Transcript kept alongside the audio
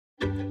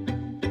Welcome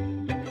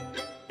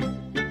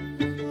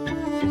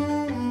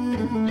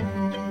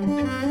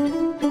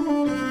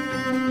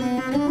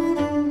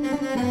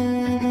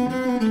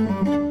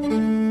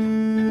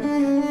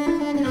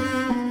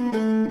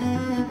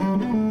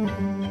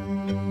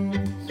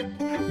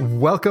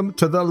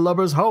to the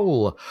Lover's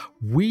Hole.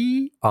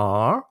 We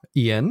are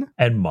Ian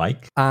and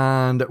Mike,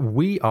 and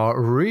we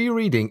are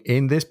rereading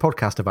in this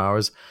podcast of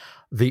ours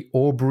the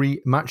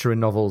Aubrey Maturin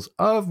novels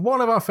of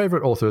one of our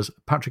favourite authors,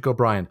 Patrick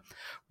O'Brian.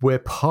 We're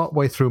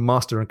partway through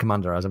Master and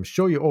Commander, as I'm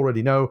sure you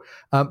already know.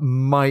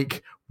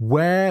 Mike,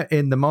 where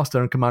in the Master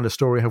and Commander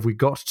story have we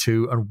got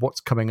to, and what's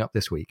coming up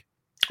this week?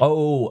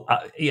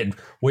 Ian,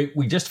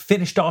 we just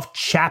finished off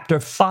Chapter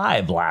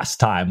 5 last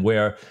time,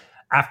 where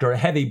after a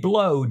heavy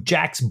blow,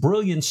 Jack's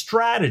brilliant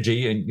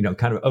strategy and,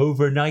 kind of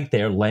overnight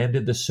there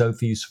landed the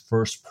Sophie's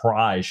first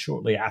prize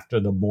shortly after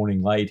the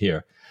morning light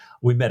here.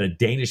 We met a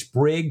Danish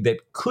brig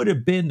that could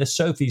have been the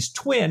Sophie's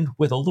twin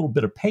with a little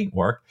bit of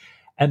paintwork.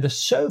 And the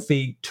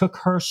Sophie took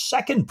her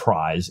second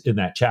prize in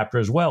that chapter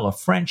as well, a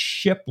French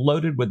ship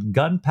loaded with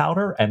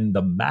gunpowder and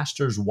the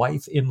master's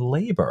wife in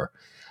labor.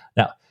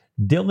 Now,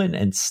 Dylan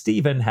and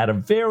Stephen had a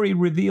very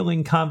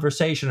revealing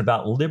conversation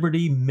about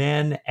liberty,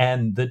 men,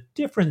 and the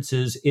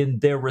differences in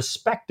their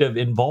respective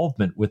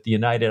involvement with the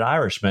United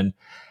Irishmen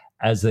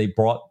as they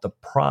brought the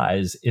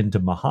prize into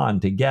Mahon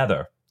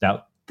together.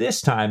 Now, this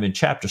time in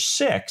Chapter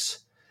 6,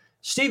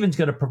 Stephen's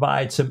going to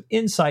provide some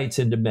insights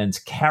into men's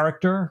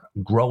character,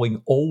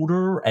 growing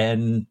older,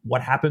 and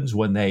what happens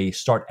when they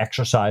start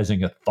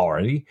exercising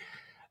authority.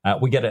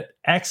 We get an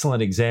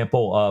excellent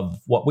example of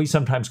what we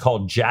sometimes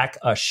call Jack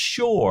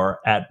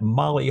ashore at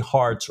Molly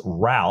Harte's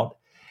rout,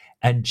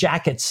 and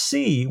Jack at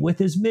sea with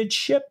his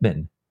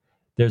midshipmen.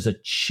 There's a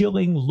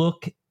chilling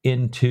look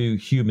into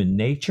human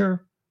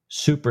nature,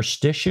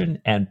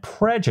 superstition, and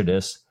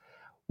prejudice,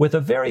 with a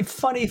very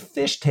funny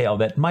fishtail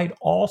that might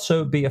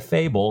also be a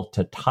fable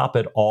to top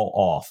it all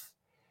off.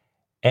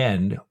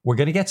 And we're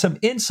going to get some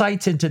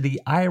insights into the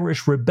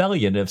Irish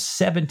Rebellion of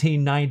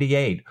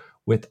 1798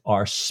 with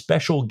our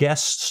special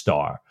guest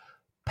star,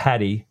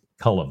 Paddy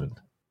Cullivan.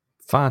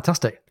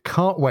 Fantastic.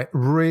 Can't wait.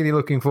 Really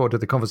looking forward to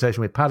the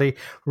conversation with Paddy.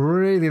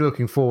 Really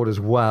looking forward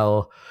as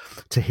well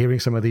to hearing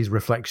some of these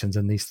reflections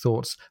and these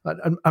thoughts.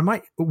 And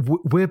Mike,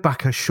 we're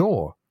back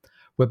ashore.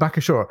 We're back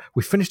ashore.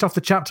 We finished off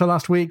the chapter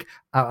last week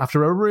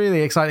after a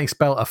really exciting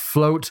spell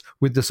afloat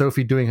with the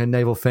Sophie doing her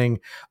naval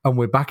thing, and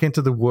we're back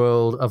into the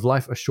world of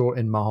life ashore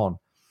in Mahon.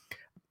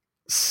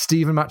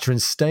 Stephen Maturin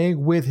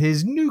staying with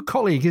his new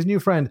colleague, his new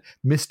friend,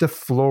 Mr.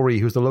 Flory,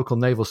 who's the local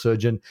naval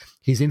surgeon.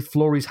 He's in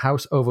Flory's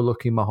house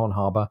overlooking Mahon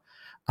Harbour.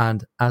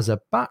 And as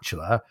a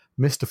bachelor,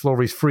 Mr.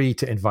 Flory's free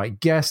to invite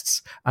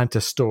guests and to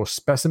store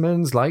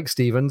specimens like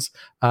Stephen's,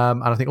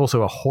 and I think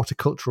also a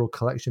horticultural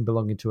collection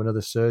belonging to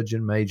another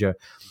surgeon major.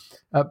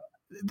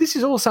 This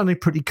is all sounding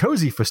pretty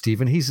cozy for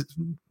Stephen. He's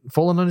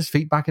fallen on his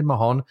feet back in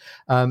Mahon.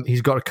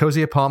 He's got a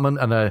cozy apartment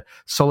and a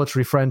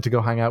solitary friend to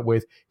go hang out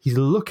with. He's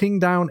looking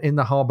down in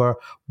the harbour,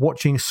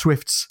 watching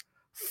swifts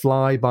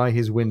fly by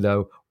his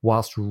window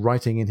whilst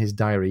writing in his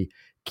diary,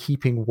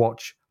 keeping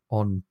watch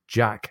on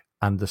Jack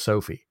and the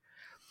Sophie.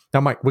 Now,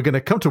 Mike, we're going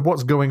to come to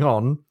what's going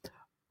on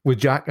with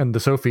Jack and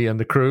the Sophie and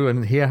the crew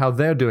and hear how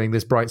they're doing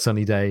this bright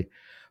sunny day.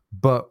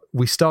 But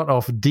we start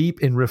off deep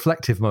in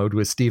reflective mode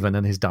with Stephen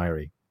and his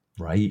diary.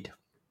 Right.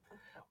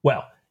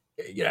 Well,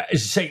 as you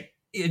say,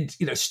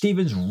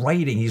 Stephen's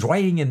writing. He's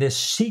writing in this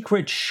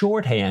secret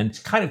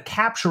shorthand, kind of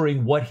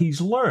capturing what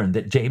he's learned,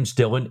 that James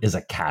Dillon is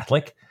a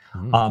Catholic,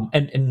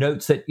 and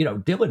notes that,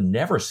 Dillon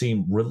never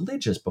seemed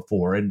religious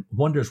before and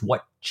wonders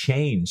what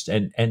changed,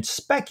 and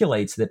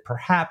speculates that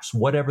perhaps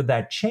whatever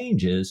that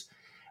change is,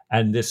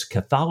 and this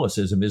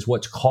Catholicism is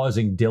what's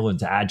causing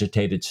Dillon's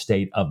agitated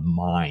state of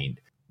mind.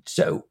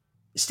 So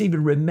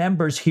Stephen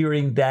remembers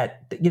hearing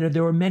that,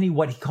 there were many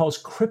what he calls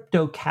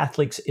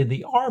crypto-Catholics in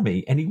the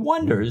army, and he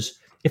wonders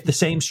if the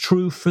same's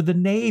true for the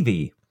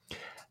Navy.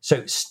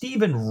 So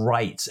Stephen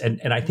writes,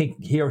 and I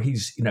think here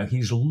he's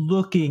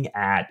looking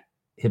at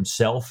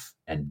himself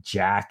and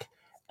Jack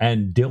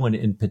and Dillon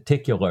in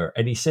particular,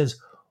 and he says,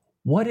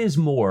 what is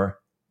more,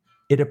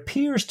 it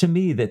appears to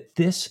me that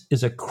this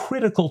is a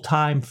critical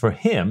time for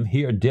him,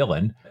 here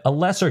Dillon, a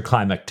lesser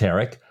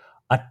climacteric,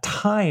 a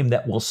time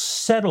that will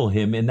settle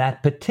him in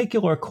that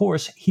particular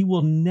course he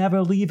will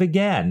never leave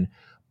again,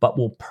 but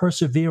will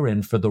persevere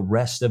in for the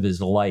rest of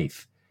his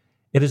life.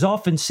 It has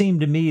often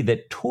seemed to me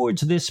that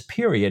towards this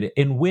period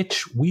in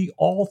which we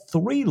all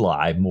three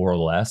lie, more or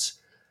less,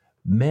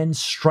 men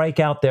strike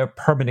out their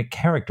permanent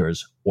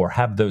characters or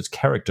have those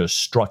characters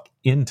struck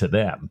into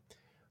them.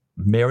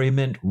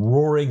 Merriment,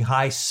 roaring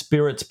high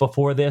spirits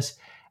before this,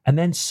 and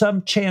then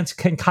some chance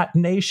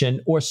concatenation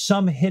or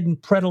some hidden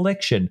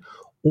predilection,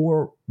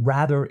 or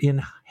rather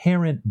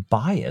inherent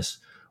bias,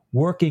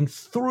 working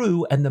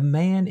through, and the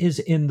man is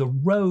in the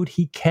road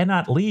he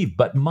cannot leave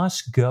but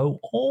must go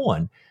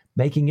on,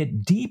 making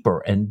it deeper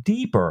and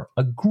deeper,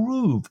 a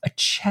groove, a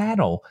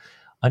channel,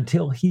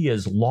 until he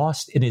is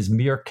lost in his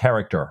mere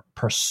character,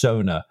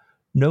 persona,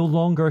 no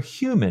longer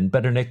human,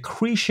 but an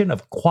accretion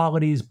of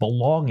qualities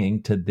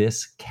belonging to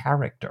this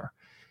character.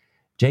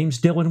 James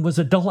Dillon was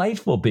a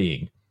delightful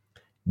being.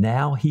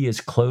 Now he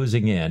is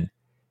closing in.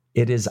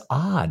 It is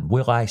odd,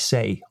 will I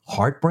say,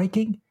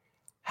 heartbreaking,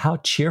 how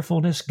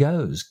cheerfulness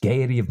goes,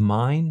 gaiety of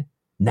mind,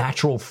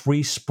 natural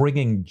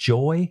free-springing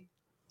joy.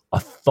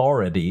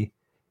 Authority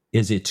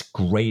is its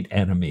great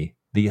enemy,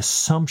 the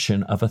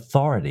assumption of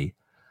authority.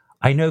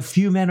 I know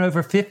few men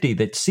over 50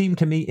 that seem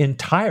to me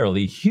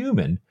entirely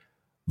human,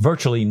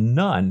 virtually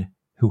none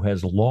who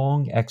has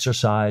long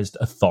exercised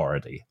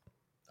authority.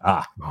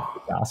 The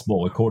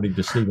gospel according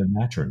to Stephen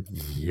Maturin.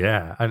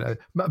 Yeah, and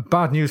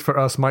bad news for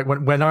us, Mike.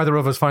 When either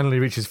of us finally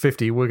reaches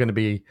 50, we're going to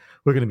be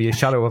a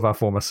shadow of our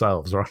former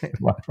selves, right?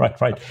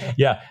 Right.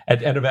 Yeah,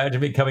 and imagine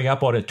me coming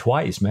up on it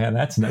twice, man.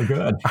 That's no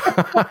good.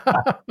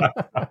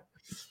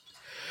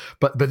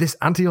 But this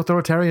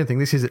anti-authoritarian thing,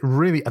 this is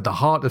really at the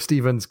heart of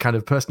Stephen's kind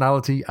of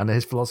personality and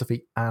his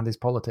philosophy and his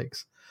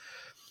politics.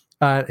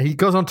 He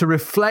goes on to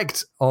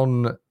reflect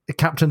on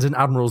captains and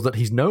admirals that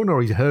he's known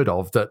or he's heard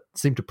of that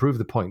seem to prove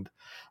the point.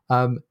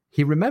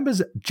 He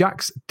remembers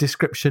Jack's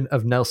description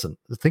of Nelson,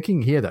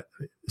 thinking here that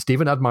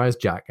Stephen admires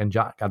Jack and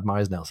Jack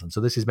admires Nelson. So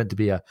this is meant to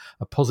be a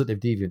positive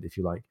deviant, if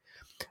you like.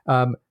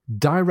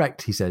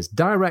 Direct, he says,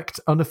 direct,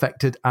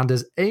 unaffected, and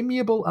as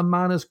amiable a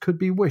man as could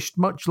be wished,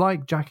 much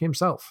like Jack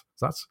himself.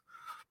 So that's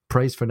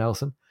praise for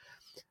Nelson.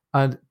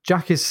 And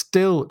Jack is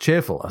still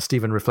cheerful, as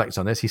Stephen reflects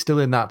on this. He's still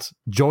in that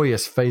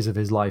joyous phase of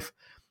his life.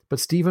 But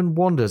Stephen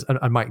wonders, and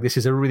Mike, this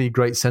is a really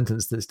great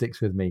sentence that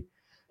sticks with me.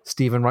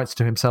 Stephen writes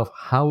to himself,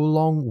 how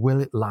long will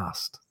it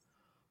last?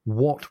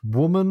 What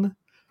woman,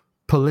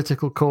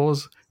 political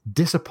cause,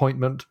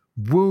 disappointment,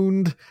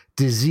 wound,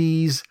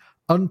 disease,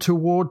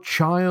 untoward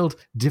child,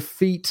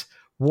 defeat,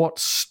 what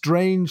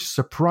strange,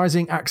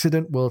 surprising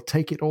accident will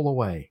take it all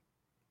away?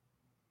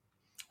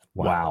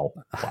 Wow.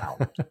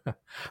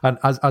 And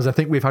as I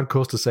think we've had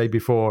cause to say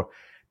before,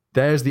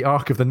 there's the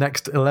arc of the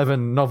next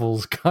 11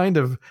 novels kind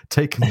of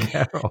taken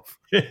care of.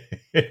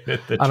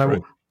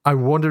 And I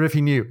wonder if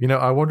he knew,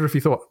 I wonder if he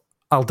thought,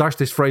 I'll dash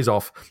this phrase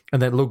off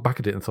and then look back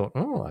at it and thought,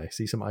 oh, I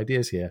see some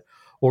ideas here.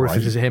 Or if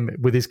it is him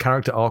with his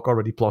character arc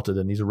already plotted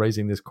and he's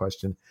raising this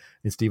question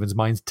in Stephen's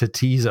mind to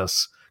tease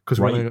us, because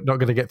we're not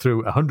going to get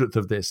through 100th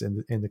of this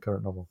in the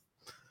current novel.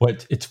 Well,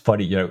 it's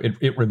funny,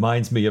 it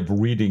reminds me of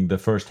reading the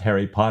first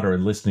Harry Potter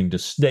and listening to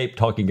Snape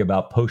talking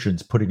about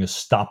potions putting a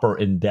stopper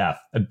in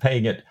death and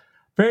paying it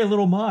very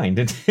little mind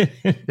until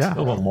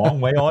a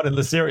long way on in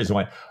the series. I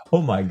went,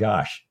 oh my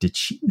gosh, did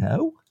she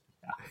know?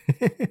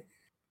 Yeah.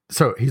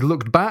 So he's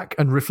looked back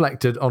and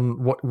reflected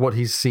on what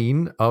he's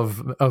seen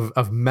of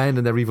men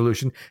and their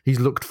evolution. He's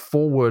looked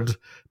forward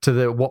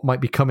to what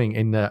might be coming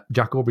in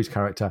Jack Aubrey's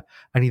character.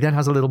 And he then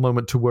has a little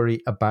moment to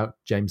worry about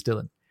James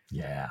Dillon.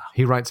 Yeah.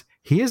 He writes,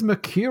 he is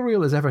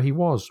mercurial as ever he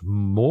was,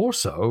 more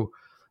so,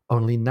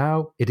 only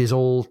now it is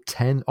all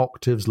 10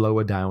 octaves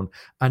lower down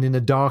and in a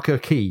darker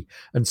key.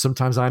 And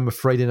sometimes I'm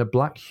afraid in a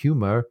black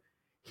humor,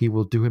 he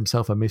will do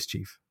himself a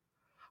mischief.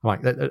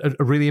 Like a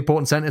really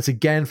important sentence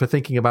again for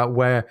thinking about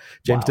where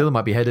James Dillon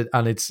might be headed,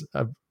 and it's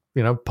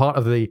part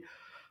of the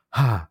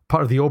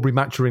Aubrey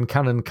Maturin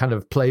canon kind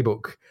of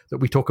playbook that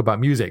we talk about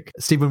music.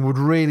 Stephen would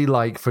really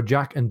like for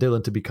Jack and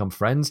Dillon to become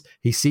friends.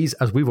 He sees,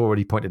 as we've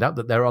already pointed out,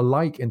 that they're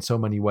alike in so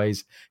many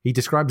ways. He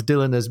describes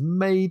Dillon as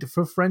made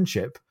for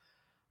friendship,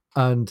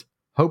 and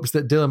hopes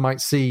that Dillon might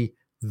see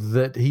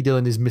that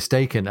Dillon is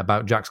mistaken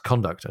about Jack's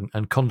conduct,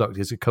 and conduct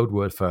is a code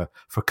word for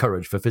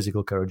courage, for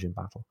physical courage in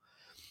battle.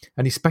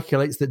 And he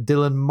speculates that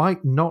Dillon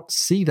might not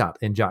see that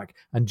in Jack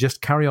and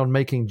just carry on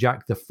making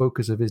Jack the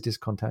focus of his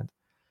discontent.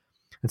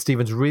 And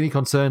Stephen's really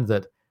concerned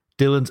that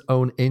Dillon's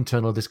own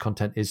internal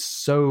discontent is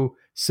so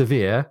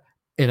severe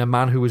in a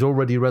man who is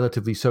already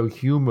relatively so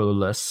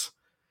humorless,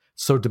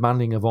 so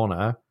demanding of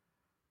honor,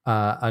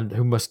 and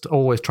who must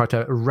always try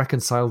to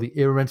reconcile the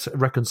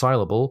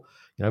irreconcilable,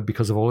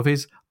 because of all of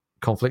his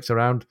conflicts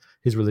around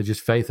his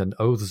religious faith and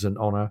oaths and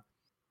honor.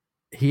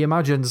 He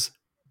imagines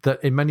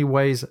that in many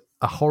ways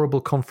a horrible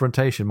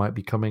confrontation might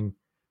be coming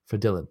for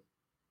Dillon.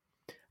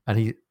 And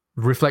he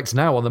reflects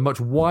now on the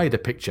much wider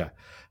picture.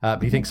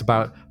 He thinks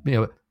about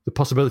the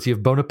possibility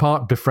of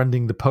Bonaparte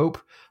befriending the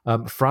Pope,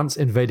 France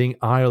invading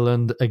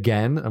Ireland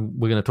again, and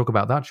we're going to talk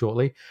about that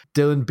shortly.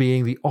 Dillon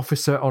being the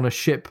officer on a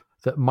ship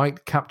that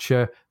might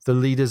capture the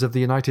leaders of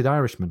the United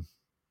Irishmen.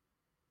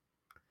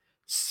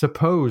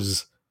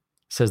 Suppose,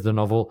 says the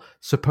novel,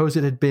 suppose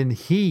it had been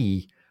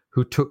he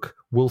who took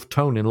Wolfe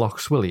Tone in Loch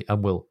Swilly,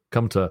 and we'll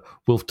come to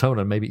Wolfe Tone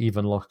and maybe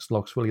even Loch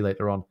Swilly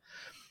later on.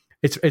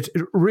 It's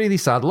really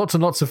sad, lots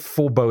and lots of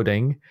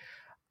foreboding,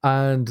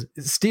 and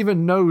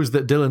Stephen knows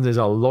that Dillon is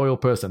a loyal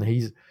person.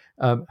 He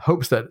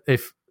hopes that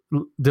if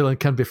Dillon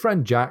can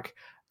befriend Jack,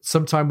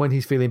 sometime when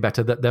he's feeling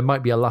better, that there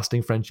might be a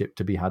lasting friendship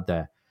to be had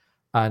there.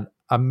 And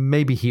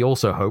maybe he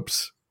also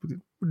hopes,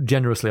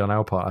 generously on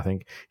our part, I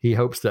think, he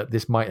hopes that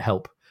this might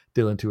help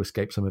Dillon to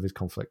escape some of his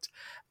conflict.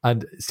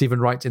 And Stephen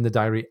writes in the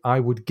diary, I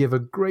would give a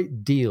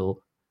great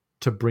deal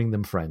to bring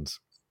them friends.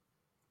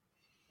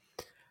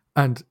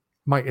 And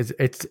Mike,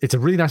 it's a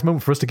really nice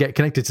moment for us to get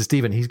connected to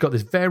Stephen. He's got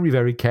this very,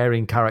 very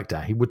caring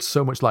character. He would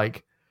so much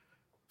like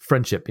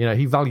friendship.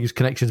 He values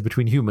connections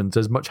between humans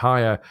as much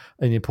higher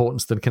in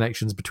importance than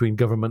connections between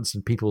governments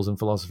and peoples and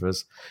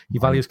philosophers. He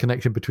values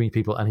connection between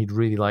people, and he'd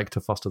really like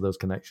to foster those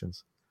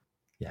connections.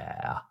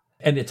 Yeah.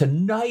 And it's a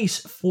nice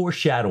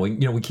foreshadowing.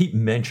 We keep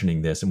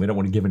mentioning this, and we don't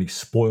want to give any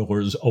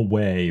spoilers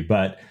away,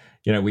 but,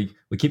 we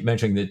keep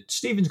mentioning that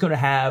Stephen's going to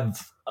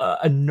have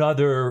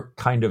another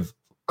kind of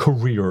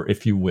career,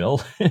 if you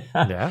will,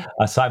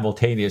 a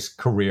simultaneous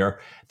career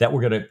that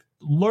we're going to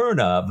learn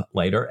of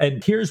later.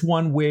 And here's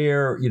one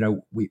where,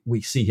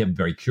 we see him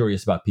very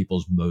curious about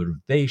people's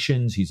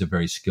motivations. He's a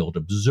very skilled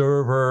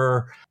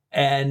observer,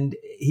 and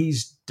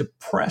he's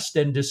depressed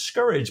and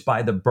discouraged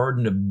by the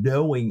burden of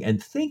knowing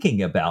and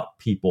thinking about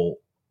people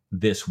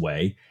this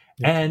way.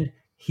 Yeah. And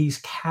he's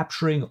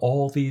capturing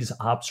all these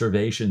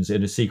observations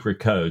in a secret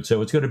code.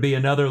 So it's going to be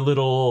another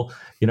little,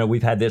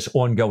 we've had this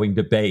ongoing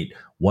debate.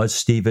 Was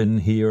Stephen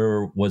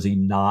here? Was he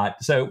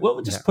not? So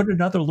we'll just put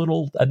another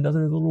little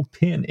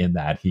pin in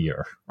that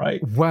here, right?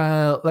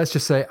 Well, let's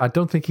just say I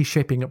don't think he's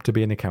shaping up to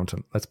be an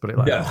accountant. Let's put it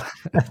like that.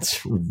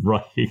 That's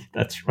right.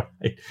 That's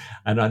right.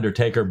 An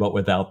undertaker, but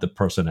without the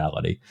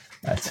personality.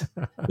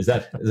 Is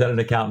that an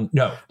accountant?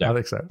 No. I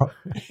think so.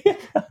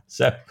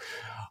 So.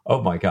 Oh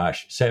my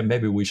gosh, Sam,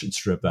 maybe we should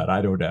strip that.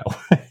 I don't know.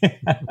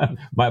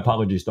 My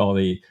apologies to all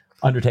the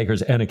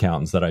undertakers and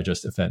accountants that I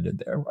just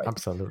offended there. Right?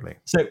 Absolutely.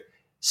 So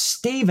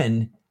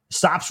Stephen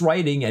stops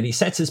writing and he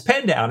sets his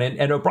pen down,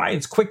 and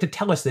O'Brien's quick to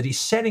tell us that he's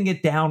setting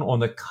it down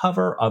on the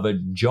cover of a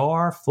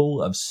jar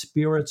full of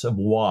spirits of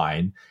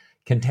wine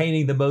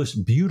containing the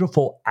most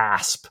beautiful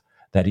asp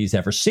that he's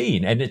ever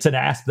seen. And it's an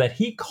asp that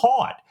he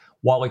caught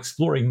while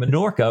exploring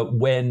Minorca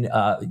when,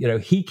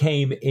 he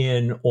came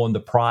in on the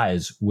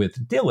prize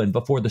with Dylan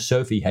before the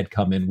Sophie had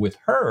come in with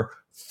her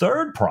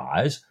third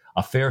prize,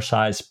 a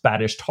fair-sized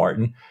Spanish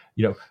tartan,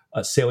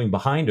 sailing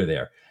behind her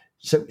there.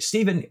 So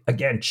Stephen,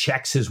 again,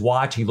 checks his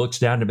watch. He looks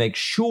down to make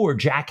sure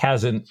Jack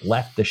hasn't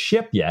left the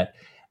ship yet.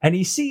 And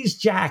he sees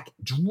Jack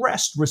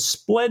dressed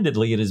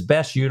resplendently in his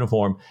best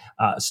uniform,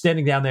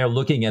 standing down there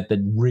looking at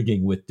the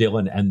rigging with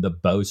Dylan and the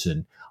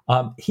bosun.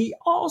 He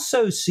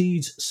also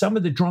sees some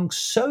of the drunk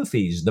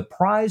Sophies, the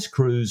prize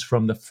crews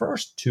from the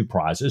first two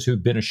prizes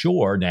who've been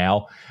ashore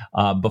now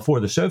before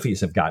the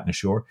Sophies have gotten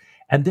ashore.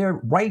 And they're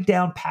right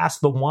down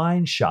past the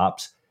wine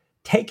shops,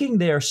 taking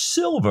their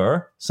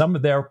silver, some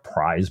of their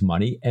prize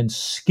money, and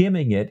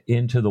skimming it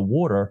into the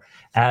water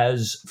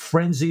as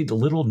frenzied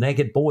little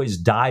naked boys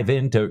dive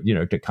into,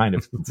 to kind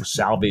of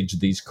salvage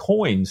these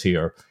coins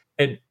here.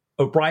 And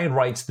O'Brien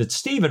writes that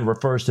Stephen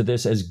refers to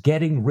this as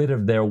getting rid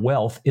of their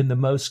wealth in the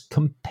most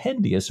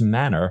compendious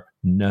manner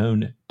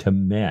known to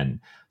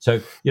men. So,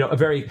 a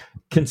very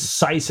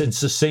concise and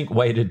succinct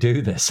way to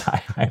do this.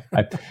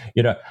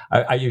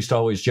 I used to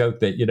always joke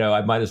that,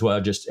 I might as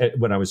well just,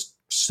 when I was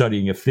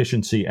studying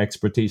efficiency,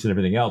 expertise, and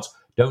everything else,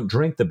 don't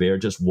drink the beer,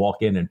 just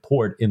walk in and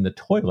pour it in the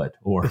toilet.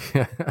 Or,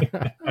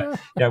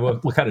 we'll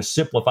kind of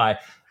simplify,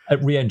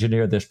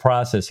 re-engineer this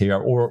process here.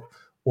 Or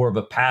of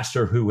a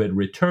pastor who had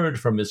returned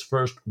from his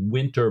first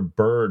winter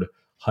bird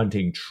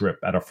hunting trip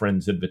at a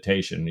friend's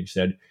invitation. He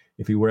said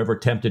if he were ever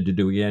tempted to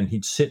do it again,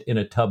 he'd sit in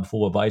a tub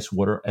full of ice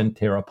water and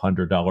tear up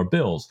 $100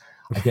 bills.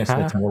 I guess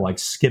that's more like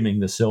skimming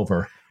the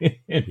silver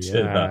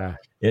into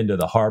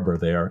the harbor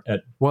there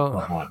at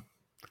Baham.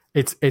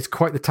 It's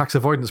quite the tax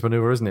avoidance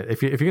maneuver, isn't it?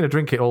 If you're going to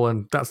drink it all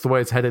and that's the way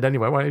it's headed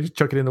anyway, why don't you just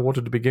chuck it in the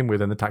water to begin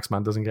with and the tax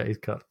man doesn't get his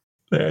cut?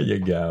 There you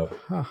go.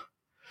 Huh.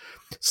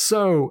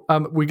 So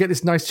we get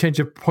this nice change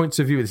of points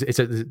of view. It's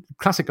a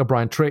classic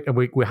O'Brien trick, and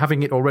we're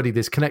having it already,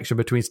 this connection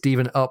between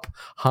Stephen up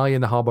high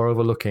in the harbour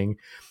overlooking,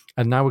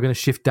 and now we're going to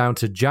shift down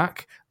to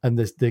Jack and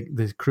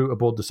the crew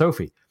aboard the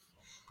Sophie.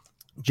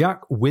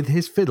 Jack, with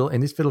his fiddle,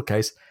 in his fiddle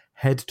case,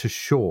 head to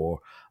shore,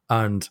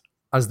 and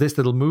as this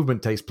little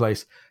movement takes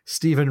place,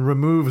 Stephen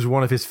removes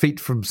one of his feet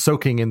from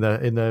soaking in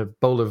the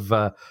bowl of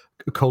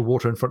cold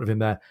water in front of him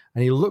there,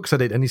 and he looks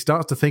at it and he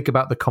starts to think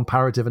about the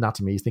comparative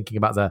anatomy. He's thinking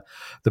about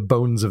the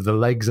bones of the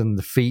legs and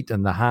the feet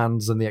and the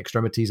hands and the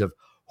extremities of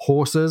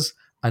horses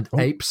and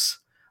apes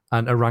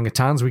and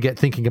orangutans. We get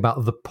thinking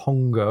about the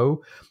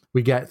pongo.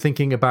 We get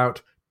thinking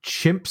about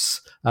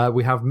chimps.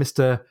 We have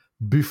Mr.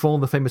 Buffon,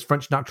 the famous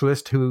French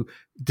naturalist, who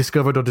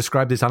discovered or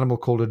described this animal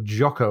called a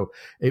jocko.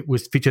 It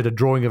was featured a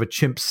drawing of a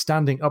chimp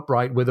standing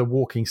upright with a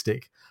walking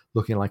stick,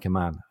 looking like a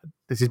man.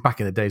 This is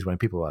back in the days when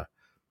people were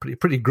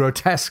pretty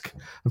grotesque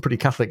and pretty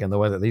Catholic in the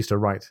way that they used to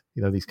write,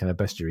 these kind of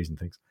bestiaries and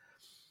things.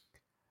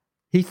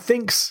 He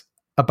thinks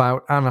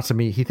about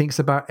anatomy, he thinks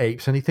about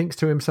apes, and he thinks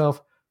to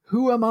himself,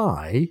 who am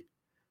I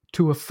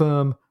to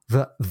affirm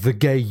that the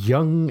gay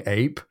young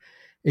ape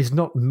is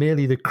not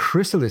merely the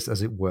chrysalis,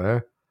 as it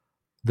were,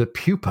 the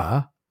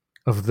pupa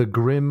of the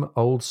grim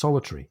old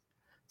solitary,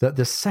 that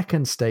the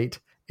second state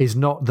is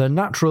not the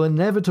natural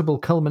inevitable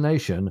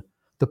culmination,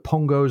 the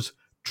pongo's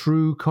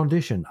true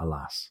condition,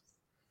 alas.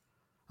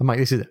 And Mike,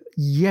 this is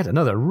yet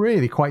another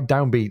really quite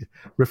downbeat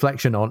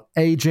reflection on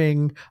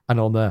aging and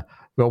on the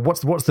well,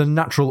 what's the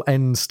natural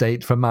end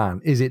state for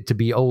man? Is it to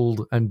be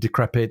old and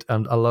decrepit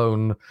and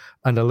alone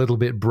and a little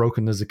bit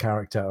broken as a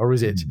character, or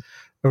is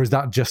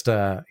that just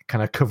a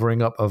kind of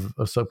covering up of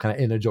some kind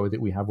of inner joy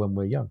that we have when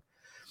we're young?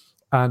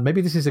 And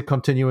maybe this is a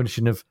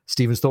continuation of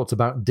Stephen's thoughts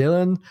about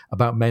Dylan,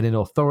 about men in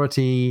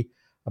authority,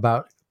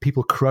 about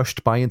people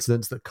crushed by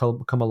incidents that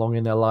come along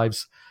in their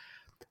lives.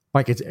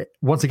 Mike, it's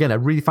once again a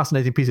really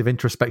fascinating piece of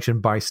introspection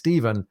by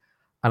Stephen.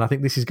 And I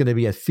think this is going to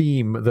be a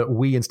theme that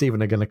we and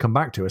Stephen are going to come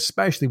back to,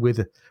 especially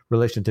with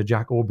relation to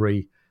Jack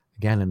Aubrey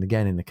again and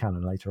again in the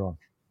canon later on.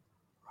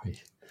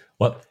 Right.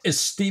 Well, as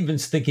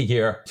Stephen's thinking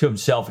here to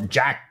himself,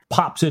 Jack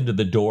pops into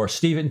the door.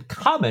 Stephen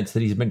comments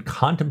that he's been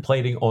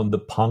contemplating on the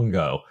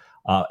Pongo.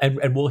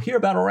 And we'll hear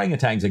about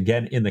orangutans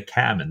again in the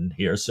canon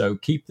here. So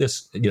keep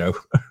this,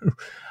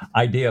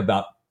 idea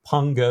about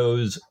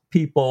Pongos,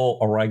 people,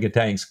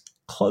 orangutans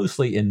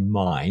closely in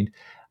mind.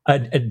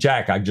 And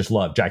Jack, I just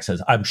love, Jack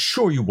says, I'm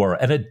sure you were,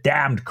 and a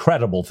damned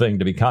credible thing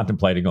to be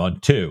contemplating on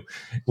too,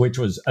 which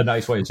was a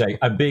nice way to say,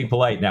 I'm being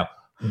polite. Now,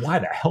 why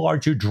the hell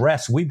aren't you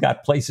dressed? We've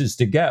got places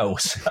to go.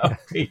 So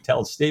he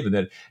tells Stephen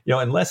that,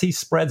 unless he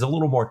spreads a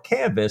little more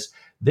canvas,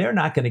 they're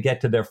not going to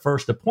get to their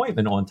first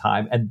appointment on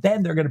time, and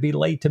then they're going to be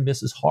late to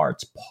Mrs.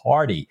 Harte's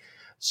party.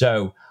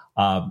 So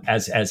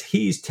as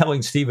he's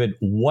telling Stephen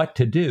what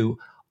to do,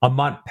 a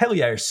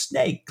Montpelier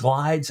snake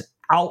glides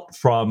out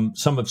from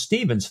some of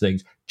Stephen's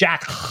things.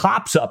 Jack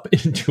hops up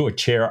into a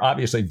chair,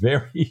 obviously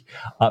very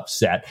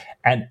upset,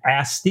 and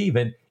asks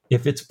Stephen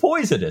if it's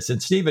poisonous.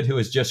 And Stephen, who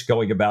is just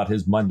going about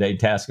his mundane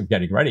task of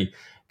getting ready,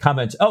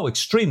 comments, "Oh,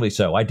 extremely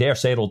so. I dare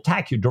say it'll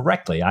attack you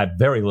directly. I have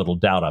very little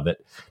doubt of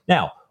it.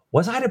 Now,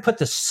 was I to put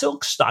the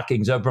silk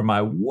stockings over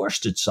my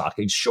worsted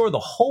stockings, sure, the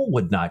hole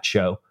would not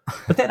show,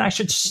 but then I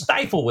should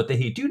stifle with the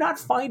heat. Do you not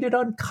find it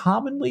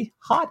uncommonly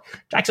hot?"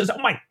 Jack says,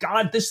 "Oh my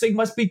God, this thing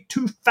must be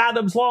 2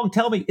 fathoms long.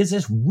 Tell me, is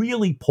this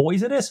really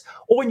poisonous?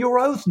 On your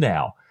oath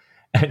now."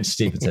 And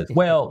Stephen says,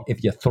 "Well,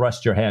 if you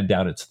thrust your hand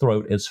down its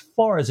throat as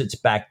far as its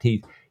back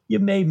teeth, you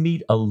may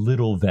meet a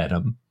little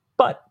venom,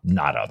 but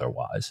not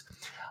otherwise."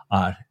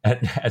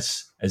 And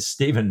as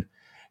Stephen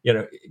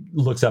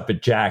looks up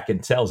at Jack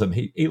and tells him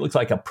he looks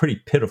like a pretty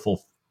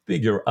pitiful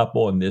figure up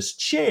on this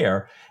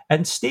chair.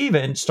 And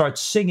Stephen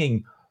starts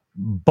singing,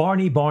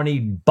 "Barney, Barney,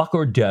 buck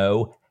or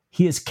doe,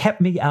 he has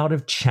kept me out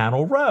of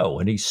Channel Row."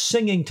 And he's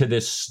singing to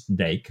this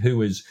snake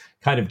who is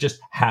kind of just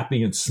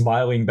happy and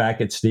smiling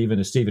back at Stephen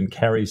as Stephen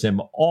carries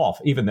him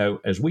off, even though,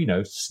 as we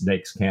know,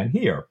 snakes can't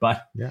hear.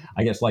 But yeah.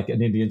 I guess like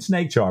an Indian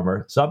snake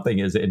charmer, something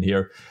is in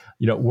here,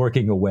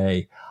 working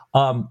away.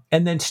 And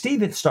then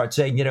Stephen starts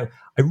saying, I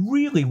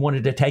really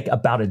wanted to take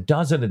about a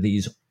dozen of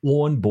these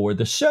on board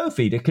the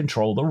Sophie to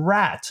control the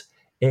rats,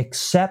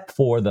 except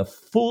for the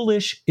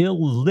foolish,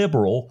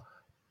 illiberal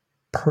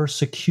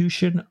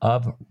persecution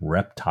of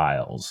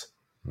reptiles.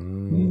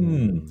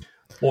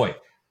 Boy,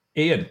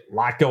 Ian, a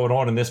lot going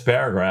on in this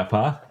paragraph,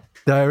 huh?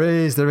 There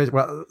is.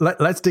 Well,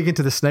 let's dig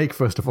into the snake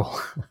first of all.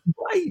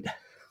 Right.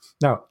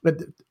 Now,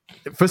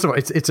 first of all,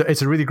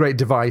 it's a really great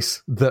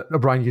device that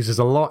O'Brien uses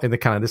a lot in the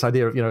canon. This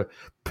idea of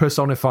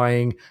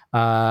personifying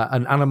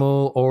an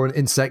animal or an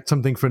insect,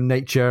 something from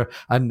nature,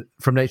 and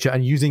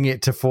using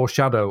it to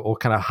foreshadow or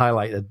kind of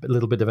highlight a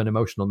little bit of an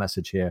emotional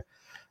message here.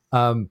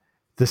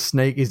 The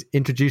snake is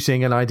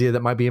introducing an idea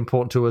that might be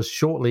important to us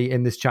shortly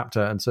in this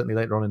chapter, and certainly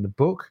later on in the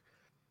book.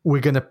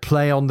 We're going to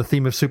play on the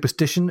theme of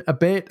superstition a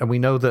bit, and we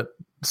know that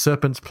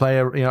serpents play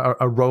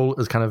a role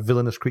as kind of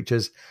villainous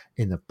creatures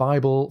in the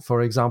Bible,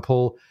 for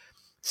example.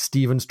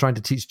 Stephen's trying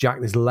to teach Jack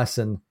this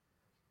lesson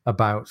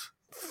about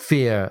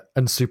fear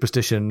and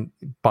superstition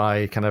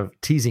by kind of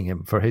teasing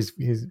him for his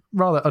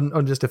rather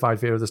unjustified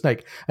fear of the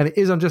snake. And it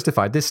is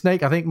unjustified. This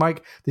snake, I think,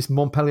 Mike, this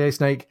Montpelier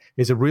snake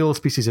is a real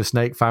species of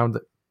snake found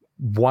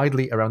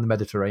widely around the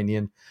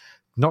Mediterranean,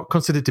 not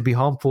considered to be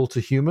harmful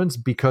to humans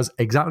because,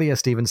 exactly as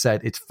Stephen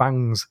said, its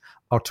fangs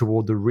are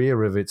toward the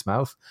rear of its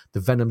mouth. The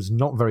venom's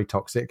not very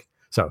toxic.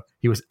 So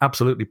he was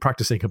absolutely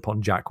practicing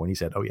upon Jack when he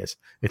said, "Oh yes,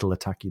 it'll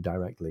attack you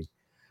directly."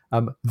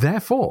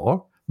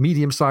 Therefore,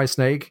 medium-sized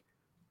snake,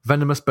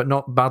 venomous but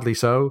not badly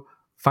so,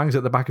 fangs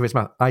at the back of its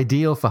mouth,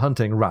 ideal for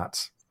hunting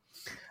rats.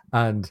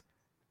 And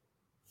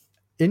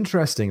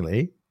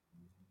interestingly,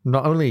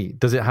 not only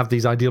does it have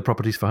these ideal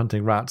properties for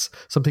hunting rats,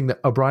 something that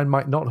O'Brien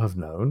might not have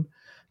known,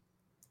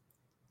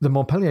 the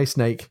Montpelier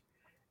snake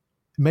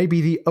may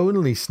be the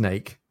only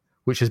snake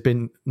which has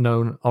been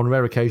known on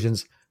rare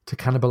occasions to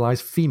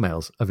cannibalize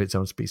females of its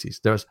own species.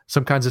 There's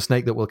some kinds of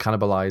snake that will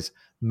cannibalize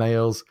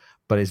males,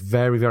 but it's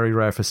very, very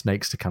rare for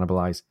snakes to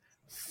cannibalize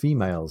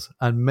females.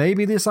 And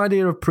maybe this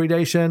idea of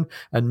predation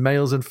and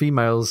males and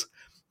females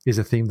is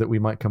a theme that we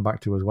might come back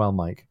to as well,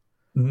 Mike.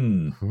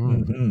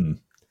 Mm-hmm.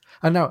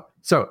 And now,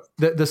 so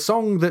the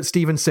song that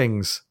Stephen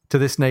sings to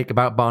this snake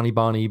about Barney,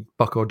 Barney,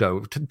 buck or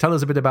doe, tell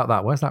us a bit about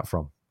that. Where's that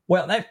from?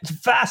 Well, that's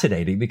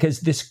fascinating because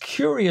this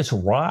curious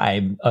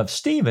rhyme of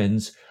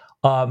Stephen's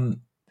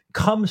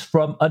comes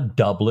from a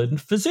Dublin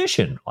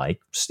physician like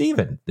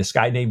Stephen, this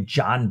guy named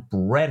John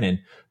Brennan,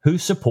 who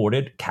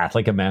supported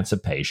Catholic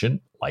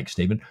emancipation, like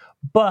Stephen,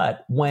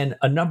 But when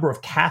a number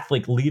of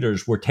Catholic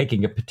leaders were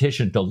taking a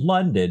petition to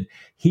London,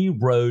 he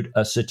wrote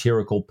a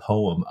satirical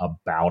poem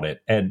about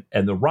it. And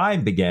the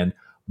rhyme began,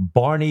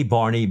 Barney,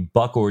 Barney,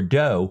 buck or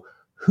doe,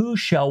 who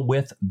shall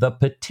with the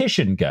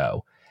petition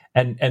go?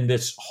 And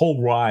this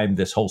whole rhyme,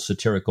 this whole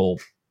satirical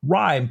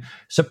rhyme,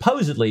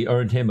 supposedly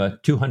earned him a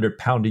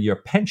 £200 a year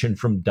pension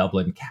from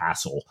Dublin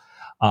Castle.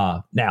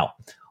 Now,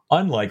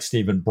 unlike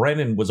Stephen,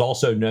 Brennan was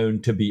also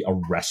known to be a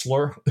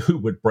wrestler who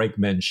would break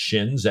men's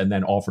shins and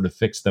then offer to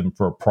fix them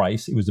for a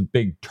price. He was a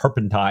big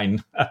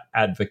turpentine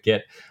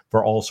advocate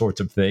for all sorts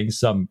of things,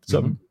 some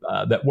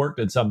that worked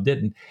and some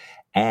didn't.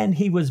 And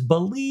he was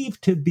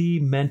believed to be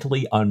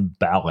mentally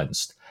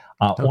unbalanced.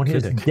 On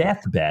his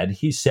deathbed,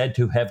 he's said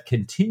to have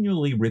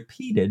continually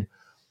repeated,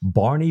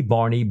 Barney,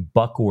 Barney,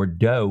 buck or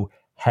doe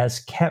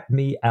has kept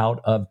me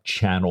out of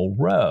Channel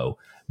Row.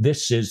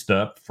 This is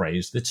the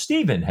phrase that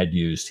Stephen had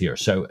used here.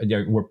 So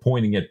we're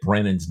pointing at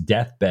Brennan's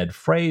deathbed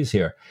phrase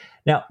here.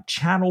 Now,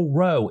 Channel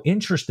Row,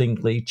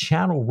 interestingly,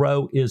 Channel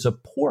Row is a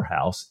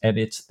poorhouse, and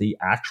it's the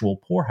actual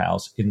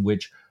poorhouse in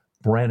which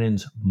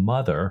Brennan's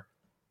mother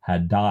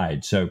had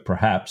died. So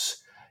perhaps,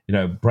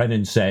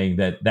 Brennan saying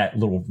that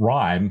little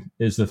rhyme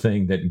is the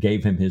thing that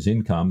gave him his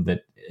income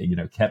that,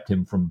 kept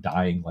him from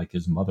dying like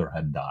his mother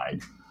had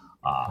died.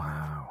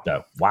 Wow.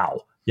 So,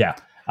 wow. Yeah.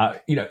 I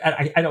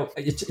don't.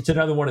 It's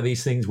another one of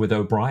these things with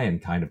O'Brien.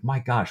 Kind of, my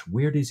gosh,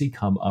 where does he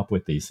come up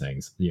with these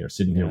things?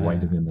 Sitting here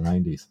writing in the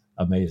 90s,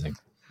 amazing.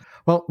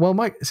 Well,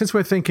 Mike. Since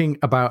we're thinking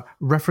about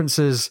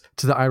references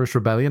to the Irish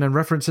Rebellion and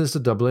references to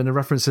Dublin and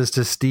references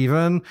to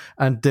Stephen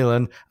and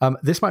Dylan,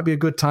 this might be a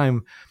good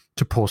time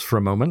to pause for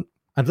a moment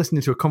and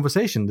listen to a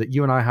conversation that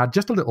you and I had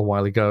just a little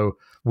while ago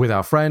with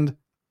our friend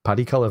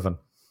Paddy Cullivan.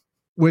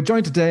 We're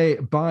joined today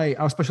by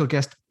our special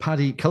guest,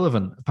 Paddy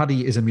Cullivan.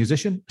 Paddy is a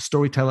musician,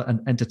 storyteller, and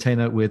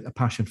entertainer with a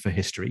passion for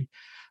history.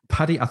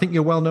 Paddy, I think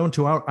you're well known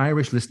to our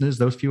Irish listeners,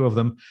 those few of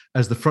them,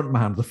 as the former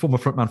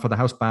frontman for the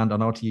house band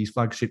on RTE's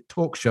flagship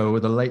talk show,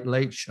 The Late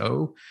Late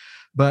Show.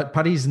 But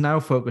Paddy's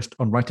now focused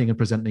on writing and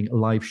presenting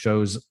live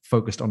shows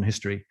focused on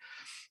history.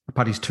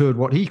 Paddy's toured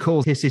what he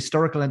calls his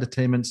historical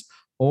entertainments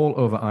all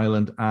over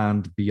Ireland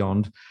and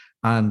beyond.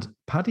 And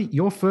Paddy,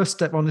 your first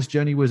step on this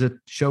journey was a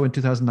show in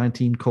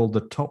 2019 called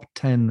The Top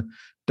 10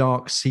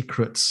 Dark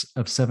Secrets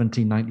of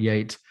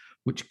 1798,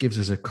 which gives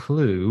us a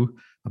clue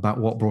about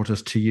what brought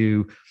us to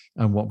you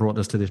and what brought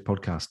us to this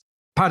podcast.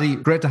 Paddy,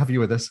 great to have you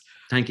with us.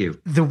 Thank you.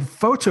 The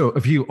photo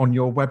of you on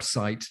your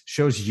website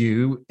shows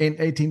you in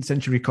 18th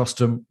century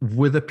costume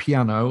with a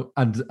piano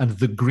and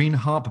the green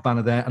harp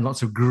banner there and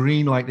lots of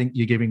green lighting.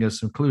 You're giving us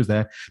some clues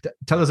there.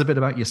 Tell us a bit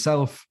about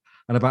yourself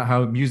and about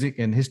how music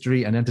and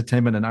history and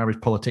entertainment and Irish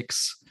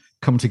politics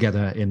come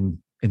together in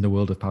the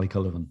world of Paddy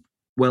Cullivan.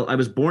 Well, I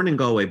was born in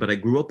Galway, but I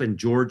grew up in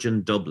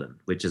Georgian Dublin,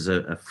 which is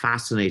a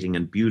fascinating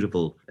and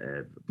beautiful,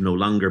 no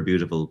longer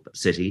beautiful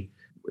city,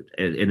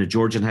 in a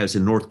Georgian house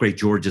in North Great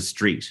George's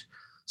Street.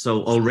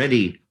 So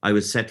already I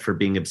was set for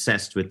being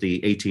obsessed with the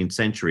 18th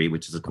century,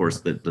 which is, of course,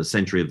 the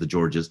century of the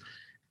Georges.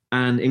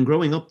 And in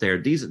growing up there,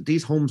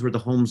 these homes were the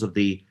homes of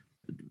the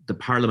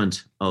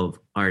Parliament of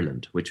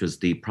Ireland, which was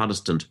the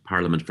Protestant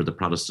Parliament for the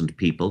Protestant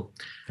people.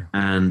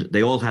 And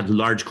they all had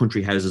large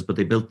country houses, but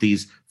they built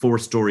these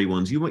 4-story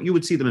ones. You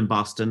would see them in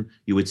Boston.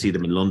 You would see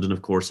them in London,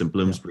 of course, in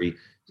Bloomsbury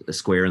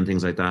Square and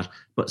things like that.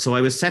 But so I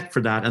was set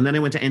for that. And then I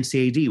went to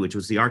NCAD, which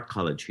was the art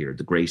college here,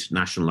 the great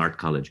National Art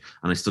College.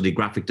 And I studied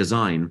graphic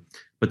design.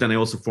 But then I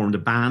also formed a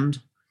band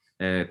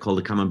called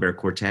the Camembert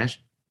Quartet.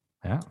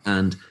 Yeah.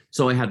 And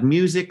so I had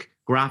music,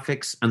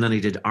 graphics, and then I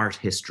did art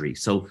history.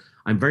 So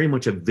I'm very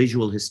much a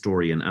visual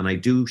historian, and I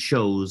do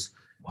shows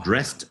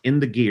dressed in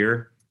the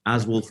gear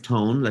as Wolfe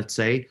Tone, let's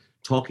say,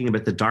 talking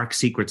about the dark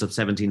secrets of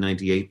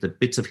 1798, the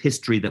bits of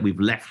history that we've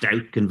left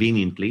out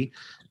conveniently,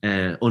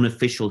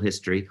 unofficial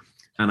history.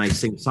 And I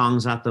sing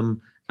songs at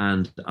them,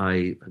 and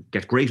I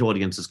get great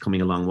audiences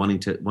coming along wanting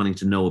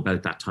to know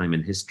about that time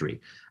in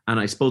history. And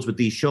I suppose with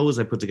these shows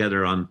I put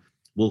together on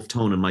Wolfe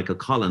Tone and Michael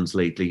Collins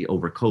lately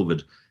over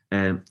COVID,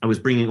 I was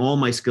bringing all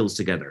my skills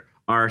together: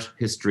 art,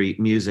 history,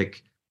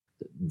 music,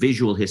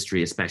 visual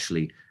history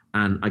especially,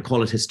 and I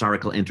call it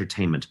historical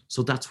entertainment.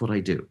 So that's what I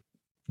do.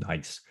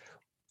 Nice.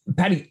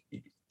 Paddy,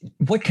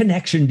 what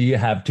connection do you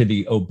have to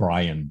the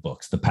O'Brien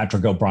books, the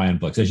Patrick O'Brien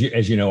books?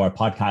 As you know, our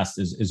podcast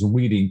is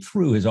reading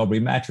through his Aubrey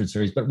Maturin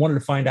series, but wanted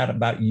to find out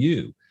about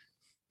you.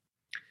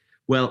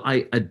 Well,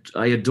 I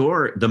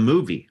adore the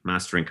movie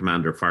Master and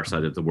Commander, Far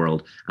Side of the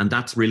World, and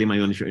that's really my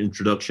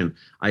introduction.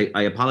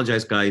 I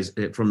apologize, guys.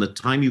 From the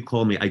time you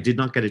called me, I did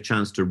not get a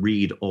chance to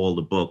read all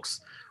the books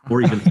or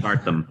even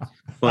start them,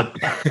 but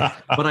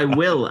I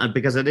will, and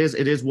because it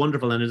is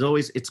wonderful, and it's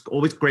always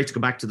great to go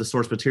back to the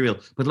source material.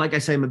 But like I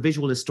say, I'm a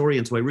visual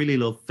historian, so I really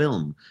love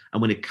film,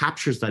 and when it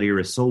captures that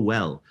era so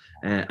well,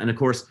 And of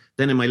course,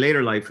 then in my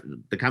later life,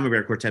 the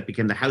Camembert Quartet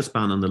became the house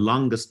band on the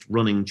longest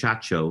running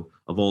chat show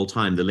of all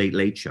time, the Late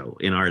Late Show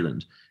in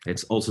Ireland.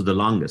 It's also the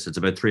longest. It's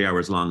about 3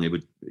 hours long.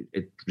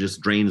 It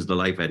just drains the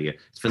life out of you.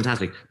 It's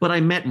fantastic. But I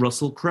met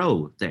Russell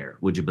Crowe there,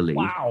 would you believe?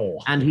 Wow.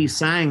 And he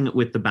sang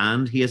with the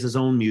band. He has his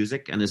own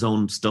music and his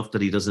own stuff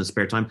that he does in his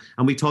spare time.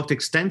 And we talked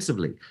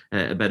extensively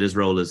about his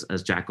role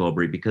as Jack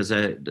Aubrey, because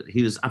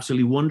he was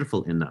absolutely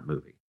wonderful in that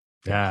movie.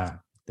 Yeah,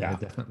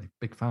 definitely.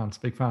 Big fans.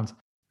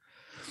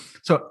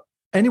 So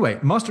anyway,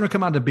 Master and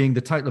Commander being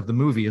the title of the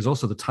movie is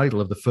also the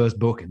title of the first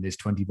book in this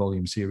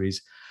 20-volume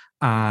series.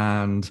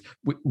 And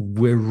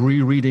we're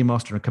rereading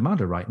Master and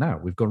Commander right now.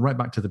 We've gone right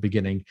back to the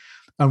beginning.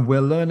 And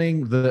we're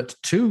learning that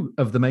two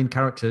of the main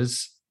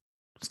characters,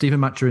 Stephen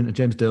Maturin and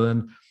James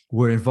Dillon,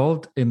 were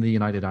involved in the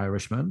United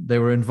Irishmen. They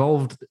were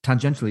involved,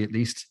 tangentially at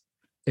least,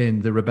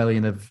 in the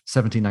rebellion of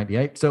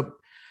 1798. So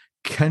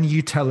can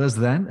you tell us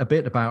then a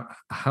bit about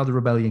how the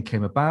rebellion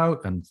came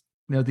about and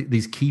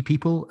these key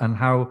people and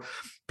how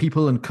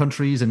people and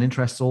countries and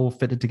interests all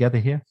fitted together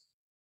here?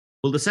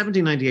 Well, the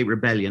 1798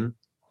 rebellion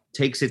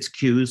takes its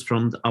cues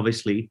from,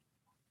 obviously,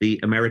 the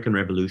American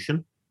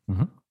Revolution,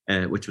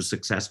 which was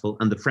successful,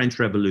 and the French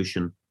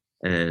Revolution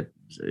in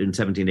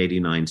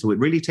 1789. So it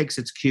really takes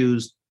its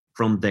cues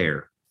from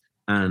there.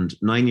 And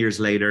 9 years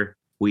later,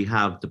 we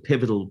have the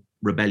pivotal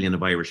rebellion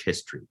of Irish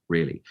history,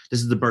 really.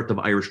 This is the birth of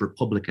Irish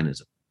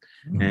republicanism.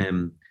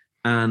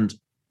 And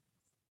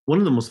one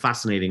of the most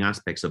fascinating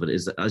aspects of it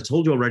is, I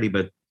told you already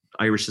about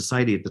Irish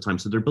society at the time.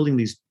 So they're building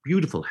these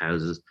beautiful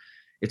houses.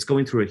 It's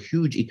going through a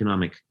huge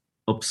economic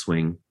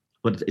upswing,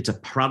 but it's a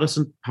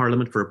Protestant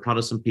parliament for a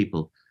Protestant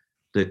people.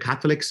 The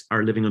Catholics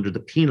are living under the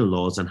penal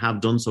laws and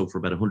have done so for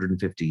about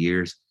 150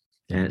 years.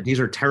 These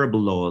are terrible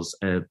laws.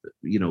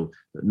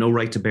 No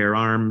right to bear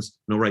arms,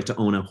 no right to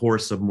own a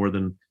horse of more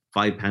than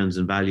 £5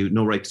 in value,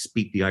 no right to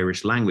speak the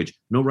Irish language,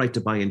 no right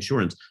to buy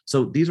insurance.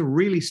 So these are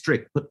really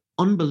strict, but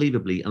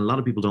unbelievably, and a lot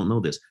of people don't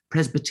know this,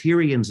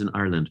 Presbyterians in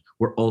Ireland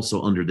were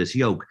also under this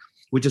yoke,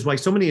 which is why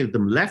so many of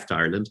them left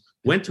Ireland,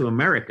 went to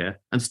America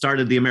and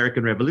started the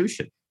American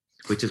Revolution,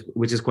 which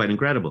is quite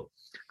incredible.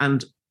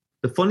 And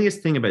the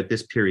funniest thing about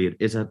this period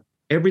is that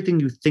everything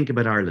you think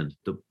about Ireland,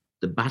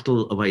 the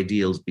battle of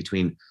ideals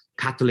between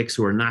Catholics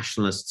who are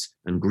nationalists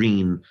and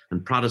green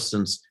and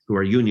Protestants who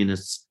are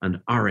unionists and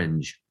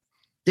orange,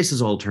 this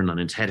is all turned on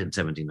its head in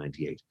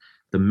 1798.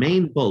 The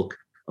main bulk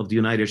of the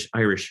United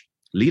Irish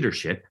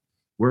leadership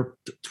were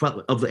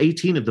 12 of the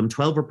 18 of them,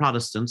 12 were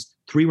Protestants,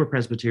 3 were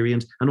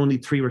Presbyterians, and only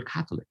 3 were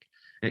Catholic,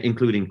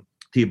 including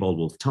Theobald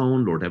Wolfe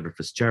Tone, Lord Everett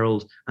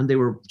Fitzgerald, and they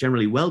were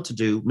generally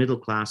well-to-do, middle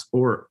class,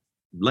 or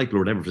like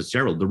Lord Everett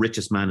Fitzgerald, the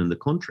richest man in the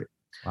country.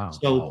 Wow.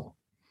 So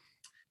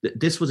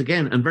this was,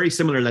 again, and very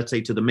similar, let's say,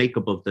 to the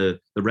makeup of the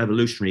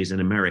revolutionaries in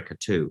America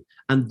too.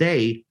 And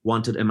they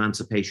wanted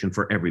emancipation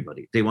for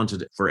everybody. They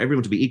wanted for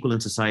everyone to be equal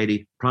in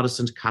society,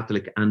 Protestant,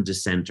 Catholic, and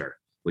dissenter,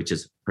 which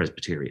is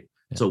Presbyterian.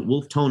 Yeah. So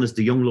Wolfe Tone is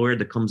the young lawyer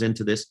that comes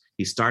into this.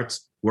 He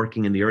starts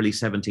working in the early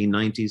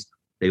 1790s.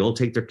 They all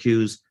take their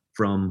cues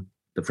from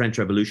the French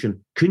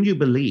Revolution. Can you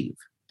believe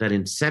that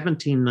in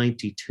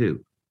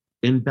 1792,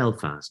 in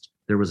Belfast,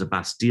 there was a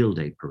Bastille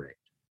Day parade?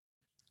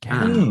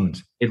 And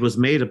it was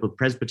made up of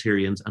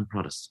Presbyterians and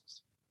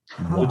Protestants.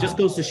 Wow. So it just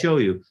goes to show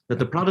you that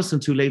the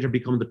Protestants who later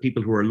become the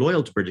people who are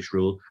loyal to British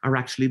rule are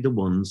actually the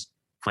ones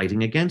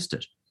fighting against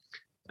it.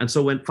 And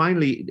so when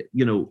finally,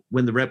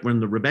 when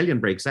the rebellion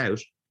breaks out,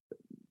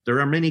 there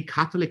are many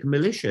Catholic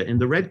militia in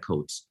the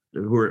Redcoats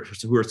who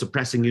are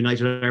suppressing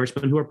United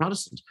Irishmen who are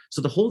Protestant.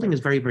 So the whole thing is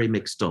very, very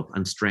mixed up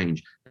and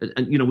strange.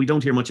 And we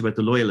don't hear much about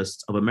the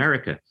loyalists of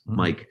America,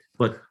 Mike,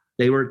 but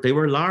they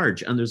were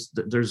large, and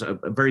there's a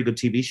very good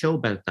TV show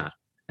about that,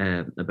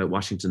 about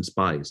Washington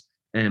spies.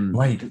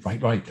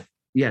 Right.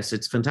 Yes,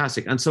 it's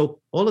fantastic. And so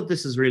all of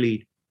this is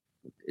really,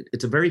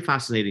 it's a very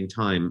fascinating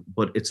time,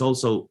 but it's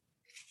also,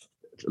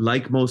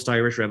 like most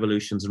Irish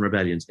revolutions and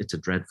rebellions, it's a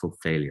dreadful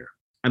failure.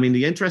 I mean,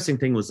 the interesting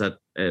thing was that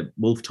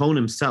Wolfe Tone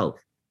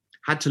himself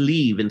had to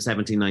leave in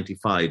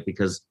 1795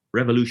 because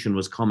revolution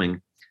was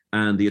coming.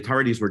 And the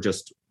authorities were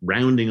just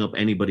rounding up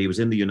anybody who was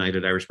in the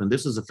United Irishmen.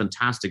 This is a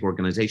fantastic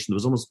organization. There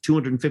was almost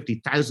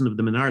 250,000 of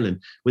them in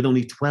Ireland, with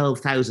only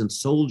 12,000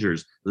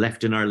 soldiers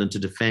left in Ireland to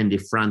defend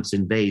if France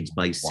invades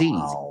by sea.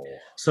 Wow.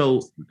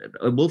 So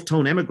Wolfe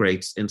Tone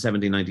emigrates in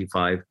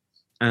 1795,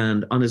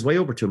 and on his way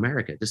over to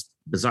America, this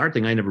bizarre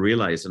thing I never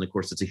realized, and of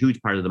course it's a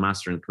huge part of the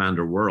Master and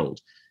Commander world,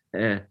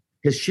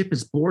 his ship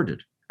is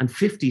boarded, and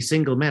 50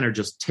 single men are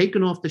just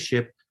taken off the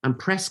ship and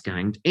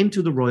press-ganged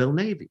into the Royal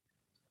Navy,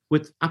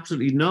 with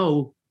absolutely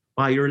no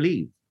by or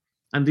leave.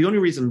 And the only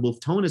reason Wolfe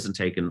Tone isn't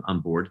taken on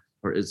board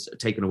or is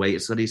taken away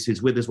is that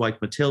he's with his wife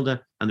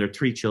Matilda and their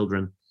 3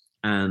 children.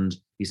 And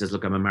he says,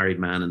 look, I'm a married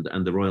man.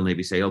 And the Royal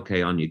Navy say,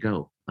 okay, on you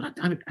go. But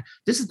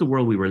this is the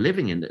world we were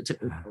living in.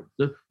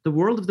 The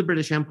world of the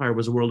British Empire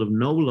was a world of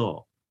no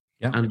law,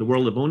 and the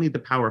world of only the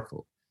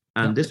powerful.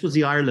 And this was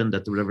the Ireland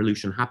that the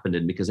revolution happened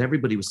in, because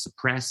everybody was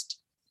suppressed.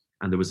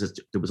 And there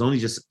was only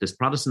just this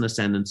Protestant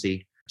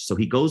ascendancy. So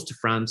he goes to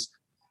France.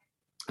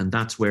 And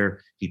that's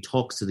where he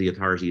talks to the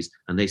authorities,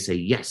 and they say,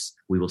 yes,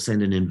 we will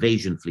send an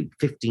invasion fleet,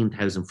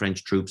 15,000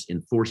 French troops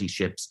in 40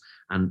 ships.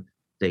 And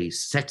they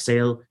set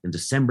sail in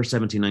December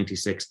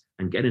 1796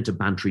 and get into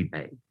Bantry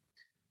Bay.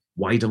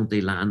 Why don't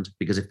they land?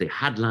 Because if they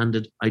had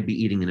landed, I'd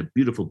be eating in a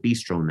beautiful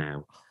bistro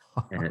now,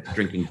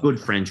 drinking good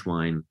French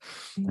wine,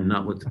 and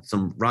not with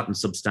some rotten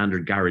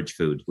substandard garage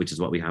food, which is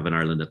what we have in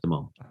Ireland at the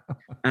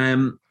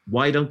moment.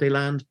 Why don't they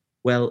land?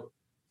 Well,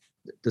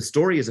 the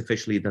story is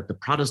officially that the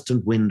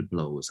Protestant wind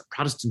blows. A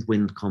Protestant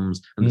wind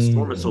comes, and the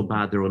storm is so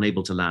bad they're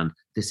unable to land.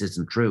 This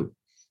isn't true.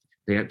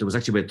 There was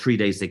actually about 3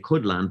 days they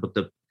could land, but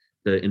the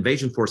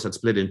invasion force had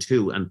split in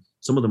two, and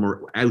some of them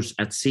were out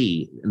at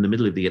sea in the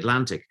middle of the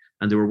Atlantic,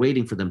 and they were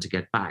waiting for them to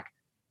get back.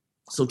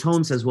 So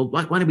Tone says, well,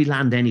 why don't we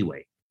land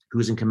anyway?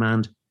 Who's in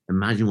command?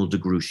 Emmanuel de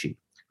Grouchy,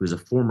 who's a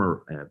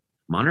former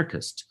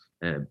monarchist,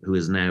 who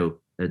is now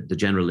the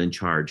general in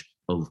charge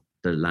of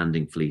the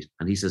landing fleet.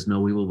 And he says,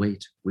 no, we will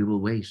wait. We will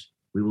wait.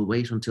 We will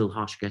wait until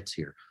Hoche gets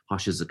here.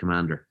 Hoche is the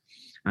commander.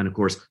 And of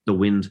course, the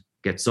wind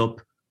gets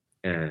up.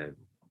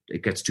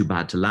 It gets too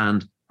bad to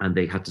land, and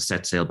they had to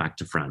set sail back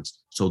to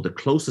France. So the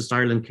closest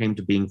Ireland came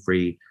to being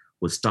free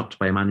was stopped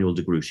by Emmanuel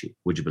de Grouchy,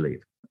 would you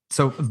believe?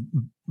 So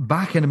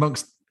back in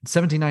amongst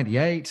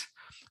 1798,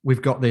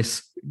 we've got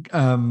this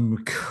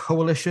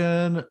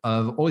coalition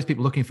of all these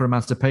people looking for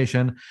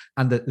emancipation,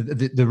 and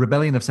the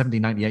rebellion of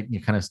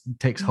 1798 kind of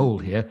takes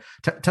hold here.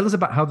 Tell us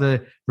about how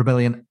the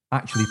rebellion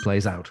actually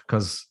plays out,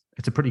 because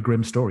it's a pretty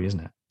grim story,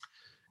 isn't it?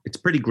 It's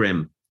pretty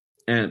grim.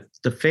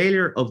 The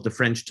failure of the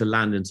French to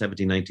land in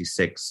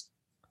 1796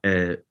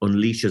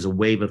 unleashes a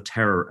wave of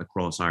terror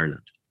across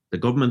Ireland. The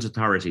government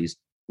authorities,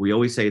 we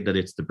always say that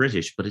it's the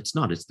British, but it's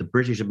not. It's the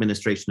British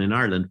administration in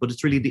Ireland, but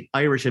it's really the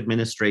Irish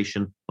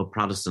administration of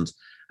Protestants.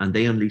 And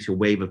they unleash a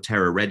wave of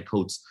terror,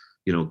 redcoats,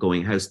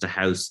 going house to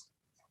house,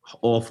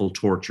 awful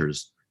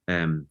tortures,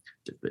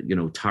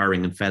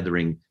 tarring and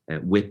feathering,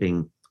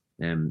 whipping,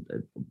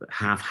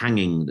 half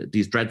hanging,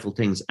 these dreadful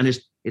things. And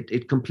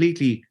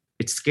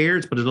it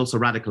scares, but it also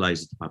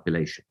radicalizes the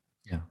population.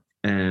 Yeah.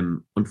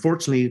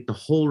 Unfortunately, the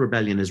whole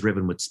rebellion is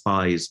riven with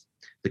spies.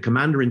 The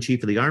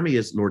commander-in-chief of the army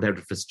is Lord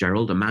Edward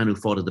Fitzgerald, a man who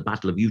fought at the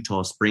Battle of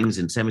Eutaw Springs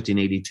in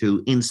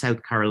 1782 in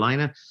South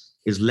Carolina,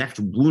 is left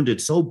wounded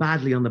so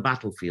badly on the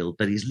battlefield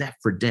that he's left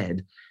for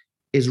dead,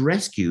 is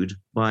rescued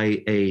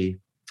by a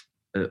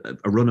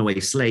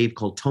runaway slave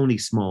called Tony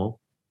Small,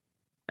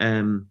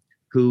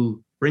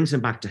 who brings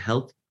him back to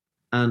health.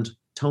 And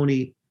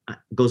Tony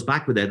goes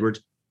back with Edward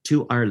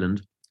to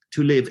Ireland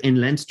to live in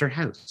Leinster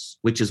House,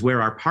 which is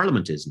where our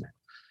parliament is now.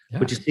 Yeah.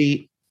 But you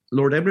see,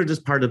 Lord Edward is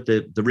part of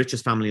the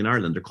richest family in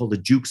Ireland. They're called the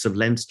Dukes of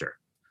Leinster,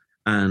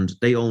 and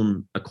they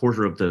own a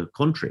quarter of the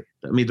country.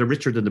 I mean, they're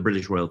richer than the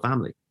British royal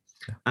family.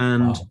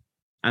 And wow.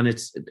 And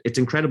it's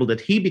incredible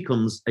that he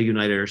becomes a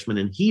United Irishman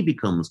and he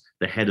becomes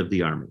the head of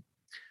the army.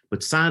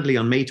 But sadly,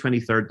 on May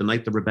 23rd, the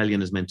night the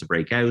rebellion is meant to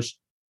break out,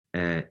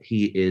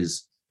 he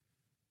is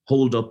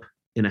holed up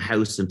in a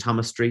house in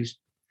Thomas Street.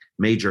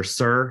 Major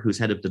Sir, who's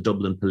head of the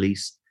Dublin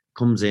police,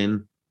 comes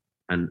in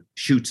and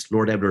shoots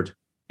Lord Edward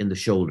in the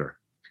shoulder.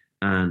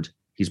 And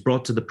he's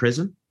brought to the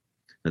prison.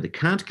 Now, they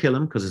can't kill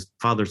him because his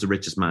father's the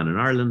richest man in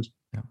Ireland.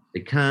 Yeah. They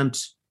can't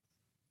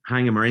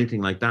hang him or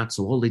anything like that.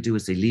 So all they do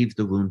is they leave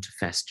the wound to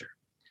fester.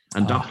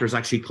 And doctors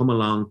actually come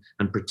along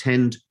and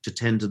pretend to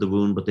tend to the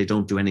wound, but they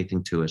don't do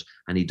anything to it.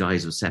 And he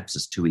dies of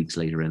sepsis 2 weeks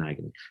later in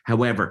agony.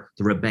 However,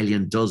 the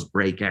rebellion does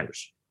break out.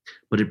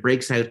 But it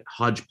breaks out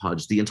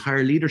hodgepodge. The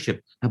entire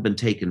leadership have been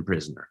taken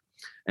prisoner.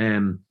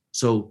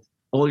 So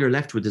all you're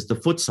left with is the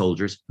foot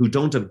soldiers who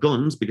don't have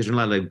guns because you're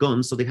not allowed to have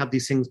guns. So they have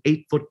these things,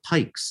 8-foot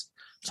pikes.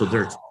 So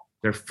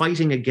they're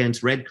fighting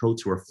against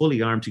redcoats who are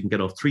fully armed. You can get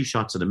off 3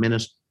 shots in a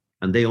minute,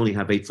 and they only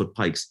have 8-foot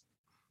pikes.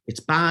 It's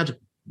bad,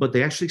 but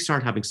they actually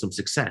start having some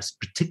success,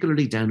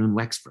 particularly down in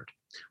Wexford,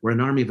 where an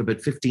army of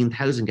about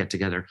 15,000 get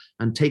together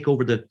and take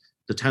over the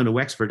town of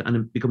Wexford, and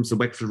it becomes the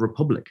Wexford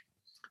Republic.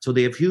 So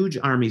they have huge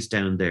armies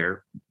down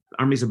there,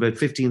 armies of about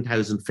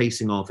 15,000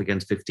 facing off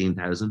against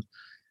 15,000.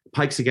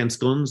 Pikes against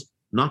guns,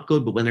 not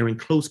good, but when they're in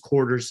close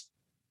quarters,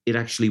 it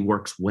actually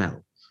works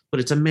well.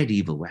 But it's a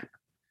medieval weapon.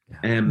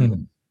 Yeah.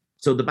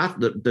 So the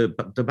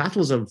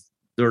battles of,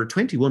 there are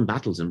 21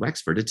 battles in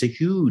Wexford. It's a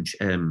huge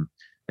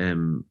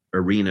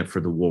arena for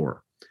the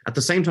war. At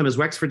the same time as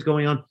Wexford's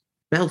going on,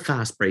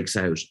 Belfast breaks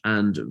out,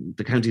 and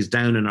the counties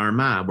down in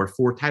Armagh were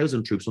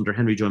 4,000 troops under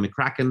Henry Joy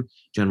McCracken,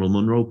 General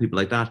Munro, people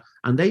like that.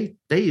 And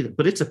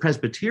but it's a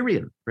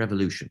Presbyterian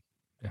revolution.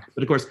 Yeah.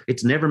 But of course,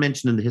 it's never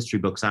mentioned in the history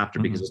books after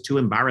because it's too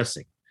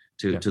embarrassing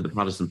to the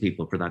Protestant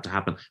people for that to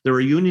happen. There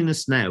are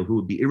unionists now who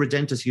would be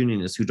irredentist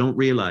unionists who don't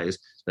realize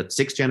that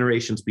 6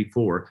 generations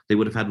before they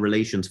would have had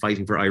relations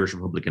fighting for Irish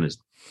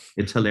republicanism.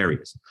 It's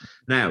hilarious.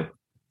 Now,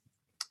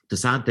 the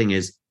sad thing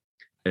is,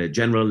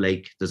 General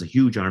Lake, there's a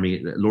huge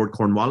army. Lord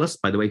Cornwallis,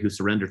 by the way, who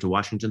surrendered to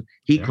Washington,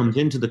 he comes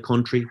into the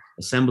country,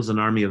 assembles an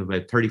army of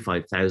about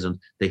 35,000.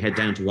 They head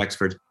down to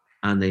Wexford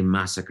and they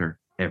massacre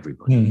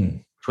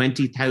everybody.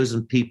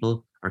 20,000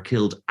 people are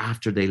killed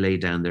after they lay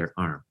down their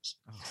arms.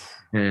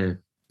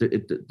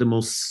 The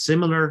most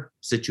similar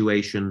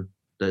situation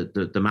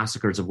the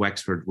massacres of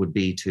Wexford would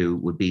be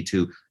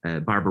to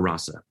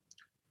Barbarossa,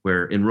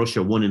 where in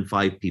Russia 1 in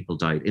 5 people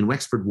died. In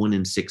Wexford, 1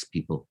 in 6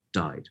 people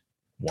died.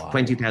 Wow.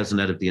 20,000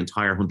 out of the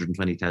entire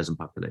 120,000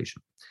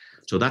 population.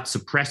 So that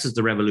suppresses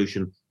the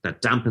revolution,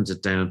 that dampens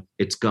it down.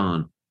 It's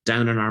gone.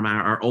 Down in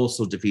Armagh are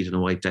also defeated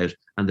and wiped out,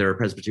 and there are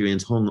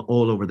Presbyterians hung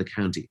all over the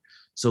county.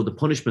 So the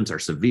punishments are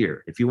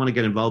severe. If you want to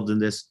get involved in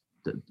this,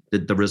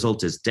 the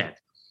result is death.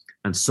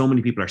 And so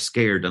many people are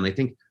scared. And I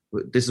think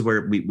this is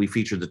where we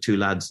feature the 2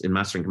 lads in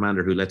Master and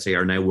Commander who, let's say,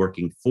 are now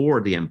working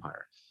for the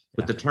Empire.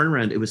 But the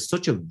turnaround, it was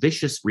such a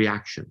vicious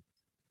reaction,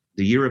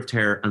 the Year of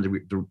Terror and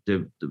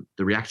the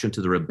reaction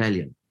to the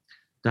rebellion,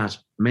 that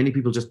many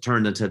people just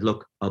turned and said,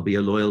 look, I'll be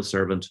a loyal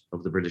servant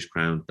of the British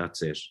Crown.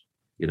 That's it.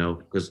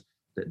 Because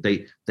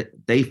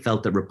they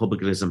felt that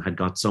republicanism had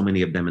got so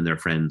many of them and their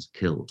friends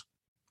killed.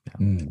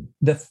 Mm.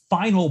 The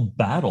final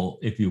battle,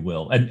 if you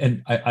will,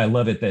 and I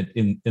love it that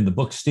in the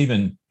book,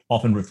 Stephen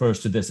often refers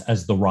to this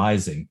as the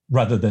Rising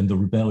rather than the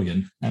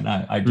Rebellion. And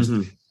I just,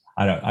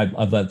 I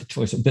love the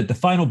choice. But the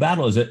final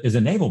battle is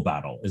a naval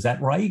battle. Is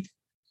that right?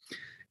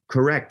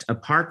 Correct.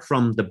 Apart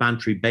from the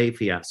Bantry Bay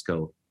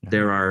fiasco,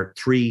 there are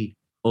 3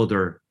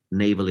 other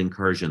naval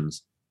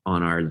incursions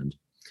on Ireland.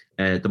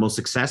 The most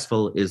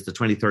successful is the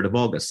 23rd of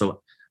August.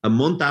 So a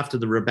month after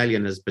the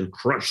rebellion has been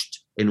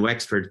crushed in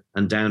Wexford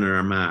and down in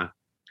Armagh,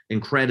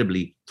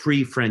 incredibly,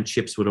 3 French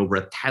ships with over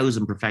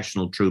 1,000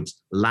 professional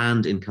troops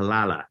land in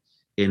Killala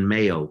in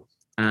Mayo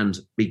and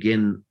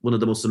begin one of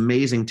the most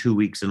amazing 2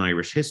 weeks in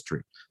Irish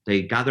history.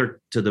 They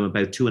gather to them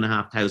about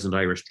 2,500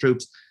 Irish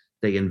troops.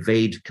 They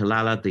invade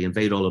Killala, they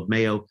invade all of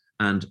Mayo,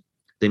 and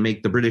they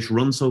make the British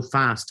run so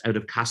fast out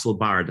of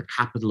Castlebar, the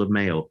capital of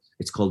Mayo.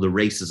 It's called the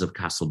Races of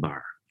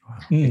Castlebar. Wow.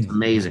 It's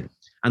amazing.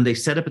 And they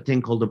set up a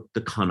thing called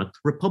the Connacht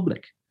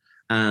Republic,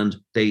 and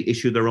they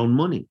issue their own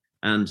money.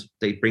 And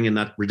they bring in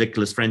that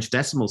ridiculous French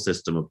decimal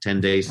system of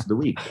 10 days to the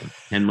week,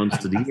 10 months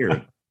to the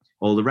year,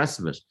 all the rest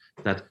of it,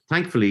 that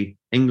thankfully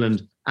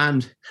England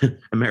and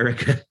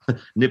America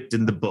nipped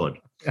in the bud.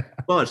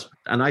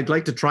 And I'd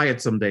like to try it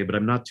someday, but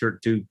I'm not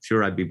too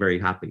sure I'd be very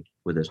happy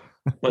with it.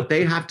 But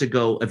they have to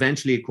go.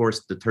 Eventually, of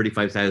course, the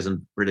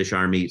 35,000 British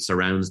army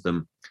surrounds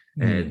them.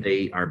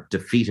 They are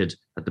defeated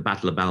at the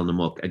Battle of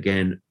Balnamuck.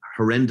 Again,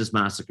 horrendous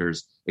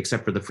massacres,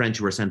 except for the French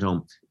who were sent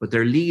home. But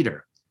their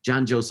leader,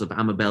 Jean-Joseph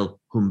Amabel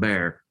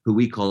Humbert, who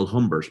we call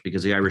Humbert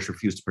because the Irish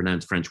refuse to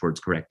pronounce French words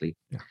correctly.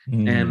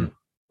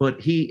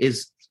 But he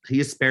is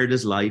spared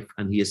his life,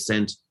 and he is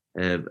sent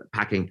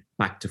packing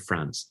back to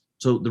France.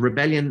 So the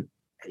rebellion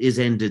is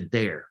ended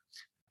there.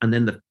 And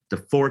then the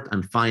 4th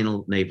and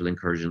final naval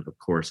incursion, of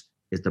course,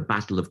 is the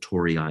Battle of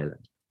Tory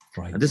Island.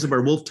 Right. And this is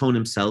where Wolfe Tone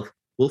himself,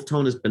 Wolfe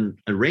Tone has been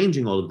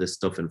arranging all of this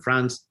stuff in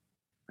France,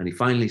 and he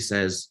finally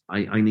says,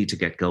 I need to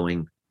get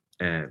going.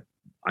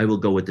 I will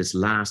go with this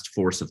last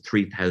force of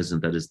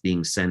 3,000 that is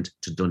being sent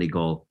to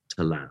Donegal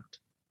to land.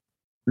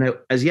 Now,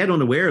 as yet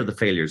unaware of the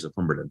failures of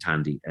Humbert and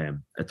Tandy,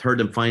 a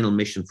 3rd and final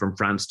mission from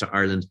France to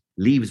Ireland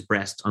leaves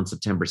Brest on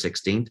September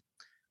 16th.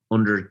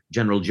 Under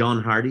General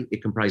John Hardy,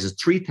 it comprises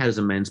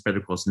 3,000 men spread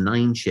across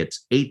 9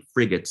 ships, 8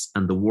 frigates,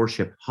 and the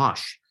warship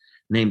Hoche,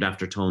 named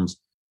after Tone's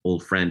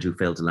old friend who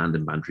failed to land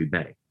in Bantry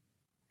Bay.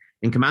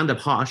 In command of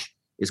Hoche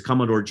is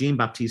Commodore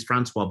Jean-Baptiste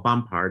Francois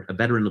Bompard, a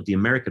veteran of the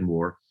American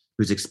War,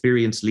 whose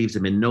experience leaves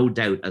him in no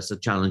doubt as the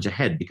challenge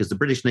ahead, because the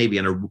British Navy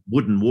and her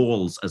wooden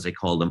walls, as they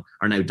call them,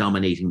 are now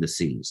dominating the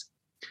seas.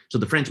 So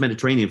the French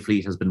Mediterranean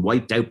fleet has been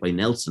wiped out by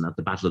Nelson at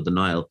the Battle of the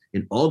Nile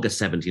in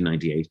August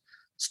 1798,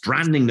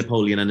 stranding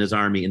Napoleon and his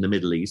army in the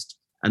Middle East.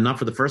 And not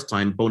for the first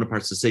time,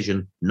 Bonaparte's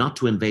decision not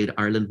to invade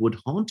Ireland would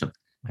haunt him.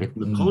 If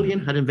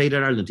Napoleon had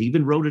invaded Ireland, he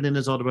even wrote it in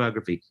his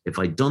autobiography, if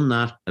I'd done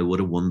that, I would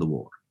have won the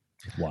war.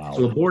 Wow.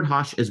 So aboard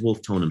Hoche is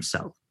Wolfe Tone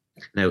himself.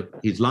 Now,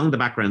 he's long the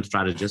background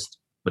strategist,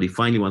 but he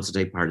finally wants to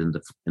take part in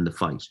the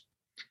fight.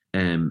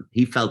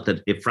 He felt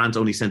that if France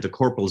only sent a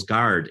corporal's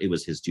guard, it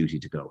was his duty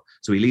to go.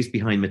 So he leaves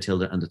behind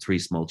Matilda and the 3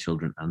 small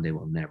children, and they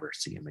will never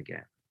see him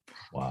again.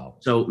 Wow.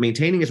 So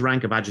maintaining his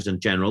rank of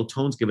adjutant general,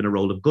 Tone's given a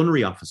role of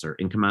gunnery officer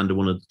in command of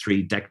one of the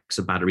 3 decks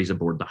of batteries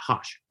aboard the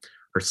Hoche.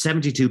 Her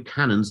 72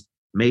 cannons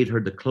made her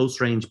the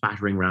close-range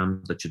battering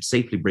ram that should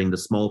safely bring the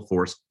small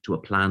force to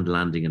a planned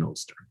landing in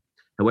Ulster.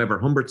 However,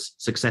 Humbert's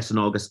success in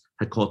August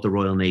had caught the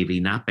Royal Navy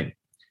napping,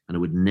 and it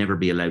would never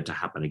be allowed to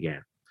happen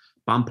again.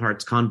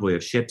 Bompart's convoy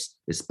of ships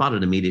is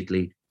spotted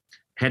immediately,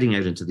 heading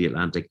out into the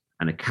Atlantic,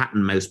 and a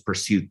cat-and-mouse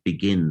pursuit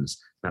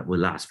begins that will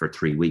last for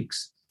 3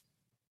 weeks.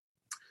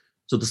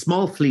 So the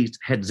small fleet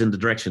heads in the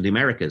direction of the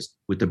Americas,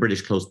 with the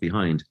British close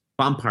behind.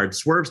 Bompard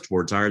swerves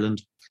towards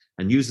Ireland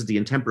and uses the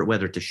intemperate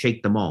weather to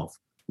shake them off,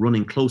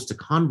 running close to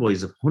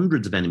convoys of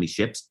hundreds of enemy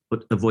ships,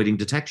 but avoiding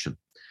detection.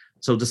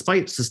 So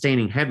despite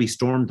sustaining heavy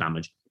storm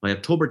damage, by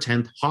October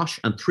 10th, Hoche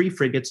and 3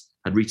 frigates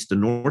had reached the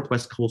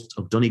northwest coast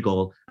of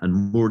Donegal and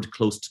moored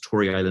close to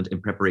Tory Island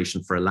in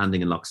preparation for a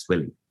landing in Lough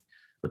Swilly.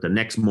 But the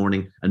next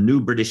morning, a new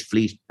British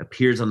fleet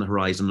appears on the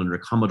horizon under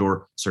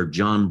Commodore Sir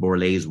John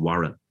Borlase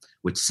Warren.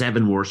 With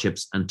 7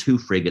 warships and 2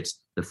 frigates,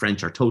 the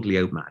French are totally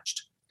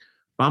outmatched.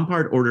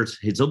 Bompard orders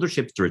his other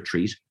ships to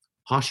retreat.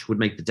 Hosh would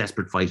make the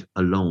desperate fight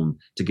alone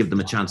to give them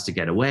a chance to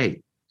get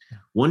away.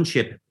 One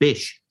ship,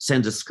 Bish,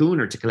 sends a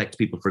schooner to collect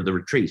people for the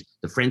retreat.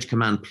 The French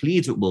command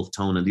pleads with Wolfe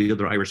Tone and the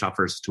other Irish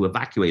officers to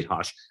evacuate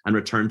Hosh and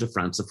return to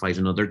France to fight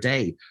another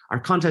day. Our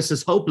contest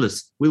is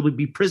hopeless. We will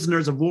be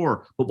prisoners of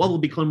war, but what will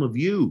become of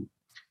you?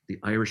 The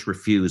Irish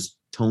refuse,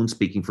 Tone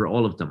speaking for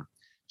all of them.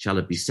 Shall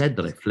it be said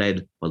that I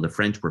fled while the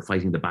French were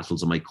fighting the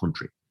battles of my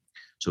country?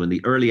 So in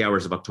the early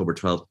hours of October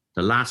 12th,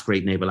 the last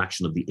great naval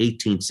action of the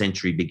 18th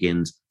century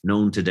begins,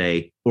 known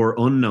today, or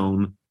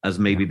unknown, as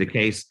may be the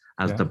case,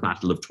 as the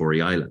Battle of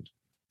Tory Island.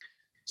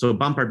 So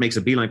Bompard makes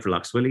a beeline for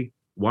Lough Swilly.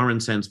 Warren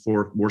sends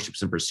 4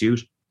 warships in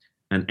pursuit.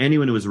 And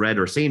anyone who has read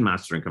or seen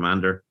Master and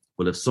Commander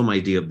will have some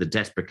idea of the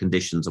desperate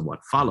conditions of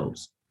what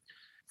follows.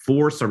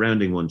 4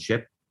 surrounding one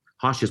ship.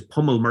 Hosh is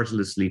pummeled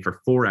mercilessly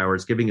for 4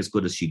 hours, giving as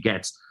good as she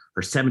gets.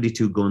 Her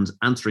 72 guns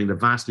answering the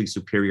vastly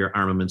superior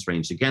armaments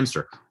ranged against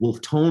her.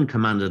 Wolfe Tone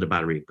commanded a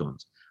battery of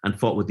guns and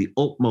fought with the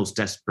utmost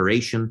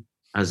desperation,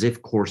 as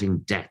if courting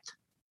death.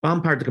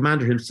 Bompard, the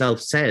commander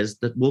himself, says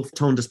that Wolfe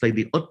Tone displayed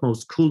the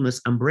utmost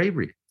coolness and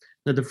bravery.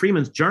 Now, the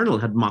Freeman's Journal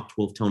had mocked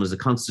Wolfe Tone as a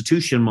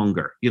constitution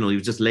monger. He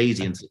was just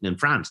lazy and sitting in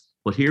France.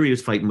 But here he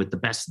was fighting with the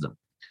best of them.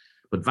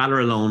 But valour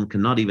alone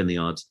cannot even the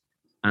odds.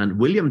 And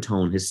William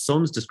Tone, his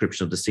son's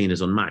description of the scene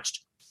is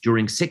unmatched.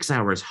 During 6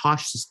 hours,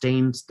 Hosh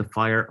sustains the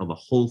fire of a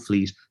whole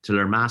fleet till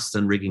her masts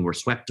and rigging were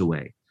swept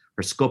away.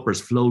 Her scuppers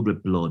flowed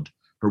with blood.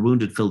 Her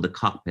wounded filled the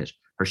cockpit.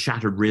 Her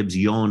shattered ribs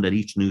yawned at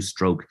each new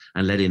stroke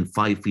and let in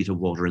 5 feet of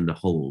water in the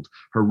hold.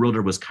 Her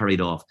rudder was carried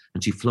off,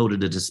 and she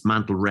floated a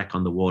dismantled wreck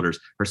on the waters.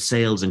 Her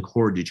sails and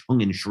cordage hung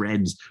in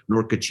shreds,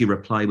 nor could she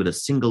reply with a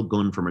single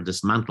gun from her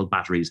dismantled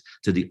batteries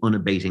to the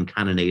unabating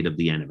cannonade of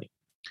the enemy.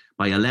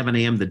 By 11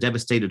 a.m., the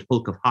devastated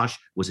hulk of Hosh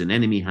was in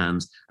enemy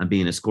hands and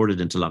being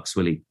escorted into Lough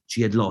Swilly.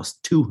 She had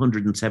lost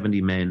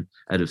 270 men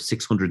out of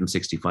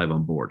 665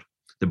 on board.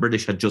 The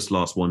British had just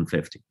lost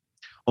 150.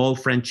 All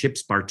French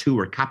ships, bar 2,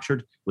 were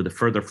captured, with a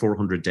further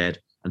 400 dead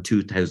and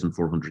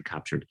 2,400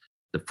 captured.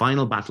 The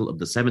final battle of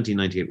the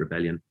 1798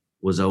 rebellion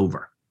was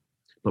over.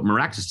 But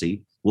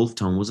miraculously, Wolfe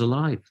Tone was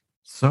alive.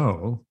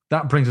 So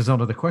that brings us on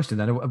to the question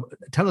then.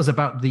 Tell us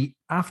about the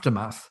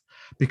aftermath,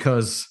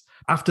 because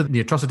after the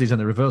atrocities and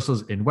the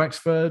reversals in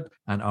Wexford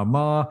and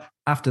Armagh,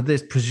 after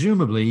this,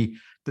 presumably,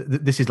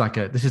 this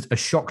is a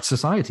shocked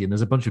society, and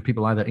there's a bunch of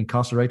people either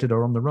incarcerated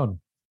or on the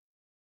run.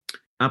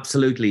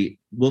 Absolutely.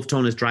 Wolfe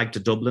Tone is dragged to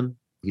Dublin.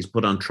 He's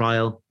put on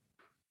trial,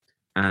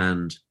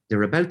 and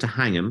they're about to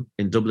hang him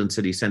in Dublin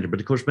city centre. But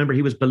of course, remember,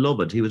 he was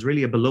beloved. He was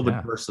really a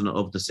beloved person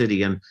of the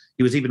city. And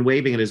he was even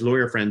waving at his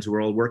lawyer friends who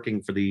were all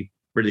working for the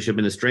British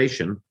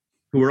administration,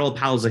 who were all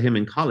pals of him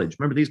in college.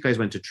 Remember, these guys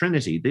went to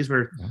Trinity. These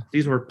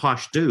were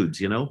posh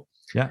dudes,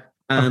 Yeah.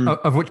 And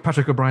of which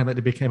Patrick O'Brien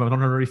later became an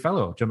honorary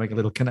fellow, to make a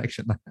little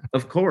connection.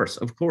 Of course.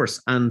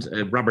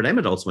 And Robert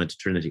Emmet also went to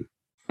Trinity.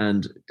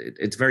 And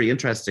it's very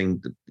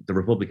interesting, the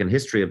Republican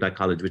history of that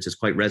college, which is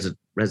quite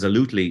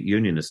resolutely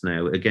unionist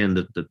now. Again,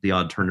 the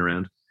odd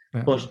turnaround.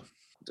 Yeah. But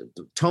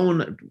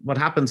Tone, what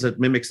happens, it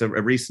mimics a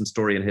recent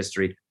story in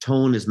history.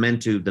 Tone is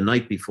meant to, the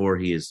night before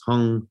he is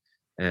hung,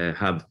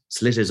 have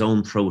slit his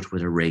own throat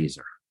with a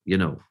razor.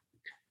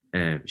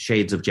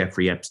 Shades of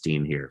Jeffrey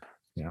Epstein here.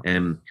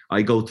 Yeah.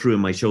 I go through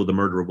in my show, The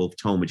Murder of Wolfe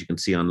Tone, which you can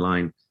see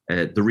online,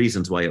 the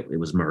reasons why it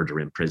was murder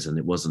in prison.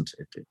 It wasn't,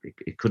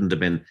 it couldn't have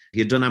been. He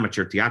had done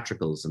amateur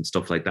theatricals and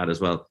stuff like that as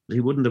well. He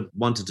wouldn't have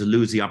wanted to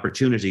lose the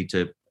opportunity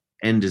to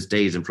end his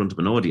days in front of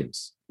an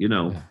audience,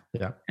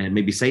 and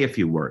maybe say a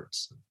few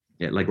words,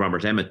 like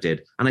Robert Emmet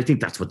did. And I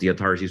think that's what the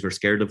authorities were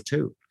scared of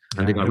too.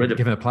 And they got rid of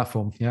him. Give him a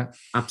platform. Yeah,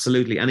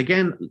 absolutely. And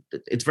again,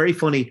 it's very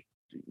funny,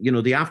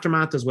 the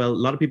aftermath as well. A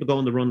lot of people go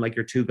on the run like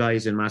your 2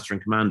 guys in Master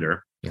and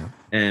Commander,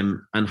 and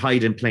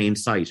hide in plain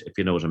sight, if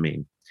you know what I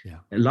mean. Yeah.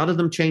 A lot of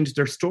them changed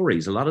their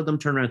stories. A lot of them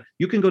turn around.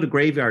 You can go to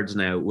graveyards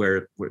now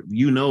where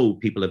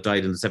people have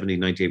died in the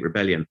 1798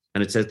 rebellion,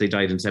 and it says they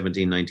died in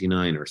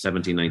 1799 or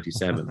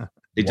 1797.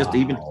 They just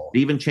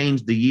even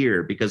changed the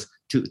year, because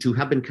to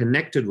have been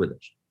connected with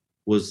it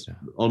was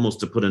almost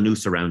to put a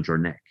noose around your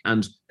neck.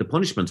 And the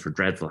punishments were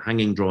dreadful: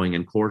 hanging, drawing,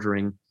 and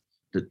quartering.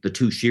 The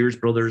 2 Shears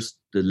brothers,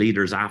 the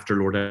leaders after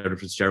Lord Edward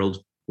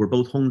Fitzgerald, were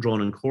both hung,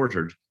 drawn, and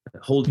quartered,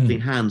 holding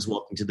hands,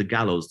 walking to the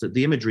gallows.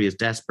 The imagery is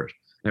desperate.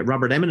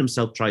 Robert Emmet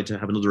himself tried to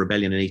have another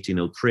rebellion in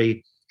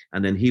 1803,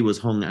 and then he was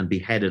hung and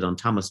beheaded on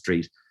Thomas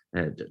Street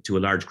to a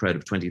large crowd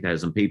of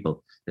 20,000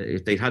 people.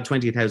 If they'd had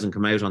 20,000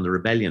 come out on the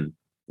rebellion,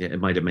 it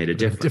might have made a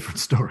difference. A different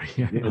story.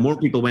 Yeah. More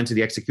people went to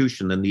the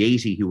execution than the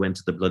 80 who went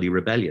to the bloody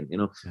rebellion.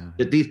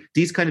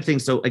 These kind of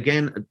things. So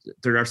again,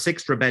 there are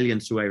 6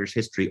 rebellions through Irish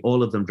history,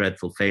 all of them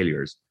dreadful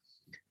failures.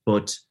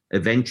 But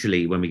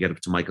eventually, when we get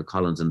up to Michael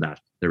Collins and that,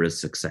 there is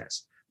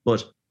success.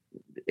 But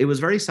it was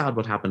very sad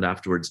what happened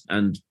afterwards,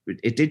 and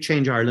it did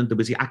change Ireland. There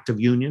was the Act of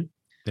Union.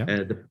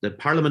 Yeah. The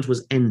Parliament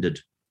was ended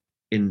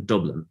in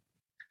Dublin,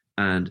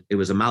 and it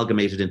was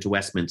amalgamated into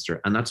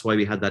Westminster, and that's why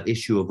we had that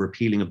issue of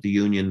repealing of the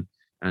Union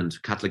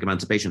and Catholic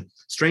emancipation.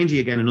 Strangely,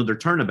 again, another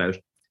turnabout.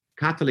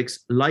 Catholics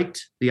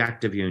liked the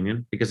Act of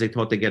Union because they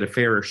thought they'd get a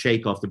fairer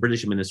shake off the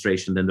British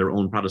administration than their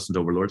own Protestant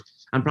overlords.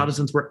 And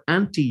Protestants were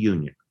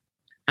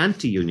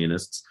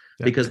anti-unionists,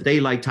 because they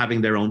liked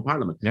having their own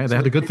parliament. Yeah, they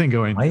had a good thing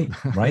going. Right.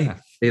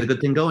 They had a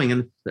good thing going.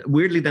 And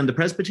weirdly, then the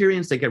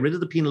Presbyterians, they get rid of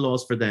the penal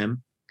laws for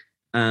them,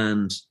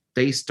 and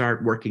they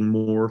start working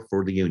more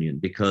for the union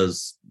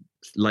because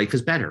life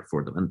is better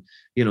for them. And,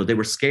 they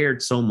were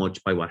scared so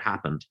much by what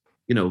happened.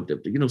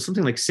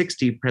 Something like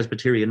 60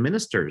 Presbyterian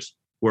ministers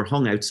were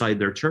hung outside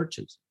their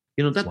churches.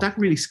 That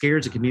really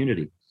scares a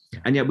community.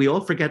 And yet we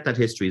all forget that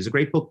history. There's a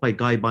great book by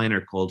Guy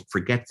Biner called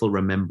Forgetful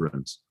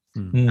Remembrance.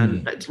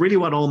 And that's really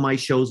what all my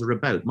shows are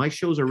about. My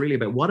shows are really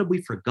about, what have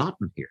we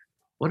forgotten here?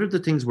 What are the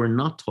things we're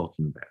not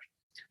talking about?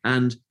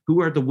 And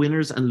who are the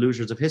winners and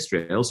losers of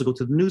history? I also go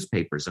to the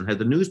newspapers and how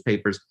the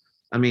newspapers,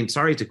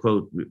 sorry to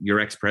quote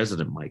your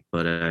ex-president, Mike,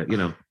 but,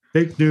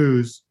 fake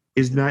news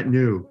is not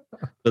new.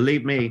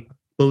 Believe me,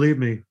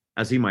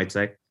 as he might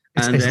say.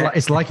 And,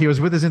 it's like he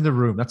was with us in the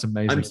room. That's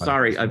amazing. I'm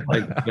sorry. I've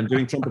been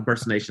doing Trump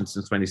impersonations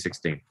since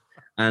 2016.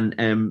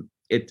 And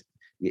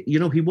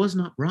he was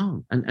not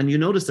wrong. And you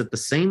notice that the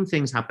same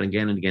things happen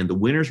again and again. The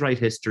winners write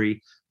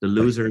history. The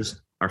losers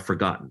are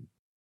forgotten.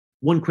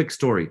 One quick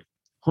story.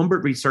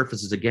 Humbert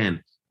resurfaces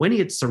again. When he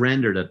had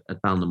surrendered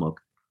at Balnamuck,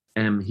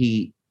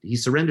 he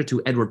surrendered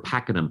to Edward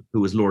Pakenham, who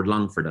was Lord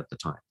Longford at the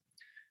time.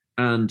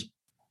 And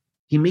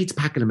he meets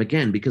Pakenham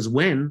again because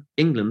when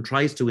England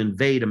tries to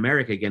invade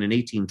America again in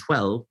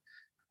 1812,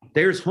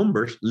 there's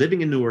Humbert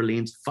living in New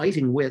Orleans,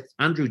 fighting with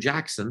Andrew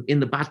Jackson in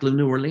the Battle of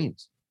New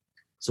Orleans.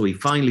 So he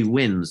finally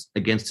wins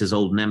against his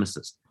old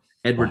nemesis.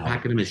 Edward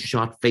Pakenham is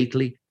shot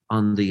fatally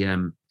on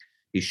the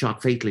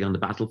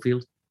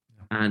battlefield,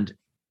 and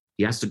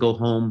he has to go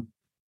home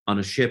on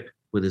a ship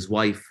with his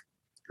wife,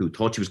 who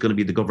thought she was going to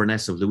be the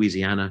governess of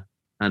Louisiana,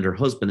 and her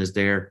husband is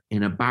there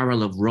in a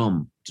barrel of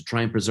rum to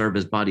try and preserve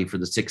his body for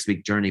the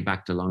 6-week journey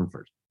back to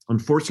Longford.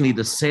 Unfortunately,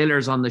 the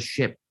sailors on the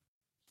ship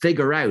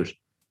figure out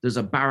there's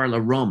a barrel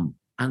of rum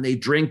and they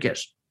drink it,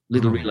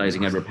 little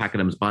realizing Edward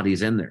Pakenham's body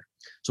is in there.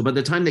 So by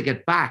the time they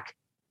get back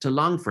to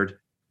Longford,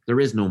 there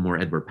is no more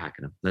Edward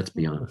Pakenham, let's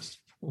be honest.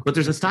 But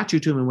there's a statue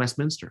to him in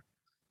Westminster.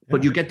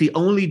 But you get the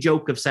only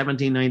joke of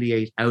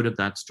 1798 out of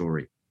that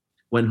story.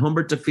 When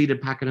Humbert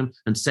defeated Pakenham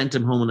and sent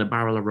him home in a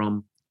barrel of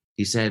rum,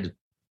 he said,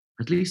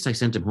 "At least I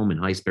sent him home in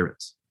high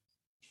spirits."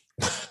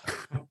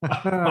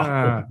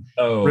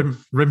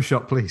 Rim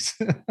shot, please.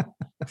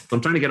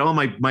 I'm trying to get all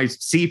my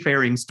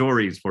seafaring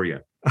stories for you.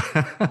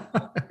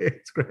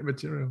 It's great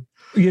material.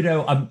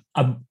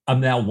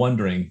 I'm now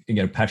wondering,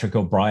 Patrick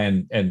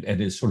O'Brien and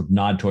his sort of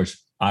nod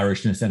towards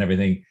Irishness and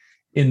everything,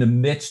 in the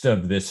midst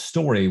of this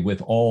story,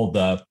 with all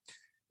the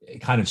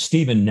kind of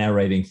Stephen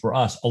narrating for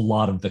us a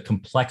lot of the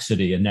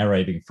complexity and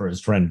narrating for his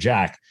friend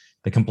Jack,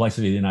 the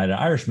complexity of the United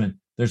Irishman.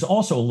 There's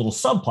also a little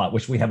subplot,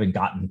 which we haven't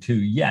gotten to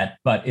yet,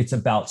 but it's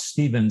about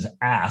Stephen's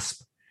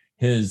asp,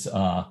 his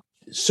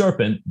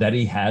serpent that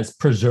he has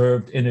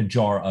preserved in a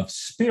jar of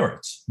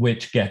spirits,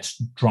 which gets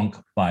drunk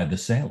by the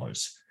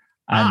sailors.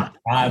 And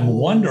I'm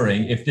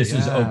wondering if this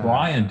is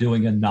O'Brien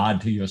doing a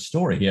nod to your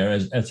story here,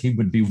 as he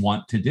would be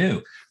wont to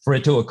do, for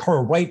it to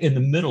occur right in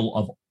the middle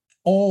of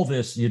all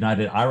this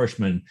United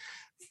Irishman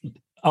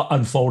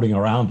unfolding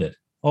around it.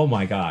 Oh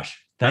my gosh.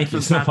 Thank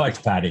you so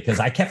much, Paddy, because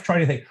I kept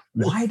trying to think,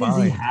 why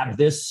does he have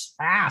this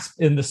asp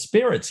in the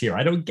spirits here?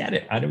 I don't get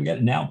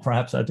it. Now.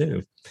 Perhaps I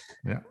do.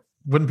 Yeah.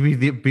 Wouldn't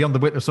we be on the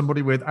wit of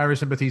somebody with Irish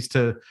sympathies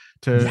to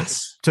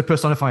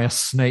personify a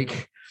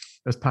snake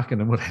as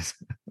Pakenham would?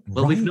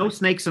 Well, we've no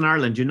snakes in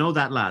Ireland. You know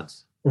that,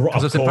 lads.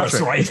 Of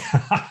course, right.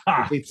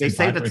 They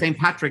say that St.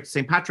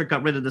 Patrick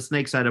got rid of the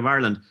snakes out of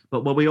Ireland.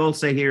 But what we all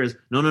say here is,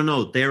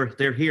 no,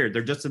 they're here.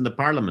 They're just in the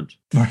Parliament.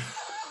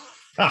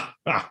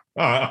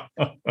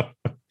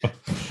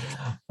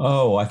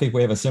 Oh, I think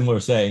we have a similar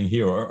saying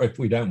here, or if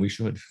we don't, we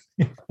should.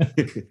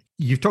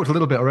 You've talked a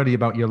little bit already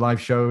about your live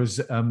shows.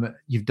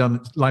 You've done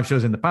live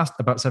shows in the past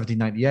about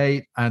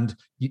 1798, and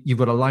you've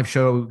got a live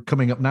show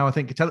coming up now. I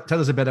think tell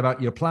us a bit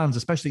about your plans,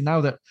 especially now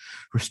that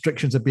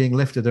restrictions are being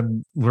lifted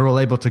and we're all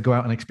able to go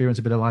out and experience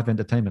a bit of live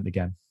entertainment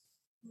again.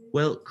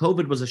 Well,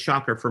 COVID was a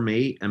shocker for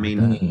me. I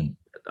mean,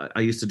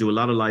 I used to do a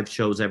lot of live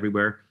shows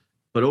everywhere,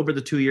 but over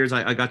the 2 years,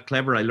 I got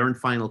clever. I learned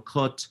Final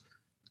Cut.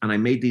 And I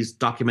made these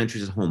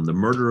documentaries at home: The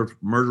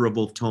Murder of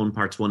Wolfe Tone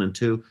Parts 1 and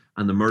 2,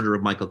 and The Murder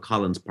of Michael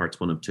Collins Parts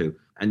 1 and 2.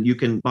 And you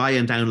can buy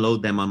and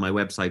download them on my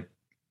website,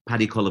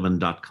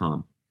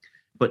 paddycullivan.com.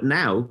 But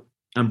now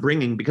I'm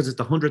bringing, because it's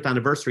the 100th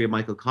anniversary of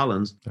Michael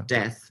Collins'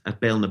 death at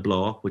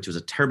Bale-na-Blá, which was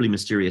a terribly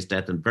mysterious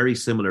death and very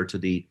similar to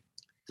the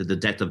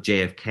death of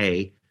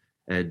JFK,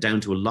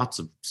 down to lots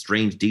of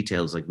strange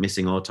details like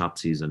missing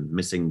autopsies and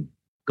missing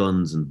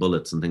guns and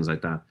bullets and things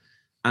like that.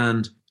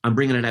 And I'm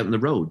bringing it out on the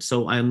road.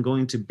 So I'm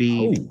going to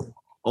be,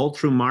 all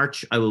through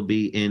March, I will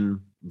be in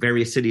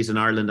various cities in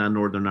Ireland and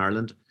Northern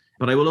Ireland.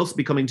 But I will also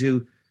be coming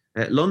to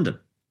London,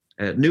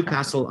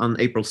 Newcastle on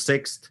April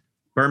 6th,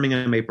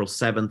 Birmingham April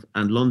 7th,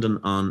 and London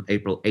on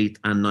April 8th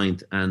and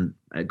 9th. And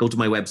go to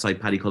my website,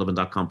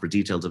 paddycullivan.com, for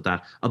details of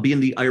that. I'll be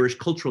in the Irish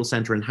Cultural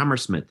Centre in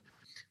Hammersmith,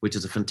 which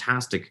is a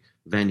fantastic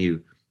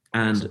venue.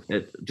 And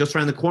just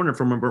around the corner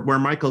from where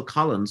Michael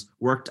Collins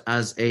worked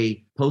as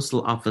a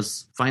postal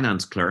office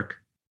finance clerk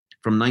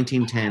from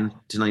 1910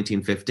 to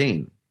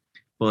 1915.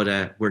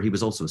 But where he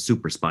was also a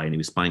super spy, and he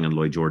was spying on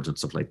Lloyd George and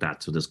stuff like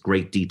that. So there's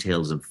great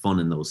details and fun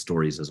in those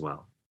stories as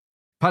well.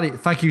 Paddy,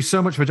 thank you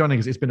so much for joining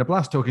us. It's been a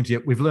blast talking to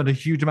you. We've learned a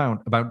huge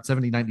amount about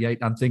 1798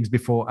 and things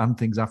before and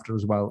things after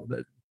as well.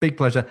 Big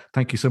pleasure.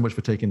 Thank you so much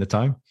for taking the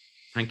time.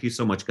 Thank you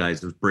so much,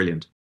 guys. It was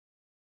brilliant.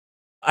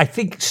 I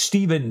think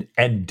Stephen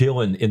and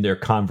Dylan in their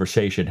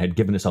conversation had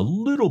given us a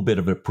little bit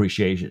of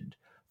appreciation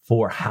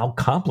for how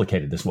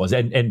complicated this was.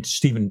 And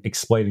Stephen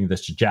explaining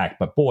this to Jack.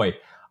 But boy,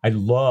 I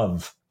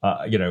love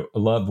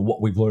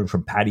what we've learned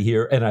from Paddy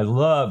here. And I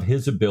love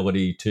his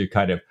ability to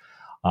kind of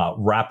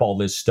wrap all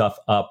this stuff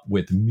up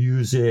with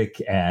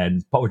music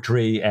and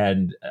poetry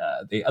and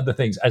the other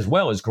things, as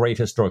well as great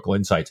historical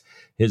insights.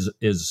 His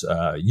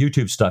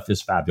YouTube stuff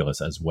is fabulous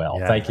as well.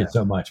 Yeah. Thank you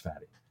so much,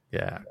 Paddy.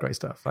 Yeah, great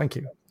stuff. Thank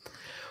you.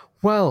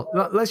 Well,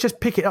 let's just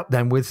pick it up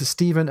then with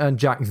Stephen and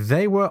Jack.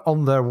 They were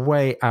on their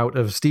way out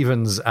of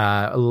Stephen's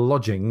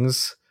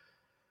lodgings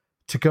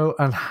to go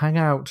and hang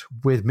out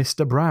with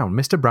Mr. Brown.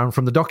 Mr. Brown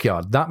from the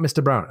dockyard. That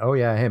Mr. Brown. Oh,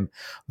 yeah, him.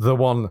 The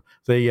one,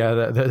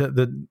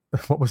 the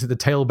what was it, the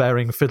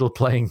tail-bearing,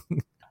 fiddle-playing.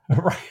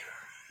 Right.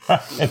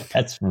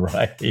 That's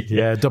right.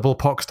 Yeah,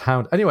 double-poxed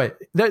hound. Anyway,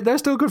 they're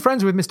still good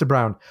friends with Mr.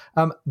 Brown.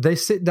 They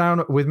sit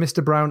down with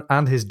Mr. Brown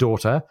and his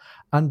daughter,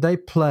 and they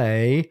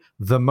play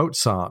the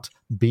Mozart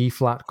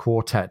B-flat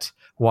quartet,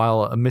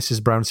 while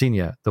Mrs. Brown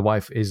Sr., the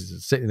wife,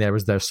 is sitting there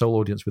as their sole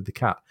audience with the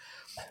cat.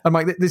 And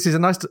Mike, this is a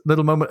nice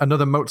little moment,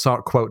 another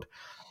Mozart quote.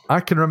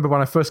 I can remember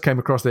when I first came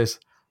across this,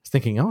 I was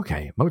thinking,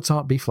 okay,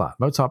 Mozart B-flat.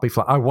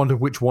 I wonder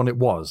which one it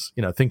was,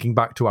 thinking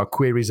back to our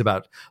queries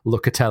about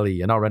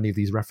Locatelli and are any of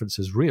these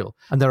references real?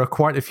 And there are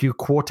quite a few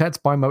quartets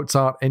by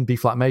Mozart in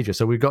B-flat major,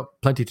 so we've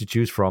got plenty to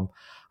choose from.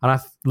 And I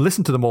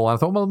listened to them all, and I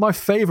thought, well, my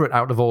favorite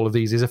out of all of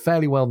these is a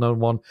fairly well-known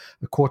one,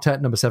 a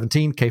quartet number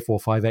 17,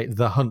 K458,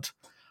 The Hunt.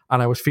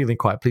 And I was feeling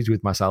quite pleased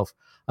with myself.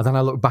 And then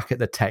I looked back at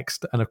the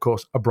text, and of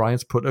course,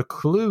 O'Brien's put a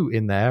clue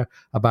in there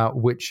about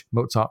which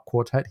Mozart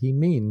quartet he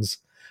means.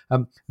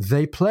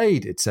 They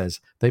played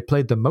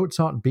the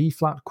Mozart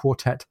B-flat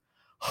quartet,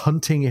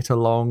 hunting it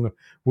along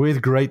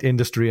with great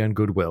industry and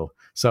goodwill.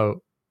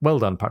 So well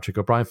done, Patrick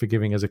O'Brien, for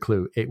giving us a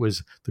clue. It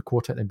was the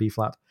quartet in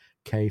B-flat,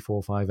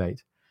 K458.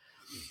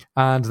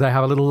 And they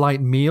have a little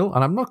light meal,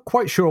 and I'm not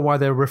quite sure why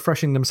they're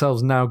refreshing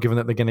themselves now, given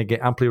that they're going to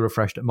get amply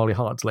refreshed at Molly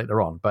Harte's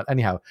later on. But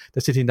anyhow,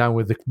 they're sitting down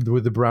with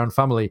the Brown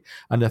family,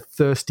 and a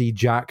thirsty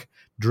Jack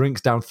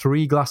drinks down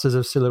 3 glasses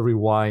of Sillery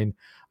wine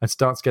and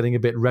starts getting a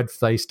bit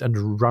red-faced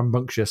and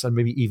rambunctious and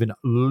maybe even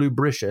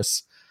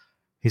lubricious.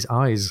 His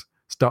eyes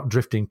start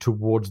drifting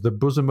towards the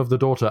bosom of the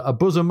daughter, a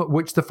bosom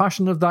which the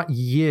fashion of that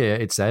year,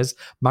 it says,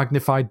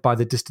 magnified by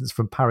the distance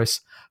from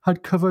Paris,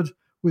 had covered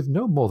with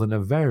no more than a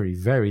very,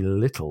 very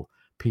little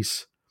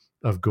piece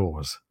of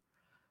gauze.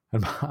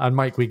 And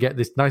Mike, we get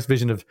this nice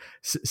vision of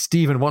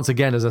Stephen once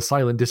again as a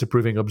silent,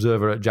 disapproving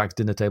observer at Jack's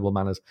dinner table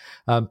manners.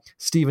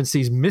 Stephen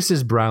sees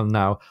Mrs. Brown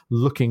now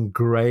looking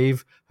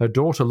grave, her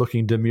daughter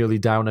looking demurely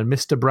down, and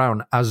Mr.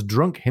 Brown, as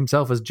drunk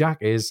himself as Jack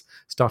is,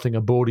 starting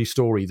a bawdy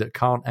story that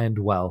can't end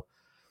well.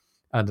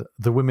 And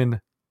the women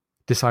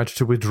decide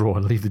to withdraw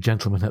and leave the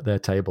gentlemen at their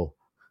table.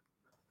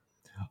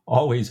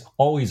 Always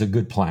a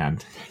good plan.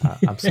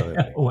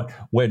 Absolutely.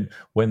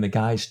 when the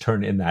guys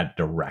turn in that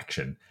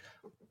direction.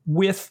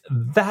 With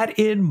that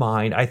in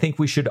mind, I think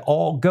we should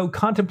all go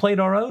contemplate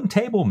our own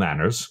table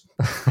manners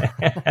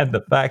and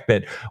the fact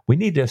that we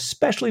need to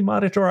especially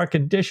monitor our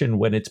condition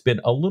when it's been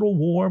a little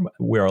warm,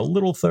 we're a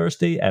little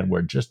thirsty, and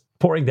we're just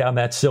pouring down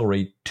that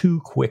Sillery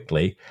too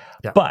quickly.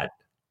 Yeah. But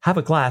have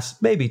a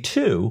glass, maybe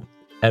 2,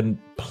 and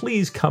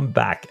please come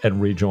back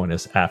and rejoin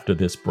us after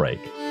this break.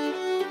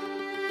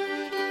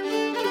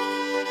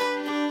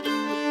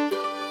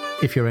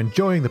 If you're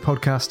enjoying the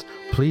podcast,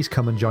 please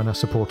come and join our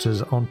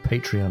supporters on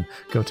Patreon.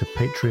 Go to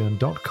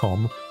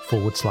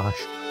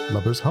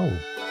patreon.com/Lubbers Hole.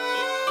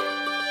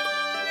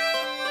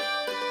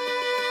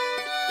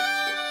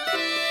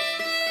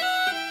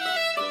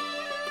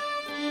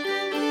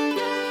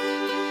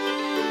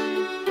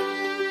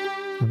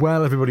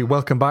 Well, everybody,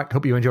 welcome back.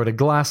 Hope you enjoyed a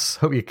glass.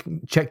 Hope you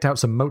checked out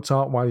some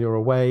Mozart while you're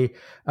away.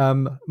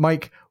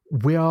 Mike,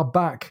 we are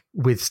back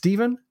with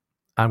Stephen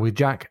and with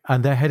Jack,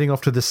 and they're heading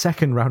off to the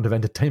second round of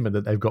entertainment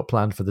that they've got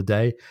planned for the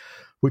day,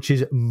 which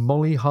is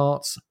Molly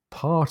Harte's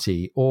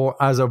party, or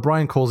as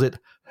O'Brien calls it,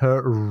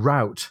 her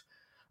rout.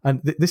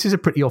 And this is a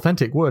pretty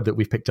authentic word that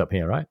we've picked up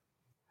here, right?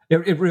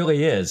 It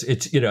really is.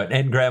 It's, an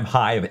engram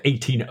high of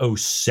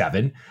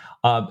 1807.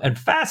 And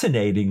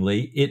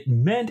fascinatingly, it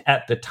meant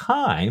at the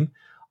time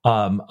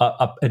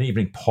an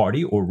evening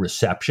party or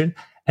reception.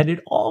 And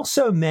it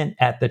also meant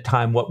at the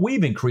time what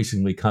we've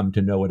increasingly come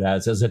to know it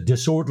as a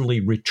disorderly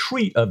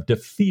retreat of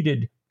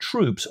defeated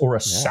troops or a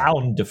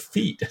sound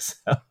defeat.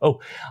 So,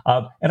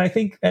 and I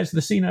think as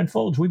the scene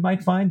unfolds, we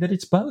might find that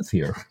it's both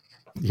here.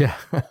 Yeah.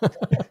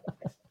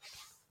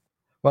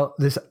 Well,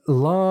 this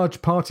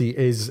large party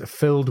is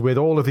filled with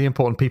all of the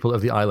important people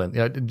of the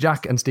island.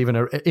 Jack and Stephen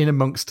are in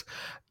amongst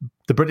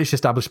the British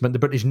establishment, the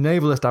British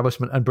naval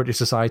establishment, and British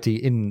society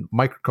in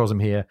microcosm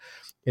here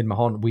in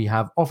Mahon. We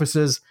have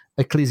officers,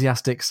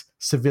 ecclesiastics,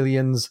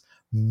 civilians,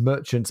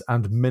 merchants,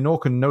 and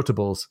Minorcan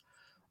notables.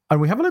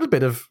 And we have a little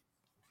bit of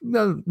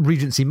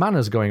Regency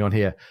manners going on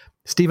here.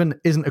 Stephen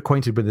isn't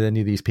acquainted with any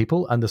of these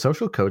people, and the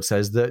social code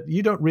says that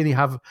you don't really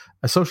have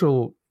a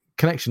social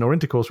connection or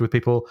intercourse with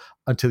people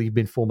until you've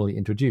been formally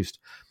introduced.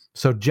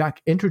 So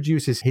Jack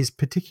introduces his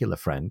particular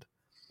friend,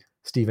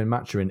 Stephen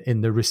Maturin,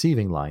 in the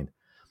receiving line.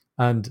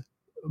 And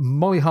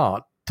Molly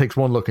Harte takes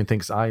one look and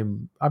thinks,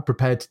 I'm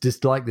prepared to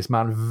dislike this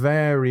man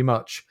very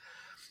much.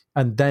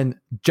 And then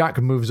Jack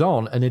moves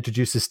on and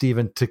introduces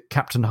Stephen to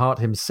Captain Harte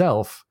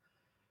himself,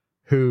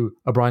 who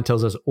O'Brien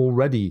tells us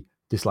already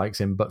dislikes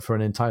him, but for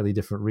an entirely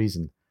different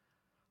reason.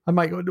 And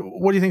Mike,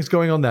 what do you think is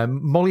going on there?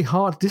 Molly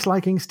Harte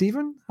disliking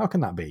Stephen? How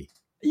can that be?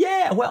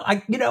 Yeah, well,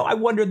 I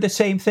wondered the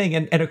same thing.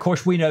 And of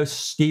course, we know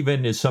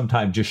Stephen is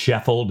sometimes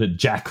disheveled, and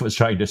Jack was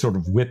trying to sort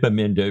of whip him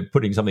into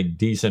putting something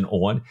decent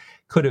on.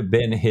 Could have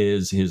been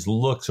his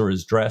looks or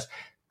his dress.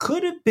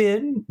 Could have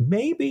been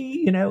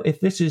maybe, if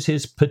this is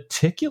his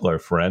particular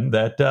friend,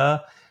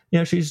 that,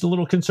 she's a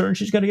little concerned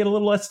she's going to get a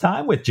little less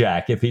time with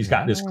Jack if he's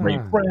got this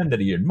great friend that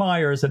he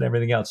admires and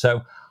everything else.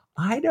 So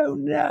I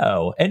don't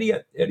know. Any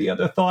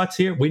other thoughts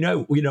here? We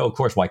know, of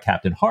course, why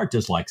Captain Harte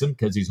dislikes him,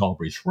 because he's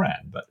Aubrey's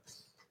friend, but...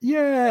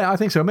 Yeah, I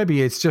think so.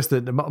 Maybe it's just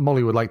that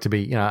Molly would like to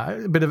be,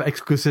 a bit of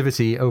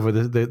exclusivity over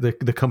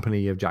the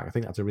company of Jack. I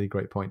think that's a really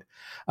great point.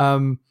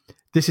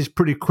 This is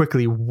pretty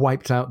quickly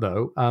wiped out,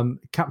 though.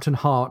 Captain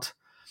Harte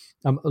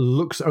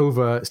looks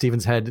over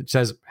Stephen's head,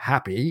 says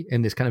happy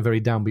in this kind of very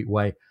downbeat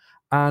way,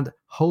 and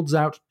holds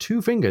out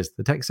two fingers.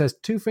 The text says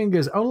 2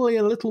 fingers only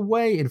a little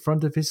way in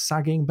front of his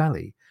sagging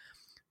belly.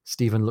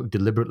 Stephen looked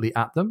deliberately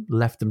at them,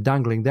 left them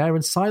dangling there,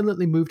 and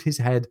silently moved his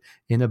head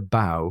in a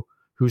bow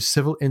whose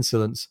civil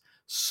insolence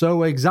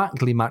so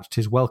exactly matched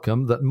his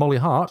welcome that Molly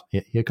Harte,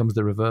 here comes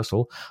the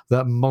reversal,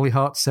 that Molly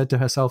Harte said to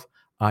herself,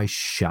 I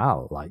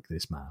shall like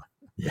this man.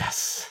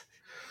 Yes.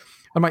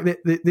 I'm like,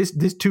 this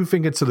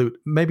 2-fingered salute,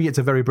 maybe it's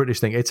a very British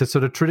thing. It's a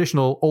sort of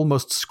traditional,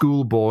 almost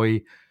schoolboy,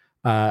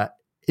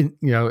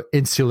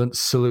 insolent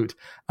salute.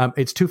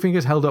 It's 2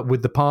 fingers held up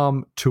with the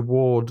palm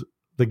toward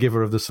the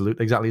giver of the salute,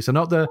 exactly. So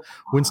not the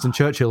Winston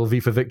Churchill V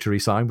for Victory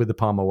sign with the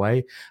palm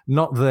away,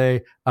 not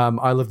the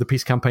I love the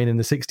peace campaign in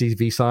the 60s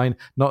V sign,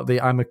 not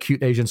the I'm a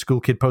cute Asian school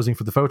kid posing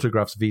for the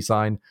photographs V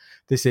sign.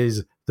 This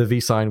is the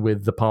V sign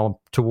with the palm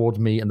towards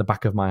me and the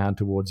back of my hand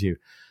towards you.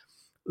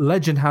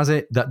 Legend has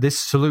it that this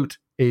salute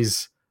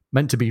is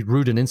meant to be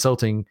rude and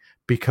insulting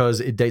because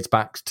it dates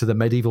back to the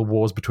medieval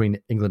wars between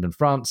England and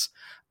France,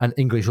 and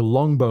English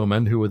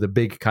longbowmen, who were the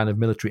big kind of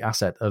military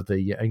asset of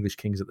the English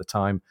kings at the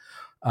time,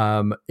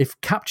 if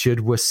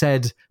captured, were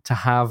said to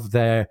have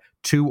their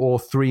 2 or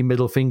 3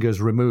 middle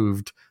fingers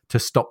removed to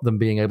stop them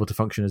being able to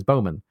function as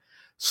bowmen.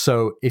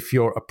 So if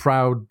you're a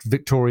proud,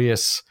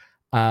 victorious,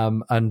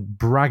 and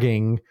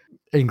bragging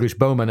English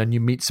bowman and you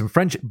meet some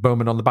French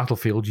bowmen on the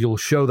battlefield, you'll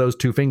show those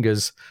 2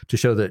 fingers to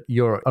show that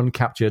you're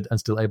uncaptured and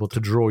still able to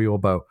draw your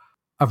bow.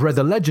 I've read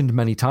the legend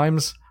many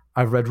times.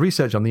 I've read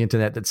research on the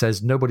internet that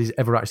says nobody's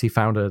ever actually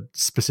found a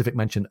specific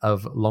mention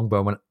of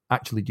longbowmen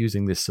actually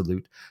using this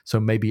salute, so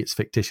maybe it's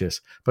fictitious.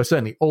 But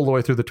certainly all the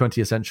way through the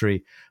 20th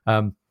century,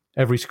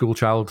 every school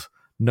child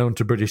known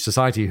to British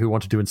society who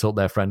wanted to insult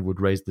their friend would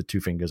raise the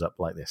 2 fingers up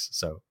like this.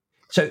 So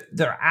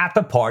they're at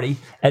the party,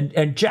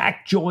 and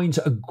Jack joins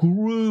a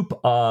group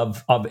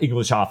of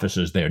English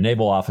officers there,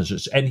 naval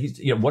officers, and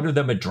he's, one of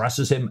them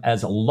addresses him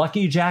as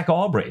Lucky Jack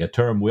Aubrey, a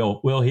term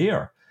we'll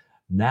hear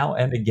now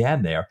and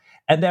again there.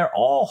 And they're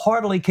all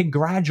heartily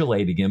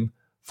congratulating him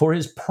for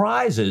his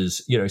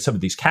prizes, some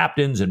of these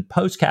captains and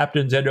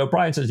post-captains. And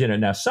O'Brien says,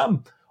 now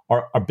some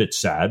are a bit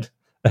sad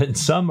and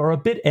some are a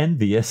bit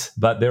envious,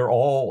 but they're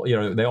all,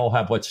 they all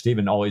have what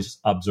Stephen always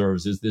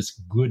observes is this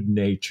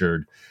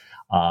good-natured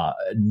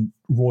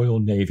Royal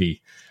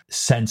Navy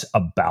sense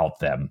about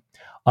them.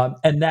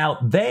 And now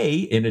they,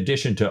 in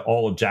addition to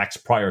all of Jack's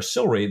prior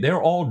silvery,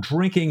 they're all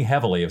drinking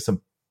heavily of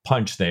some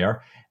punch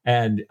there.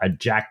 And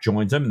Jack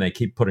joins them, and they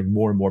keep putting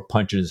more and more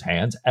punch in his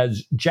hands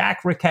as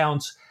Jack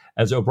recounts,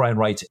 as O'Brien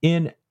writes,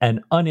 in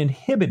an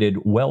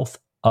uninhibited wealth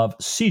of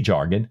sea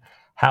jargon,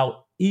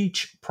 how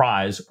each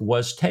prize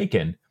was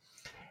taken.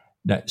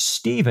 Now,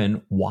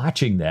 Stephen,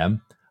 watching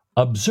them,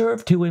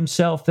 observed to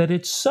himself that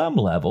at some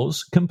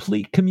levels,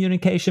 complete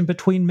communication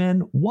between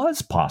men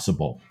was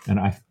possible. And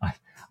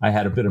I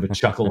had a bit of a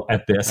chuckle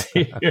at this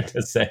here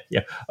to say,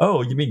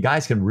 oh, you mean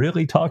guys can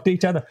really talk to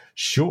each other?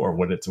 Sure,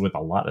 when it's with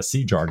a lot of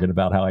sea jargon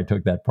about how I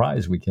took that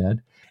prize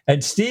weekend.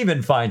 And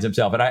Stephen finds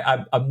himself, and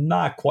I'm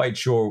not quite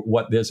sure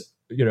what this,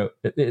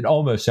 it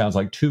almost sounds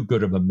like too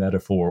good of a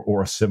metaphor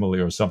or a simile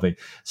or something,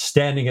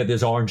 standing at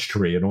this orange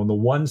tree. And on the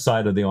one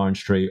side of the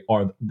orange tree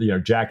are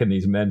Jack and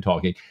these men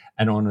talking.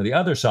 And on the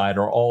other side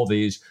are all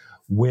these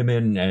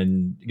women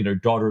and,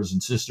 daughters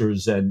and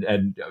sisters and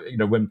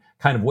when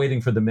kind of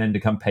waiting for the men to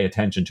come pay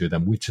attention to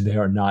them, which they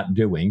are not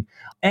doing.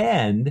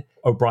 And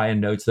O'Brien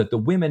notes that the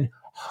women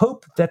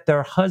hope that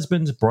their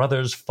husbands,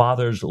 brothers,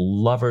 fathers,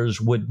 lovers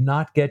would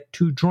not get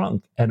too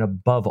drunk, and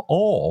above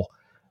all,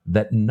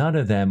 that none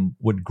of them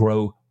would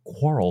grow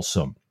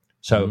quarrelsome.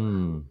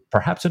 So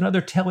perhaps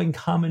another telling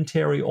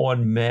commentary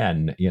on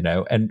men,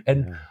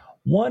 and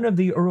one of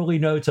the early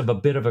notes of a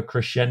bit of a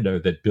crescendo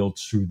that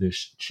builds through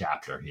this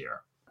chapter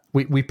here.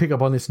 We pick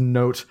up on this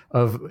note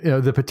of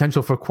the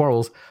potential for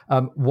quarrels.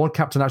 One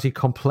captain actually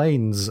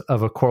complains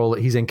of a quarrel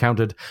that he's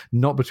encountered,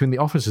 not between the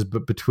officers,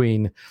 but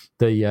between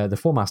the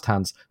foremast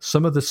hands.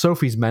 Some of the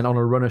Sophie's men on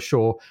a run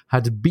ashore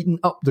had beaten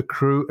up the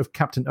crew of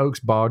Captain Oak's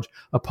barge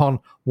upon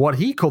what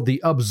he called the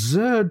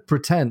absurd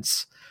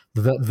pretense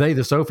that they,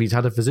 the Sophies,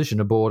 had a physician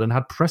aboard and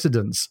had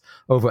precedence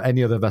over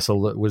any other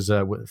vessel that was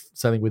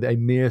sailing with a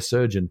mere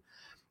surgeon.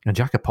 And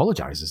Jack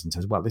apologizes and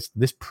says, well,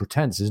 this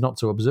pretense is not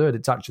so absurd.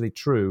 It's actually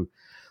true.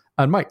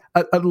 And Mike,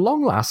 at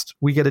long last,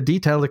 we get a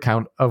detailed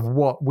account of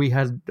what we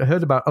had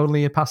heard about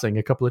only in passing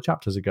a couple of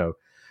chapters ago.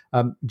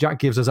 Jack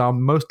gives us our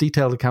most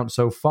detailed account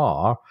so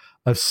far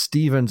of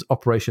Stephen's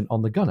operation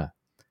on the gunner.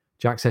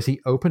 Jack says he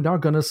opened our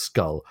gunner's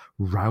skull,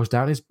 roused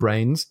out his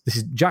brains. This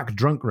is Jack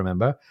drunk,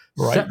 remember?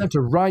 Right. Set them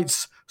to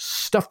rights,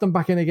 stuffed them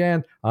back in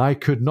again. I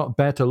could not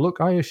bear to look,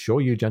 I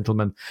assure you,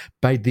 gentlemen.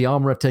 Bade the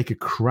armourer take a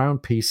crown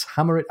piece,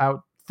 hammer it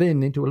out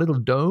thin into a little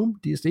dome,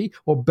 do you see,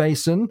 or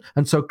basin,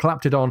 and so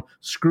clapped it on,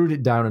 screwed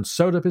it down, and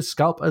sewed up his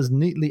scalp as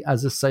neatly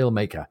as a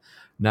sailmaker.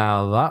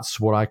 Now that's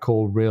what I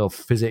call real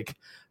physic.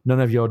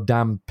 None of your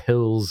damn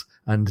pills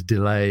and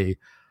delay.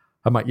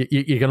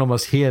 You can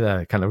almost hear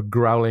the kind of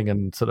growling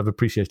and sort of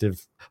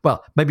appreciative.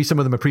 Well, maybe some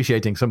of them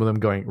appreciating, some of them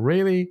going,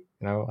 really?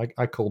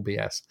 I call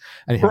BS.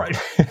 Anyhow. Right.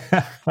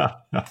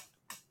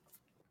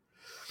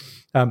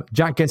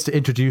 Jack gets to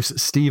introduce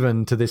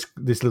Stephen to this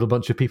little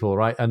bunch of people,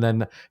 right? And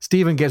then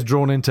Stephen gets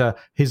drawn into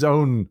his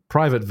own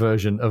private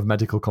version of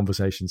medical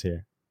conversations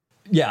here.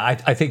 Yeah,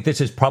 I think this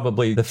is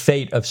probably the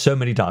fate of so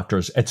many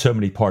doctors at so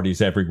many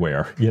parties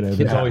everywhere.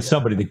 There's always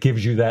somebody that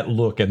gives you that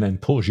look and then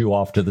pulls you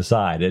off to the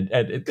side. And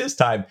at this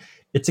time,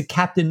 it's a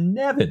Captain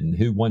Nevin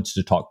who wants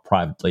to talk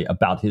privately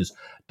about his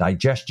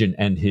digestion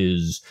and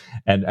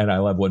and I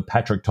love when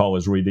Patrick Tall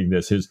is reading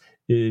this, his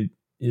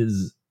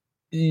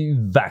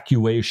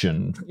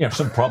evacuation,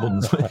 some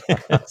problems.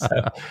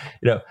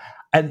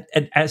 And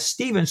as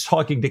Stephen's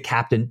talking to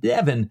Captain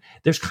Nevin,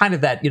 there's kind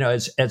of that,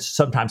 as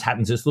sometimes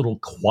happens, this little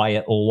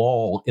quiet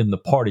lull in the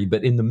party.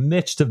 But in the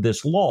midst of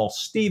this lull,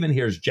 Stephen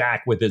hears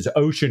Jack with his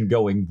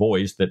ocean-going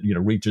voice that,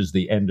 reaches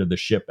the end of the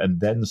ship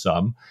and then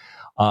some,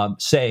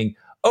 saying,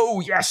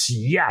 "Oh,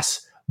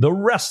 yes. The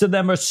rest of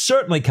them are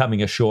certainly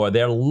coming ashore.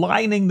 They're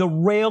lining the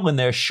rail in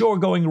their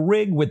shore-going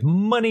rig with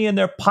money in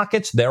their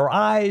pockets, their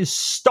eyes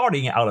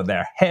starting out of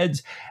their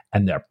heads,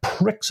 and their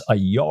pricks a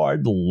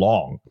yard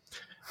long."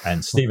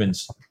 And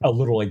Stephen's a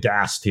little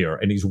aghast here,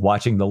 and he's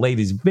watching the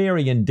ladies'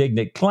 very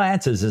indignant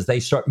glances as they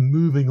start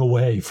moving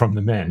away from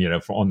the men,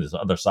 from on this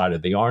other side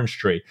of the orange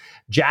tree.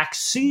 Jack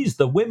sees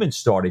the women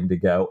starting to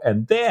go,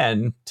 and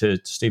then, to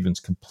Stephen's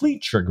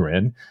complete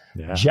chagrin,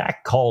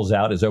 Jack calls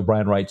out, as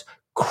O'Brien writes,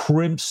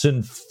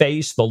 crimson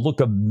face, the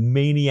look of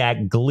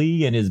maniac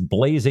glee in his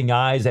blazing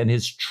eyes, and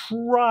his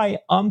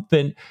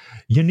triumphant,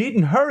 "You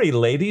needn't hurry,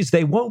 ladies.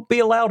 They won't be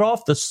allowed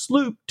off the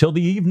sloop till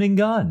the evening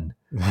gun."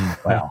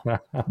 Well,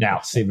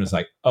 now Stephen's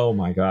like, oh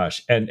my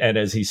gosh. And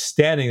as he's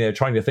standing there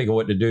trying to think of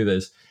what to do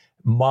this,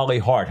 Molly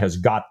Harte has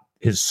got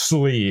his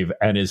sleeve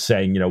and is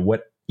saying,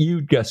 what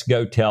you just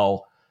go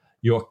tell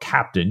your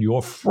captain,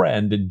 your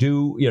friend, to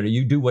do,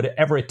 you do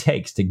whatever it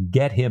takes to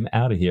get him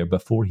out of here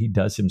before he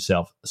does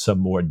himself some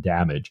more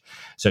damage.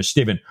 So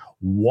Stephen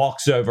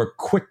walks over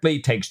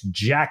quickly, takes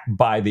Jack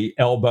by the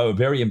elbow,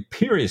 very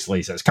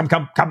imperiously says, come.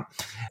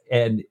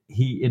 And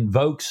he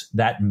invokes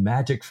that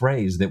magic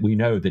phrase that we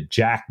know that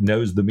Jack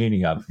knows the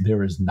meaning of.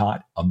 There is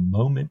not a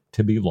moment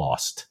to be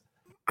lost.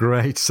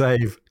 Great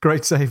save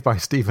by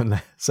Stephen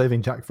there,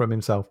 saving Jack from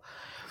himself.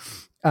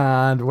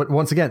 And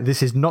once again,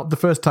 this is not the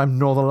first time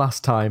nor the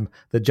last time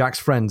that Jack's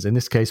friends, in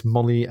this case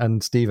Molly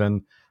and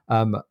Stephen,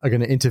 are going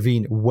to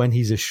intervene when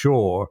he's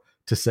ashore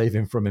to save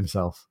him from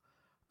himself.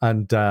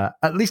 And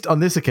at least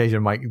on this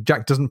occasion, Mike,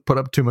 Jack doesn't put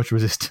up too much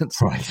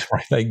resistance. Right.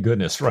 Thank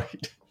goodness,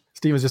 right.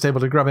 Stephen's just able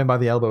to grab him by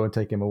the elbow and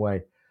take him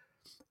away.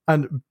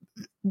 And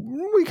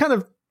we kind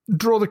of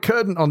draw the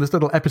curtain on this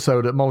little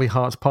episode at Molly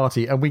Harte's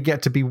party, and we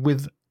get to be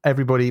with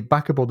everybody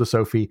back aboard the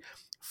Sophie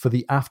for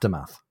the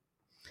aftermath.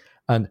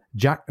 And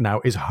Jack now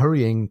is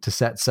hurrying to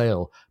set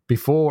sail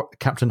before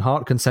Captain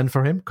Harte can send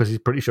for him, because he's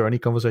pretty sure any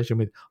conversation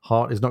with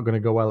Harte is not going to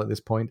go well at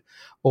this point,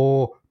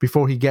 or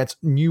before he gets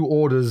new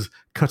orders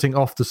cutting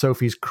off the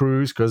Sophie's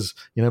cruise, because,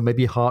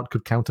 maybe Harte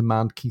could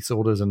countermand Keith's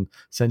orders and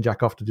send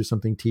Jack off to do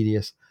something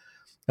tedious.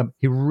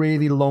 He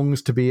really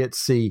longs to be at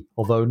sea,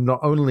 although not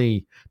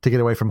only to get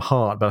away from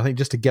Harte, but I think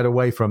just to get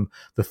away from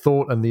the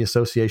thought and the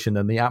association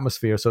and the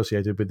atmosphere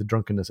associated with the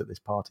drunkenness at this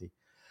party.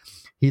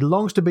 He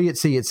longs to be at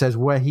sea, it says,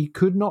 where he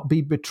could not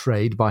be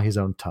betrayed by his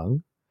own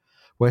tongue,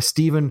 where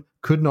Stephen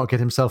could not get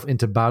himself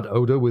into bad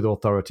odor with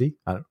authority.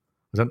 I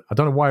don't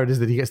know why it is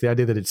that he gets the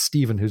idea that it's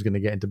Stephen who's going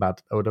to get into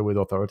bad odor with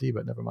authority,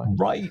 but never mind.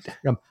 Right.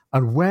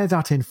 And where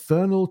that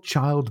infernal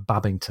child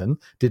Babington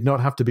did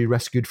not have to be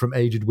rescued from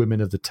aged women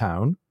of the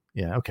town.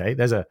 Yeah, okay,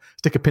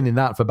 stick a pin in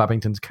that for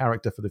Babington's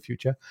character for the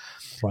future.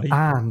 Right.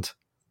 And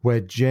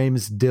where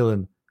James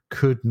Dillon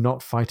could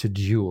not fight a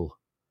duel.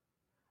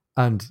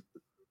 And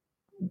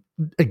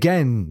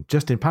again,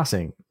 just in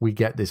passing, we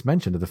get this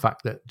mention of the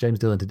fact that James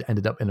Dillon had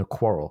ended up in a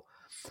quarrel.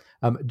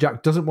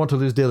 Jack doesn't want to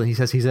lose Dillon. He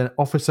says he's an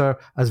officer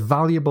as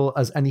valuable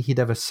as any he'd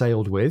ever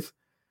sailed with.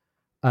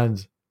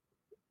 And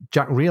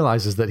Jack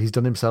realizes that he's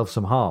done himself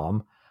some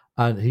harm,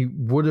 and he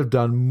would have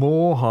done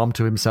more harm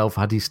to himself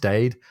had he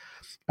stayed.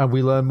 And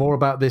we learn more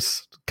about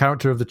this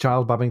character of the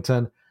child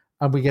Babington,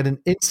 and we get an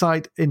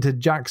insight into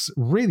Jack's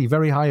really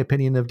very high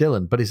opinion of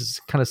Dillon, but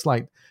it's kind of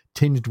slight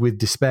tinged with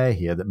despair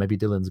here that maybe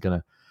Dillon's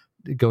going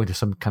to go into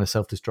some kind of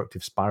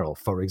self-destructive spiral,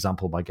 for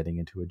example, by getting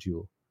into a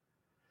duel.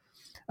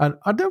 And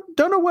I don't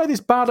know where this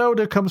bad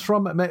odor comes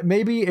from.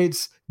 Maybe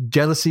it's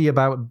jealousy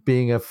about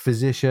being a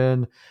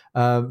physician.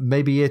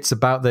 Maybe it's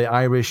about the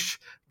Irish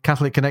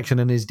Catholic connection,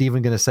 and is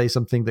Stephen going to say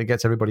something that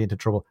gets everybody into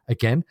trouble?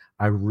 Again,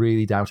 I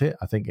really doubt it.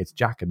 I think it's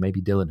Jack and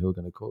maybe Dillon who are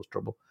going to cause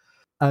trouble.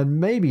 And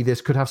maybe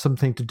this could have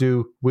something to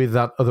do with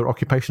that other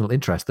occupational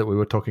interest that we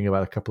were talking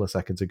about a couple of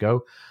seconds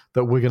ago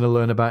that we're going to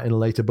learn about in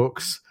later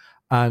books.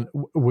 And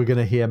we're going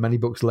to hear many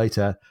books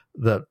later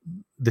that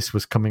this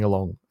was coming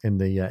along in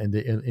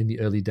the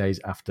early days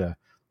after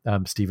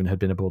Stephen had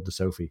been aboard the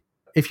Sophie.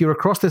 If you're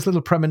across this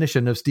little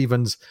premonition of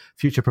Stephen's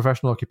future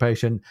professional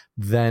occupation,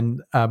 then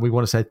we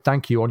want to say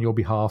thank you on your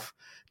behalf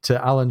to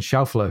Alan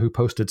Schaufler, who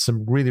posted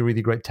some really,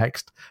 really great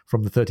text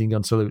from the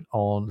 13-Gun Salute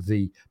on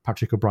the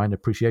Patrick O'Brian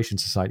Appreciation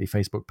Society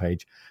Facebook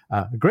page.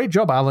 Great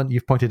job, Alan.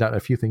 You've pointed out a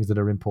few things that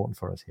are important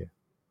for us here.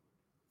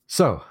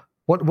 So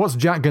what's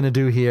Jack going to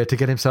do here to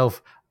get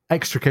himself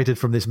extricated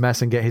from this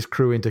mess and get his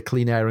crew into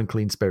clean air and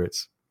clean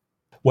spirits?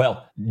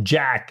 Well,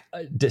 Jack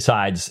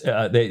decides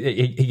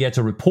he gets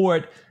a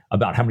report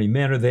about how many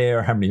men are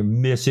there, how many are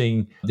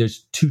missing.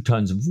 There's 2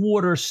 tons of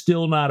water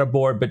still not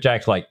aboard, but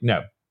Jack's like,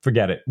 no,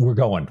 forget it. We're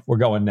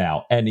going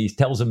now. And he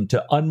tells him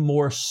to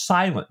unmoor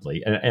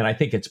silently. And I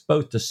think it's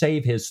both to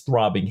save his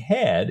throbbing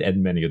head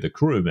and many of the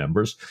crew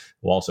members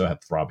who also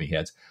have throbbing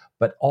heads,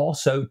 but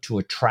also to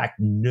attract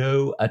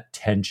no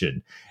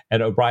attention.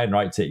 And O'Brian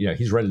writes that,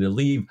 he's ready to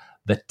leave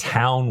the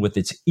town with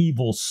its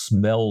evil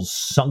smells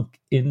sunk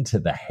into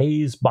the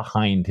haze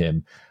behind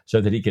him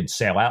so that he can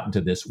sail out into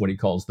this, what he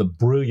calls the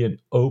brilliant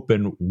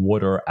open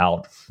water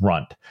out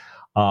front.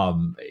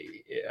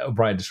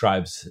 O'Brian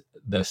describes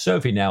the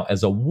Sophie now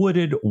as a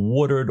wooded,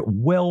 watered,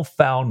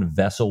 well-found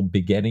vessel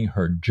beginning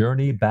her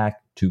journey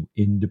back to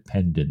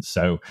independence.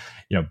 So,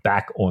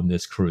 back on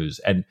this cruise.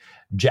 And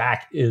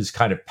Jack is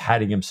kind of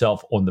patting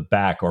himself on the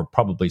back, or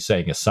probably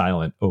saying a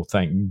silent, oh,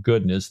 thank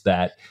goodness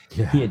that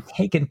he had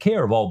taken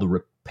care of all the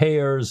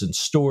repairs and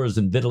stores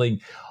and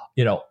victualling,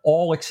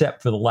 all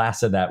except for the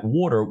last of that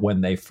water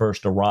when they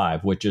first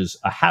arrive, which is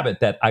a habit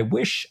that I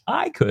wish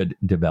I could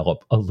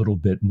develop a little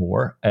bit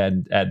more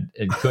and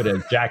could,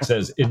 as Jack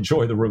says,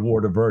 enjoy the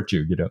reward of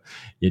virtue.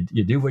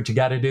 You do what you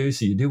got to do,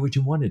 so you do what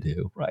you want to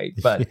do, right?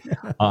 But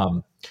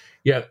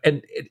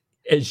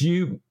as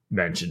you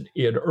mentioned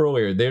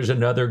earlier, there's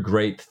another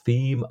great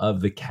theme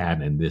of the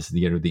canon. This,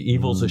 the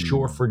evils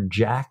ashore for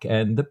Jack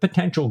and the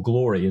potential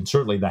glory and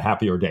certainly the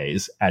happier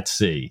days at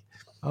sea.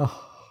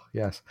 Oh,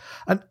 yes.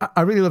 And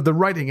I really love the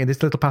writing in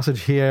this little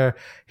passage here.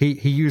 He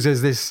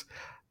uses this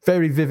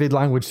very vivid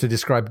language to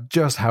describe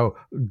just how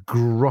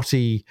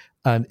grotty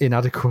and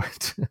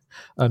inadequate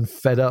and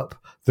fed up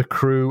the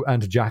crew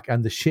and Jack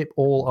and the ship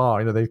all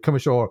are. They've come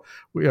ashore,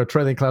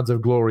 trailing clouds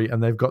of glory,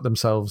 and they've got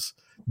themselves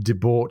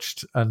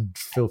debauched and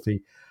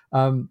filthy.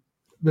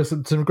 There's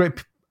some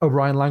great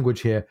O'Brian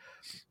language here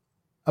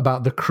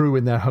about the crew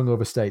in their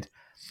hungover state.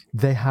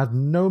 They had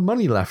no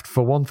money left,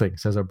 for one thing,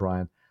 says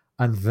O'Brian,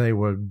 and they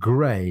were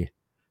grey,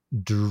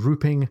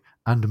 drooping,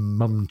 and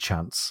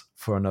mumchance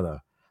for another.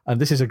 And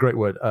this is a great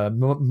word,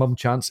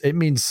 mumchance. It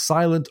means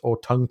silent or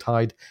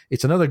tongue-tied.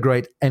 It's another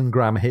great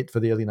engram hit for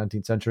the early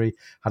 19th century,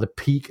 had a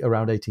peak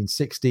around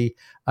 1860.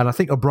 And I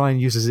think O'Brian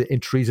uses it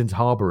in Treason's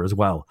Harbour as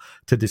well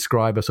to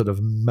describe a sort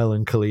of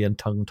melancholy and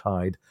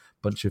tongue-tied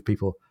bunch of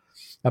people.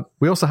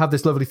 We also have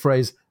this lovely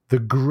phrase, the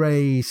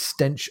grey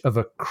stench of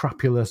a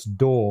crapulous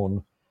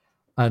dawn.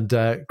 And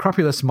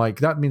crapulous, Mike,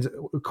 that means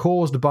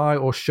caused by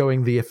or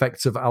showing the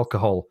effects of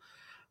alcohol.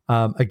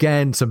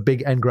 Again, some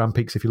big engram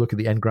peaks if you look at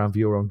the engram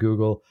viewer on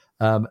Google.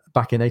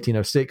 Back in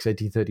 1806,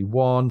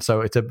 1831.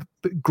 So it's a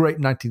great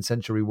 19th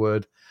century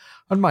word.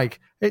 And Mike,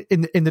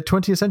 in the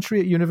 20th century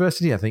at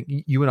university, I think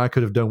you and I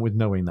could have done with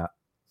knowing that.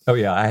 Oh,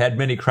 yeah. I had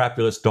many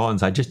crapulous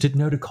dawns. I just didn't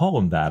know to call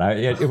them that.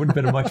 It would have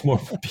been a much more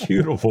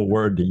beautiful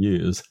word to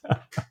use.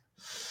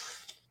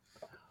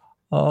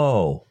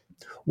 Oh,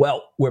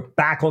 well, we're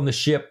back on the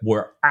ship.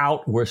 We're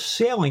out. We're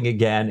sailing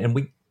again. And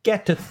we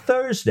get to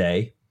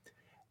Thursday,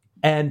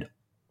 and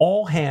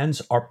all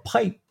hands are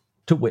piped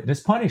to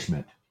witness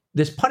punishment.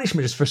 this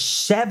punishment is for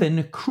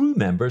 7 crew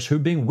members who are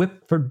being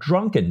whipped for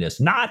drunkenness,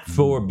 not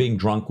for being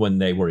drunk when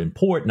they were in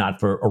port, not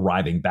for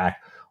arriving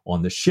back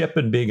on the ship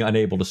and being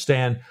unable to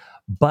stand,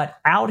 but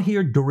out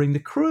here during the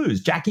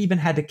cruise. Jack even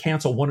had to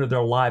cancel one of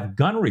their live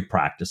gunnery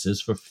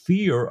practices for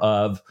fear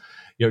of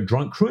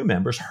drunk crew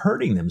members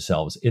hurting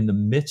themselves in the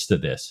midst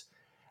of this.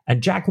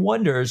 And Jack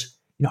wonders,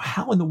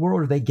 how in the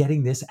world are they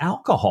getting this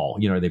alcohol?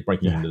 Are they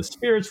breaking into the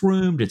spirits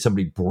room? Did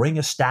somebody bring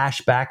a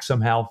stash back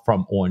somehow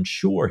from on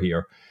shore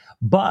here?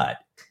 But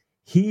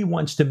he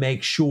wants to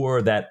make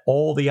sure that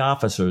all the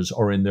officers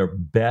are in their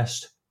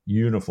best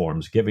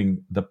uniforms,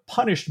 giving the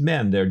punished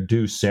men their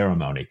due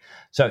ceremony.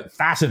 So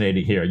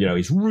fascinating here.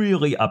 He's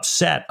really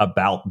upset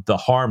about the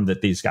harm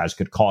that these guys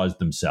could cause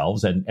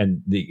themselves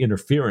and the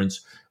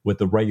interference with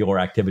the regular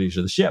activities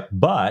of the ship.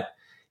 But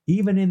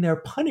even in their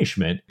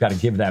punishment, got to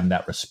give them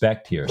that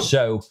respect here.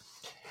 So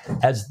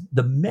as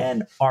the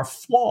men are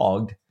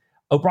flogged,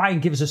 O'Brien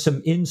gives us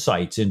some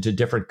insights into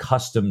different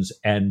customs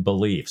and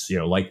beliefs,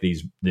 like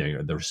these,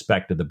 the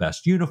respect of the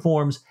best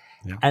uniforms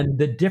and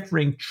the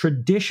differing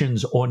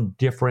traditions on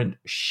different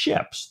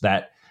ships.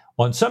 That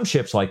on some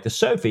ships like the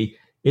Sophie,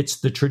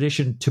 it's the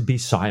tradition to be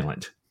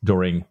silent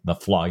during the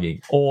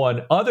flogging.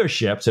 On other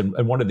ships, and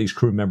one of these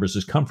crew members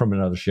has come from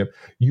another ship,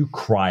 you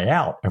cry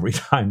out every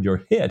time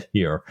you're hit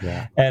here.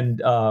 Yeah. And,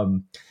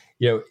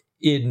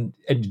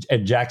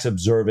 and Jack's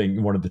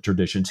observing one of the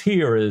traditions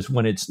here is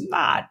when it's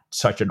not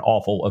such an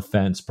awful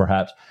offense,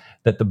 perhaps,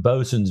 that the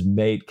bosun's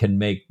mate can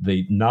make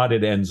the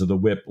knotted ends of the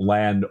whip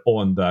land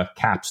on the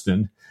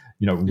capstan,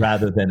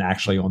 rather than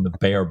actually on the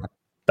bare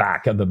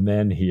back of the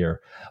men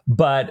here.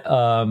 But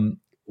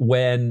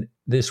when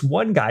this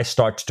one guy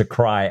starts to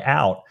cry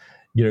out,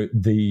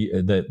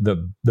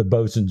 the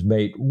bosun's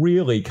mate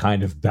really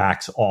kind of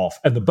backs off,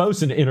 and the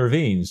bosun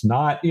intervenes,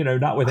 not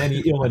with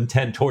any ill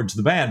intent towards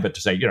the man, but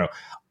to say,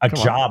 a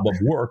job of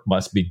work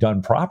must be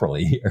done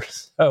properly here.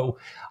 So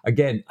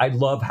again, I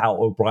love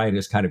how O'Brien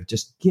is kind of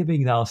just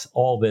giving us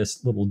all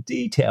this little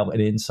detail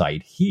and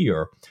insight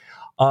here.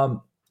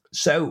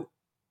 So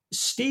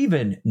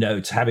Stephen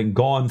notes, having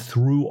gone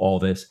through all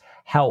this,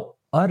 how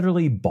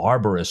utterly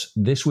barbarous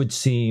this would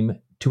seem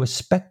to a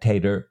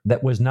spectator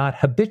that was not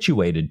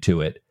habituated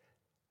to it.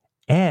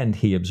 And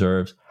he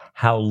observes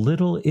how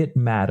little it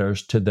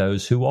matters to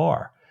those who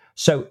are.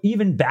 So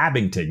even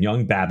Babington,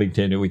 young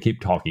Babington, who we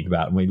keep talking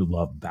about, and we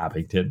love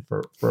Babington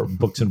for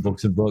books and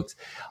books and books,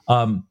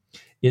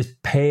 is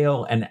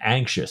pale and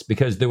anxious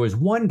because there was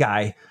one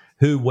guy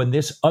who, when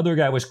this other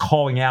guy was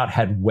calling out,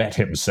 had wet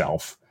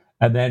himself.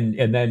 And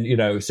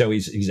then, so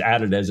he's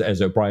added,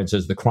 as O'Brien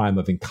says, the crime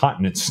of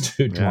incontinence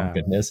to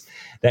drunkenness,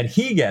 that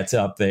he gets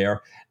up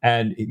there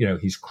and,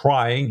 he's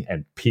crying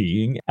and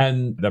peeing.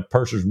 And the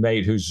purser's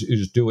mate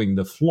who's doing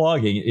the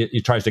flogging, he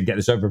tries to get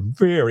this over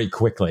very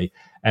quickly.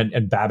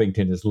 And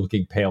Babington is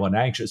looking pale and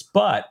anxious.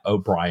 But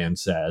O'Brien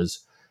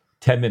says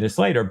 10 minutes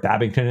later,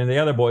 Babington and the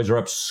other boys are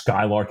up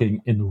skylarking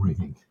in the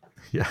rigging.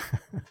 Yeah.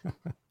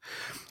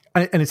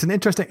 And it's an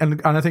interesting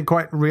and I think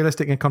quite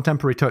realistic and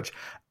contemporary touch.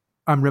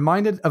 I'm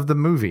reminded of the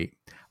movie.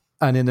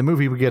 And in the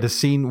movie, we get a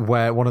scene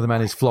where one of the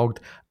men is flogged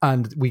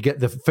and we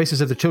get the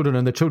faces of the children,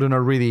 and the children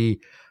are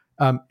really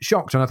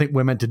shocked. And I think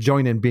we're meant to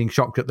join in being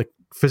shocked at the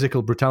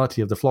physical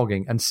brutality of the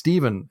flogging. And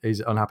Stephen is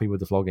unhappy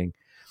with the flogging,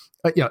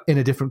 in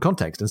a different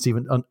context. And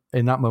Stephen,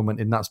 in that moment,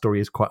 in that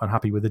story, is quite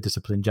unhappy with the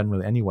discipline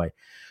generally anyway.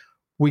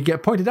 We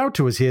get pointed out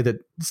to us here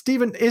that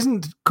Stephen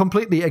isn't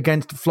completely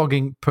against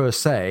flogging per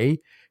se.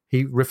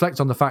 He reflects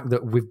on the fact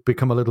that we've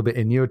become a little bit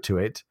inured to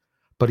it,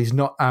 but he's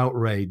not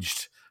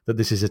outraged that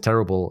this is a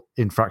terrible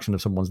infraction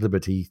of someone's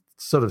liberty. He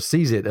sort of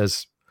sees it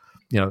as,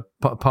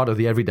 part of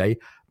the everyday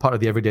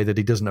that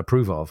he doesn't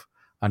approve of.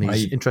 And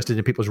he's interested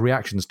in people's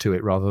reactions to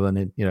it rather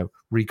than in,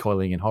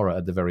 recoiling in horror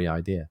at the very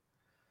idea.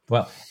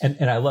 Well,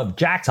 and I love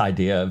Jack's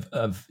idea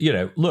of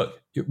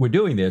look, we're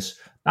doing this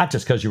not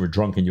just because you were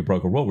drunk and you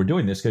broke a rule. We're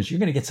doing this because you're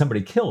going to get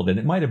somebody killed, and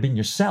it might have been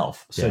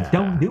yourself. So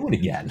don't do it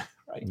again.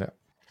 Right. No.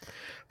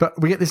 But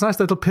we get this nice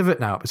little pivot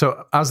now.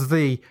 So as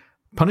the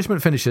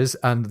punishment finishes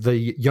and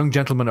the young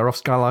gentlemen are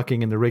off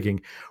skylarking in the rigging,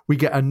 we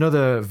get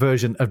another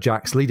version of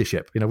Jack's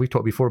leadership. We've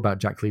talked before about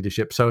Jack's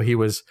leadership. So he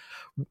was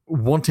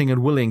wanting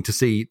and willing to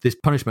see this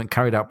punishment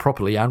carried out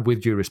properly and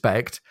with due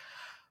respect.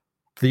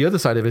 The other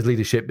side of his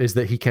leadership is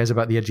that he cares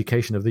about the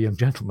education of the young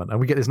gentlemen. And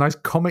we get this nice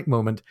comic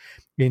moment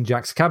in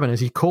Jack's cabin as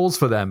he calls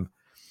for them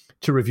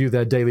to review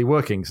their daily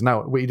workings.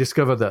 Now, we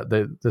discover that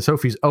the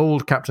Sophie's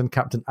old captain,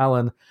 Captain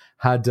Allen,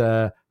 had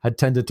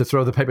tended to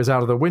throw the papers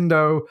out of the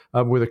window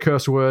with a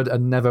curse word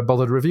and never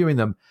bothered reviewing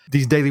them.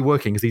 These daily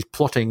workings, these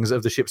plottings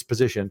of the ship's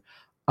position,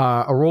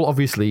 are all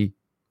obviously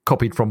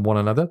copied from one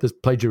another. There's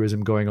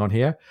plagiarism going on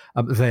here.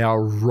 They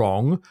are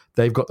wrong.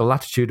 They've got the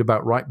latitude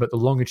about right, but the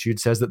longitude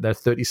says that they're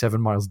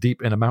 37 miles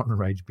deep in a mountain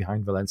range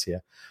behind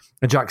Valencia.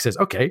 And Jack says,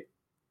 okay,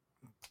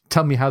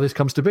 tell me how this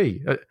comes to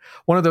be.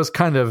 One of those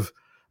kind of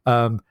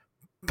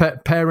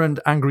parent,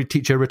 angry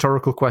teacher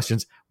rhetorical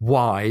questions.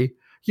 Why?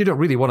 You don't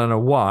really want to know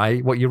why.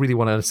 What you really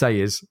want to say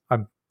is,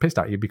 I'm pissed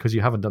at you because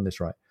you haven't done this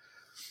right.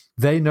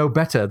 they know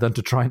better than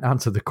to try and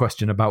answer the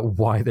question about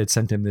why they'd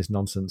sent him this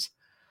nonsense.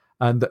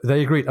 And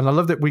they agreed. And I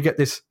love that we get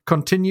this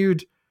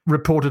continued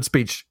reported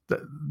speech.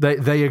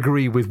 They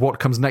agree with what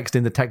comes next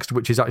in the text,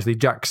 which is actually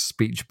Jack's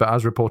speech, but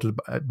as reported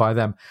by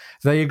them.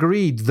 They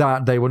agreed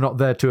that they were not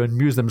there to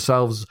amuse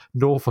themselves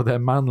nor for their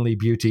manly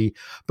beauty,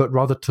 but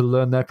rather to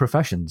learn their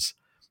professions.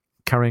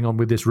 Carrying on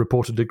with this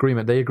reported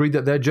agreement, they agreed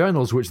that their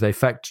journals, which they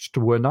fetched,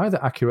 were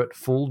neither accurate,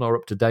 full, nor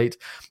up to date,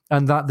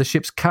 and that the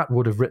ship's cat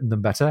would have written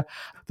them better,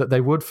 that they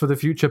would for the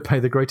future pay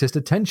the greatest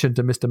attention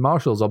to Mr.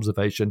 Marshall's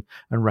observation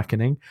and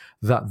reckoning,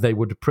 that they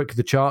would prick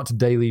the chart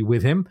daily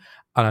with him.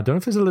 And I don't know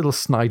if there's a little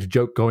snide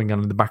joke going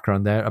on in the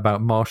background there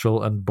about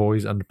Marshall and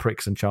boys and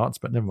pricks and charts,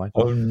 but never mind.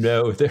 Oh,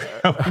 no.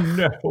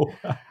 No.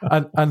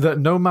 and that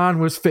no man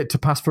was fit to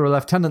pass for a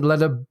lieutenant,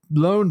 let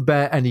alone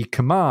bear any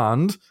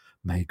command.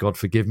 May God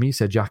forgive me,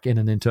 said Jack in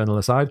an internal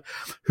aside,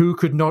 who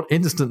could not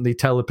instantly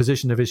tell the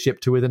position of his ship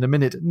to within a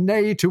minute,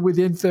 nay, to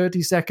within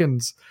 30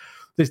 seconds.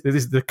 This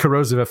is the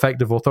corrosive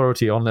effect of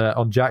authority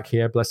on Jack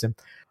here, bless him.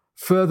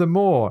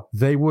 Furthermore,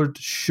 they would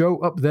show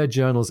up their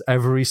journals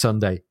every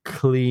Sunday,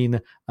 clean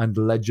and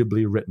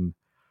legibly written.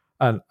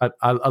 And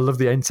I love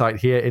the insight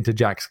here into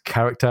Jack's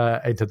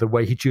character, into the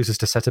way he chooses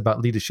to set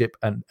about leadership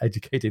and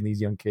educating these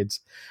young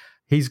kids.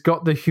 He's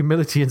got the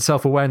humility and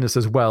self-awareness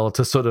as well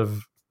to sort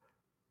of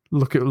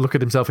look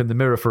at himself in the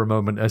mirror for a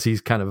moment as he's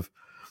kind of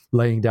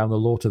laying down the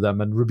law to them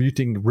and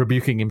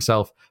rebuking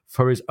himself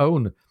for his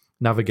own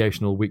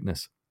navigational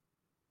weakness.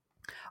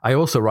 I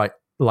also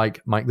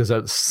like Mike, there's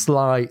a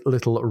sly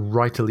little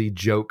writerly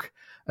joke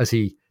as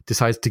he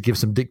decides to give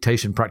some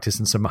dictation practice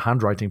and some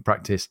handwriting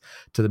practice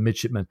to the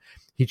midshipmen.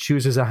 He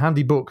chooses a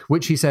handy book,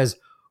 which he says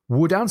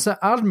would answer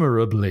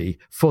admirably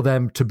for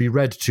them to be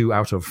read to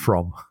out of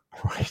from.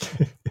 Right.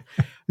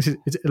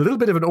 It's a little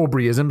bit of an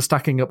Aubreyism,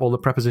 stacking up all the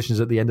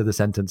prepositions at the end of the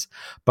sentence.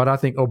 But I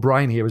think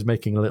O'Brien here is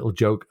making a little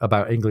joke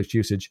about English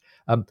usage.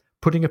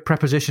 Putting a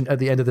preposition at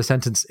the end of the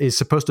sentence is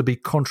supposed to be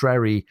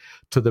contrary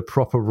to the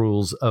proper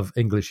rules of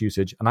English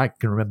usage. And I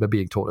can remember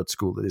being taught at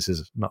school that this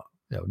is not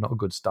a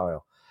good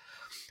style.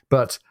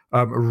 But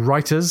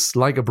writers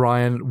like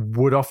O'Brien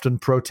would often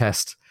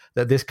protest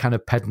that this kind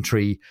of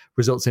pedantry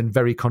results in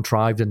very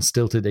contrived and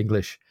stilted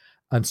English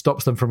and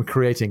stops them from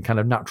creating kind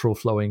of natural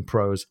flowing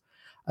prose.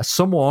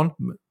 Someone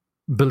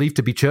believed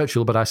to be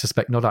Churchill, but I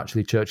suspect not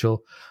actually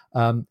Churchill,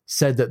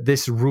 said that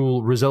this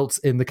rule results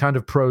in the kind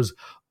of prose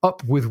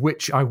up with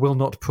which I will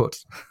not put.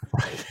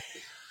 Right.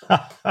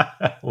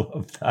 I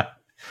love that.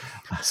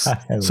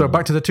 So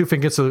back to the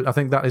two-fingered salute. I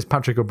think that is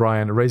Patrick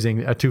O'Brien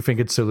raising a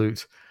two-fingered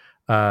salute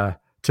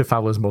to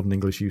Fowler's modern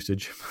English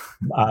usage.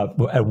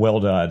 Well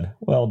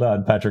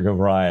done, Patrick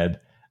O'Brien.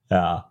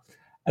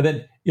 And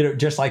then,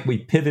 just like we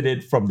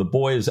pivoted from the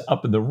boys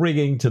up in the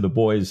rigging to the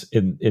boys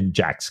in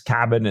Jack's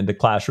cabin in the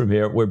classroom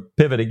here, we're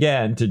pivot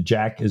again to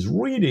Jack is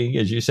reading,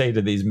 as you say,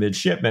 to these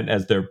midshipmen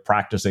as they're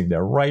practicing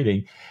their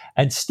writing.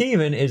 And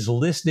Stephen is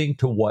listening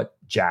to what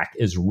Jack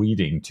is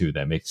reading to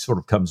them. It sort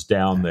of comes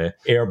down, the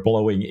air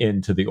blowing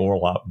into the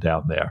orlop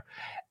down there.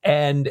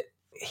 And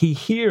he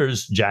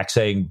hears Jack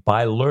saying,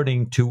 by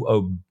learning to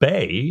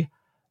obey,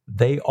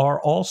 they are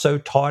also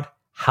taught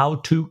how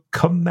to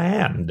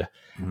command.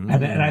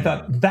 And I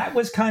thought that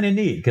was kind of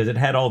neat because it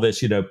had all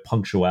this,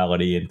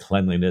 punctuality and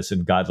cleanliness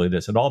and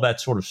godliness and all that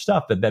sort of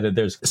stuff. But then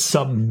there's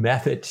some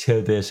method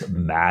to this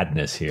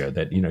madness here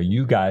that,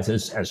 you guys,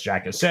 as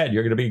Jack has said,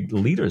 you're going to be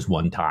leaders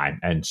one time.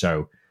 And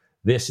so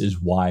this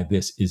is why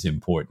this is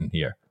important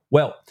here.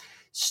 Well,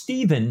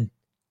 Stephen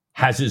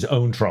has his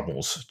own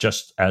troubles,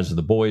 just as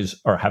the boys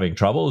are having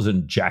troubles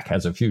and Jack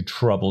has a few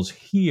troubles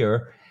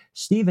here.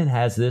 Stephen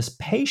has this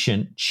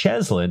patient,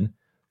 Cheslin,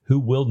 who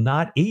will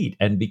not eat,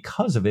 and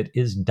because of it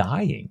is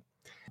dying.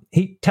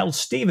 He tells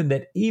Stephen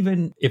that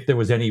even if there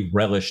was any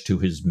relish to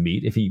his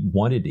meat, if he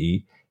wanted to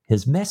eat,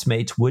 his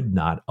messmates would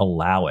not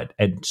allow it.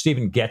 And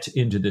Stephen gets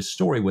into this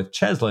story with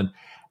Cheslin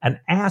and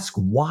asks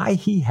why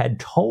he had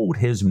told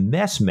his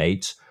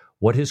messmates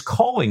what his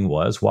calling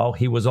was while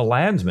he was a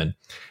landsman.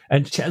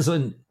 And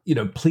Cheslin,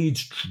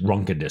 pleads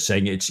drunkenness,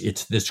 saying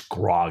it's this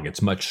grog,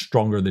 it's much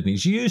stronger than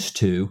he's used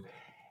to.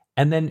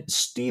 And then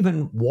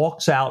Stephen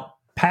walks out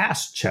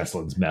past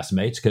Cheslin's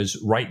messmates, because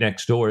right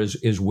next door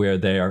is where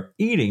they're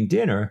eating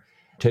dinner,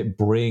 to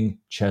bring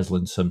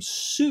Cheslin some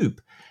soup.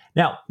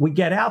 Now, we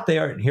get out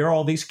there and hear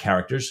all these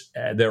characters.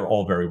 They're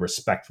all very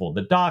respectful of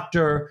the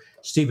doctor.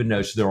 Stephen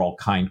knows they're all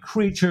kind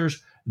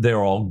creatures.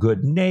 They're all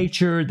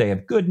good-natured. They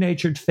have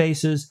good-natured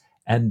faces,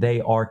 and they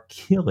are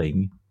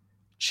killing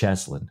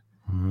Cheslin.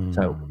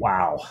 So,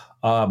 wow.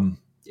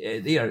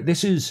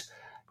 This is,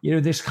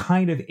 this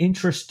kind of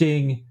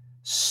interesting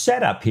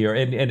setup here.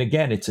 And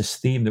again, it's a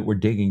theme that we're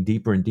digging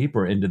deeper and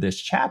deeper into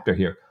this chapter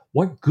here.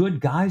 What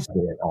good guys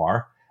they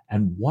are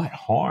and what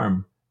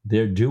harm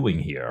they're doing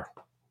here.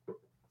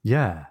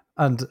 Yeah.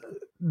 And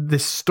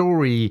this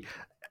story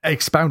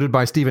expounded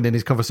by Stephen in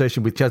his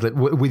conversation with Cheslin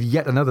with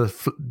yet another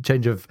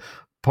change of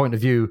point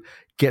of view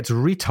gets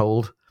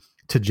retold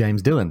to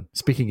James Dillon.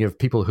 Speaking of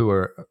people who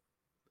are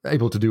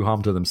able to do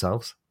harm to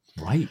themselves.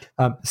 Right.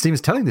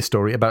 Stephen's telling this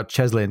story about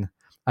Cheslin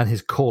and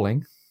his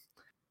calling.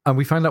 And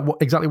we find out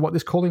exactly what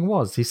this calling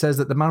was. He says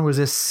that the man was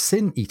a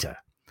sin eater.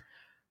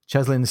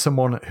 Cheslin is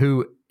someone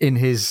who, in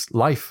his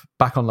life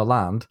back on the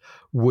land,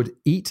 would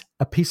eat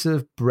a piece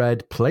of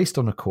bread placed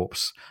on a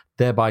corpse,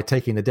 thereby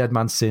taking the dead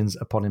man's sins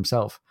upon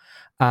himself.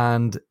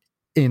 And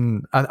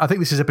I think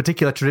this is a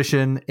particular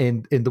tradition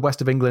in the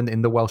west of England,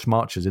 in the Welsh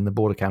Marches, in the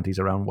border counties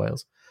around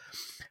Wales.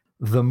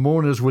 The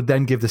mourners would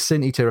then give the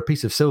sin eater a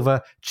piece of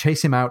silver,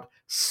 chase him out,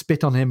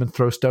 spit on him, and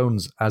throw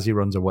stones as he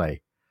runs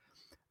away.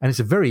 And it's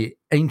a very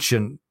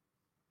ancient,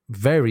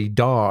 very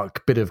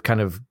dark bit of kind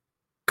of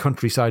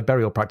countryside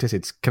burial practice.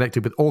 It's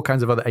connected with all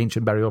kinds of other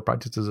ancient burial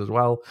practices as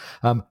well,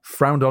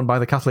 frowned on by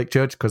the Catholic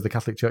Church, because the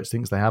Catholic Church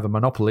thinks they have a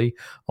monopoly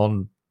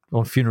on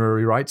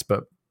funerary rites,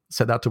 but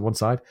set that to one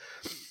side.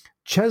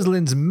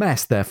 Cheslin's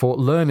mess, therefore,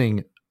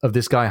 learning of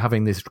this guy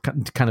having this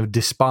kind of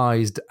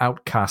despised,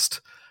 outcast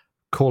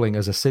calling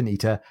as a sin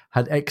eater,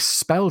 had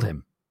expelled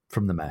him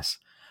from the mess.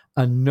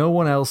 And no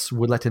one else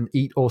would let him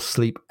eat or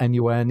sleep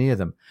anywhere near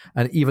them.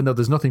 And even though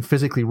there's nothing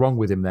physically wrong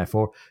with him,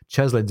 therefore,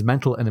 Cheslin's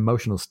mental and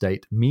emotional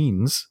state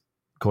means,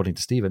 according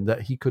to Stephen,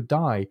 that he could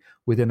die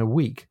within a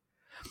week.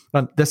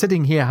 And they're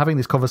sitting here having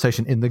this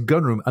conversation in the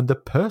gunroom, and the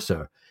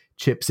purser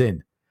chips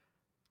in,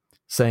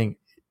 saying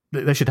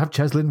they should have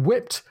Cheslin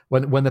whipped.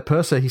 When the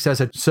purser, he says,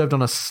 had served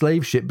on a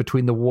slave ship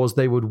between the wars,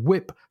 they would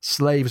whip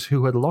slaves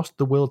who had lost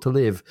the will to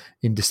live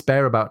in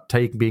despair about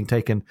being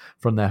taken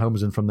from their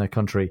homes and from their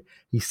country.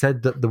 He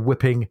said that the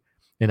whipping,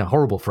 in a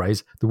horrible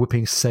phrase, the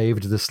whipping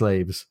saved the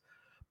slaves.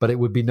 But it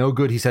would be no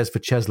good, he says, for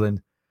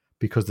Cheslin,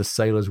 because the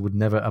sailors would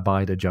never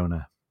abide a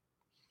Jonah.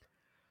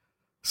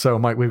 So,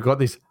 Mike, we've got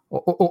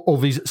all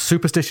these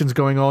superstitions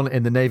going on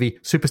in the Navy,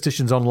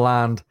 superstitions on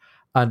land,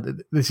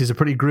 and this is a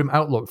pretty grim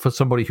outlook for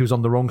somebody who's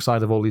on the wrong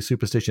side of all these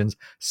superstitions,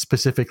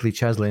 specifically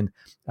Cheslin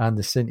and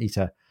the Sin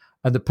Eater.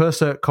 And the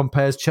purser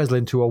compares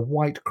Cheslin to a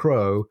white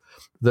crow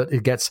that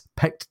it gets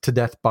pecked to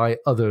death by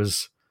other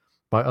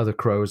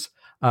crows.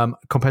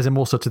 Compares him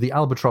also to the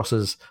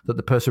albatrosses that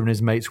the purser and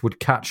his mates would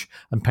catch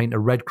and paint a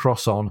red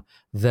cross on,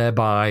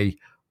 thereby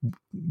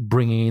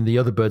bringing in the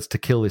other birds to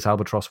kill this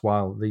albatross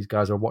while these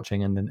guys are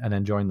watching and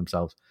enjoying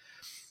themselves.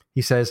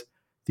 He says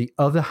the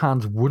other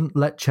hands wouldn't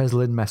let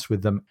Cheslin mess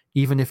with them,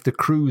 even if the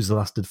cruise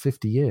lasted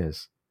 50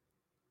 years.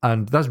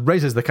 And that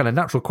raises the kind of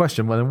natural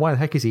question, well, then why the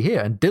heck is he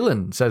here? And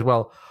Dylan says,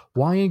 well,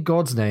 why in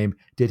God's name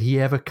did he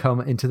ever come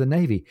into the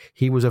Navy?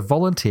 He was a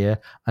volunteer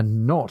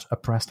and not a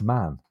pressed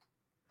man.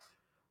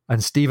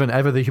 And Stephen,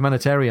 ever the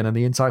humanitarian and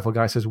the insightful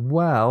guy, says,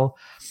 well,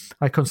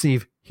 I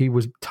conceive he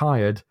was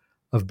tired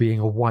of being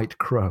a white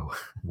crow.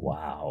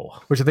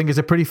 Wow. Which I think is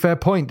a pretty fair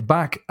point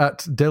back at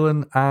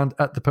Dylan and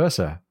at the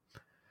purser.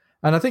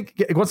 And I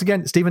think, once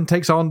again, Stephen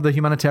takes on the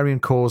humanitarian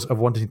cause of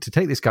wanting to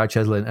take this guy,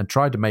 Cheslin, and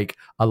try to make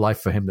a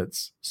life for him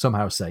that's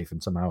somehow safe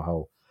and somehow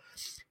whole.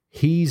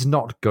 He's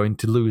not going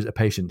to lose a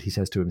patient, he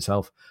says to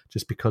himself,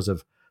 just because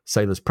of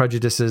sailors'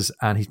 prejudices,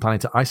 and he's planning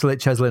to isolate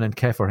Cheslin and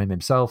care for him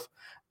himself.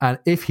 And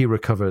if he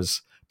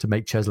recovers, to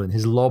make Cheslin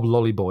his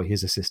lolly boy,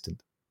 his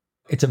assistant.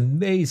 It's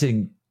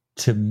amazing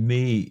to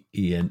me,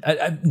 Ian.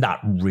 Not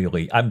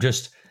really. I'm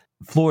just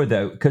floored,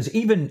 though, because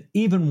even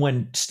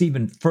when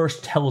Stephen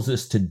first tells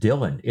this to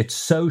Dylan, it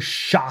so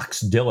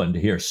shocks Dylan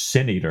to hear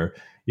Sin Eater,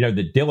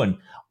 that Dylan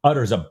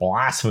utters a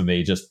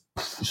blasphemy just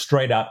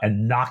straight out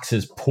and knocks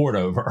his port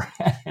over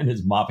and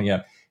is mopping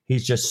up.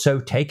 He's just so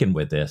taken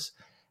with this.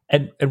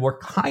 And we're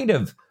kind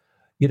of,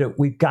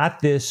 we've got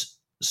this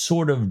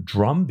sort of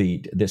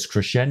drumbeat, this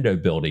crescendo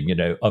building,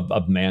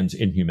 of man's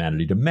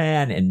inhumanity to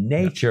man and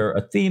nature,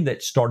 a theme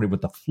that started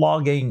with the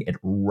flogging. It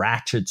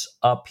ratchets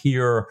up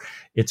here.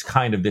 It's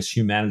kind of this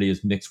humanity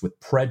is mixed with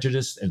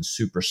prejudice and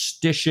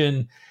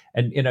superstition.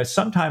 And,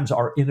 sometimes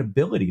our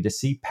inability to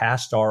see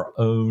past our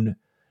own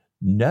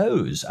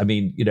nose. I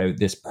mean,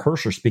 this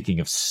purser speaking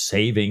of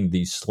saving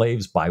these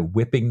slaves by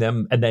whipping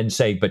them and then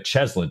say, but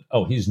Cheslin,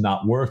 he's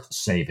not worth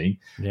saving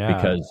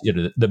because,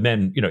 the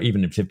men,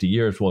 even in 50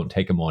 years won't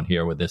take him on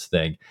here with this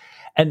thing.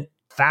 And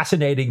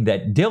fascinating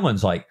that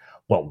Dylan's like,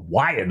 well,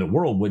 why in the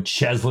world would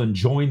Cheslin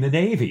join the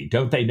Navy?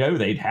 Don't they know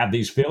they'd have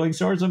these feelings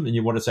towards him? And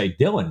you want to say,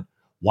 Dylan,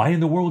 why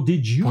in the world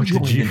did you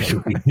join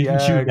the Navy?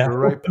 Yeah,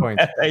 great point.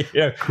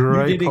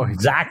 You did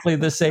exactly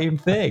the same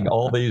thing.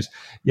 All these,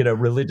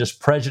 religious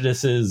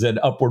prejudices and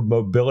upward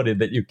mobility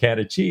that you can't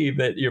achieve,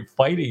 that you're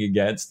fighting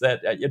against.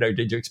 That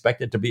did you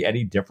expect it to be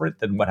any different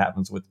than what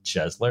happens with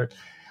Cheslin?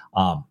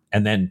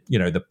 And then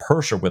the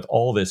purser with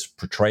all this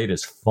portrayed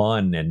as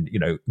fun and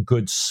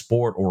good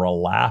sport or a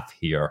laugh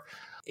here.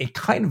 It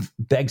kind of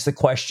begs the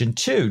question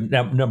too.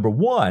 Now, number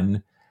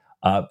one.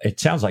 It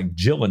sounds like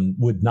Dylan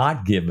would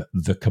not give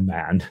the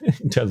command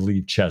to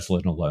leave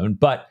Cheslin alone.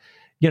 But,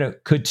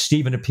 could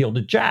Stephen appeal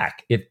to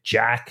Jack? If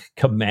Jack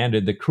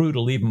commanded the crew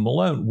to leave him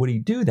alone, would he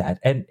do that?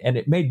 And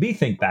it made me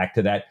think back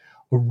to that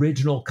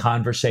original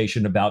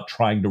conversation about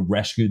trying to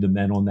rescue the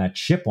men on that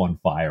ship on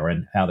fire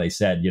and how they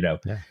said,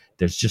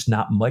 there's just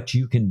not much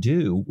you can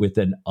do with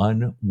an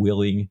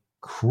unwilling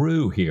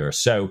crew here.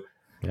 So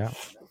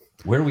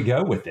where do we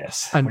go with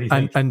this?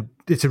 And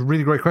it's a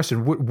really great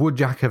question. Would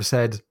Jack have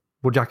said,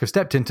 would Jack have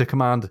stepped into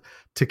command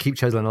to keep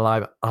Cheslin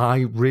alive?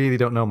 I really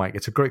don't know, Mike.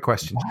 It's a great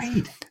question.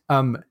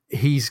 Right.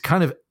 He's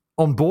kind of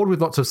on board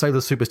with lots of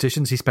sailor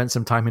superstitions. He spent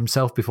some time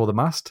himself before the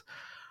mast.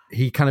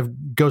 He kind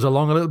of goes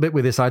along a little bit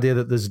with this idea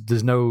that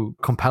there's no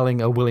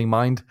compelling or willing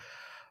mind.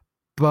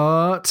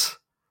 But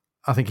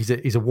I think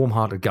he's a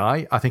warm-hearted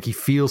guy. I think he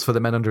feels for the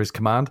men under his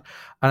command.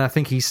 And I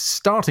think he's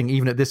starting,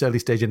 even at this early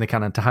stage in the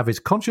canon, to have his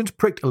conscience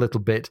pricked a little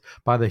bit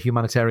by the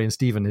humanitarian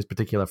Stephen, his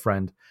particular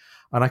friend.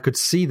 And I could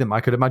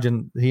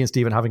imagine he and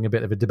Stephen having a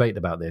bit of a debate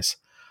about this.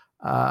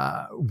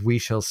 We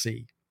shall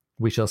see.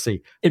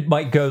 It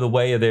might go the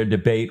way of their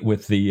debate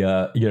with the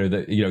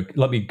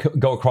let me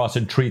go across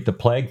and treat the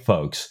plague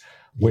folks,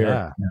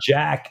 where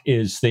Jack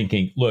is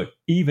thinking, look,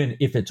 even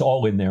if it's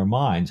all in their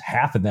minds,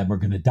 half of them are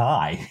going to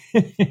die.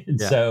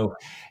 So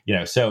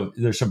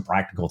there's some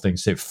practical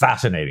things. So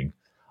fascinating.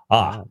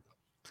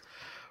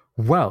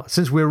 Well,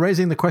 since we're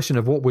raising the question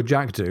of what would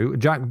Jack do,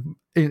 Jack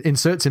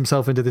inserts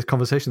himself into this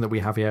conversation that we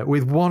have here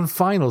with one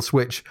final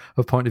switch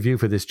of point of view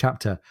for this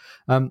chapter.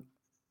 A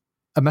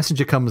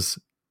messenger comes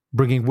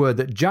bringing word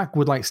that Jack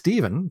would like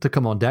Stephen to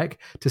come on deck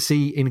to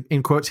see,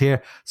 in quotes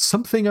here,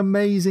 something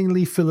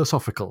amazingly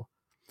philosophical.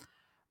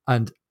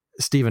 And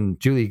Stephen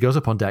duly goes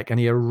up on deck and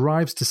he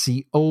arrives to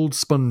see old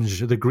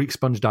Sponge, the Greek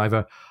sponge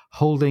diver,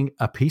 holding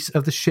a piece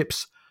of the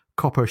ship's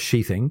copper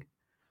sheathing.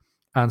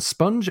 And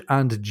Sponge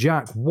and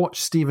Jack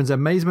watch Stephen's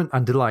amazement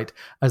and delight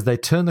as they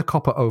turn the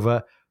copper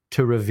over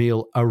to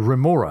reveal a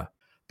remora.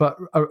 But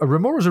a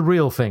remora is a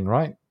real thing,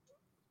 right?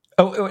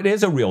 Oh, it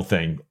is a real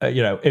thing.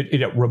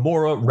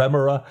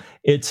 Remora.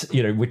 It's,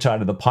 which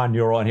side of the pond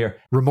you're on here.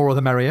 Remora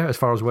the merrier, as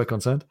far as we're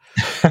concerned.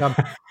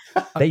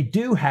 They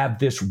do have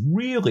this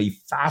really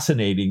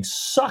fascinating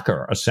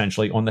sucker,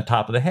 essentially, on the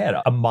top of the head,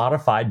 a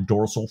modified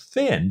dorsal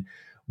fin,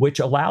 which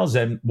allows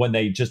them, when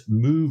they just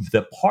move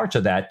the parts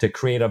of that, to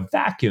create a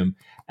vacuum,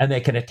 and they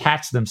can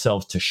attach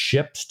themselves to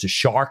ships, to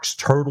sharks,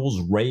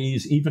 turtles,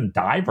 rays, even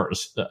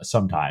divers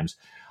sometimes.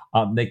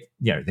 They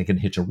can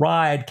hitch a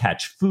ride,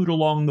 catch food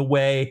along the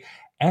way,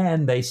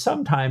 and they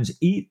sometimes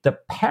eat the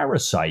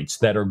parasites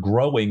that are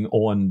growing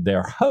on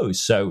their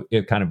host. So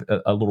it kind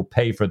of a little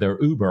pay for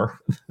their Uber,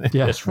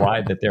 this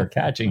ride that they're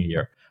catching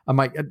here.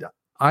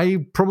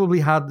 I probably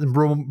had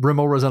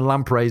remoras and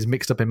lampreys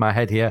mixed up in my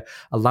head here.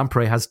 A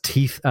lamprey has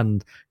teeth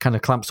and kind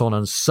of clamps on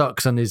and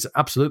sucks and is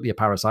absolutely a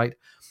parasite.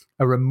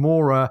 A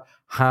remora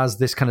has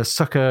this kind of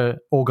sucker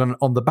organ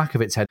on the back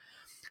of its head.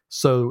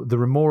 So the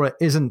remora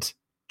isn't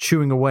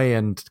chewing away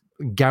and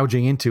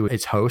gouging into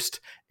its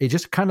host. It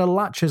just kind of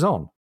latches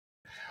on.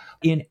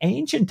 In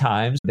ancient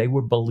times, they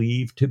were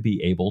believed to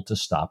be able to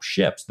stop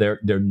ships. Their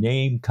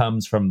name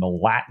comes from the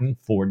Latin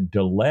for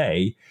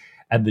delay.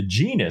 And the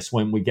genus,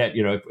 when we get,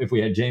 if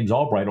we had James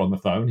Albright on the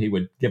phone, he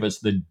would give us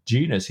the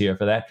genus here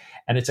for that.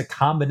 And it's a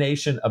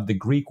combination of the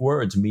Greek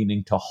words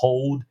meaning to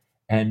hold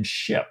and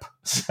ship.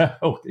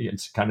 So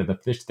it's kind of the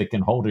fish that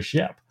can hold a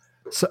ship.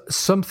 So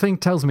something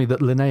tells me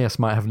that Linnaeus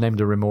might have named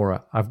a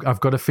remora.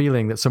 I've got a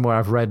feeling that somewhere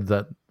I've read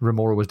that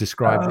remora was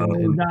described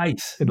in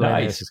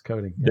Linnaeus's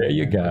coding. There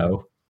you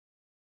go.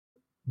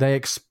 They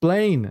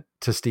explain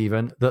to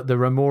Stephen that the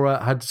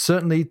remora had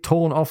certainly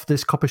torn off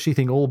this copper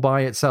sheathing all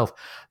by itself.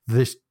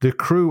 The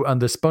crew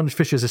and the sponge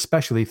fishers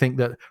especially think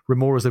that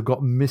remoras have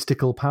got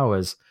mystical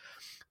powers.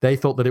 They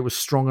thought that it was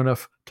strong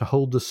enough to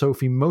hold the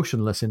Sophie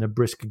motionless in a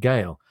brisk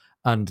gale.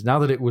 And now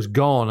that it was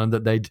gone and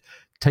that they'd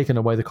taken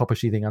away the copper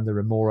sheathing and the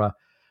remora,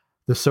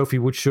 the Sophie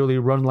would surely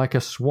run like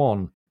a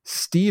swan.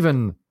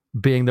 Stephen,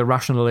 being the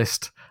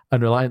rationalist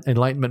and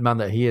enlightenment man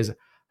that he is,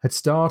 had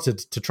started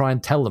to try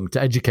and tell them,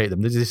 to educate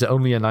them. This is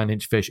only a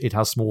 9-inch fish. It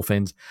has small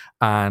fins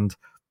and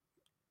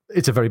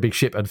it's a very big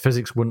ship and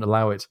physics wouldn't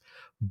allow it.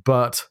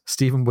 But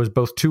Stephen was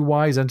both too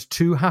wise and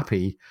too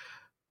happy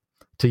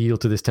to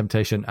yield to this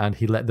temptation, and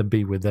he let them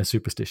be with their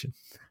superstition.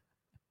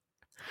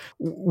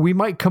 We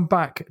might come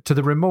back to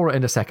the remora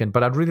in a second,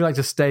 but I'd really like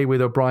to stay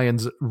with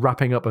O'Brien's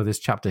wrapping up of this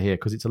chapter here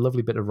because it's a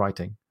lovely bit of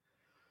writing.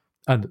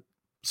 And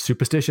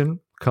superstition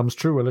comes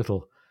true a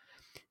little.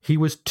 He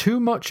was too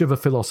much of a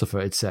philosopher,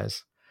 it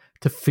says,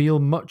 to feel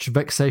much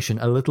vexation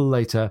a little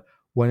later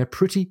when a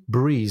pretty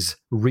breeze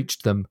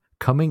reached them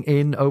coming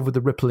in over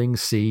the rippling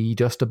sea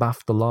just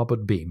abaft the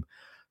larboard beam,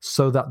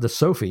 so that the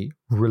Sophie,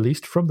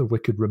 released from the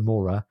wicked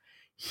remora,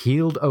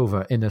 heeled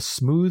over in a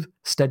smooth,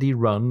 steady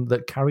run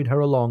that carried her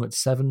along at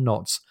 7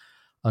 knots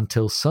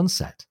until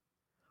sunset,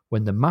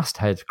 when the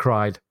masthead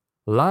cried,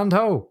 "Land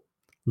ho!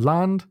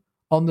 Land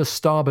on the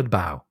starboard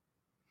bow."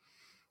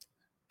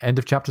 End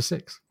of chapter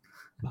 6.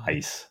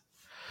 Nice.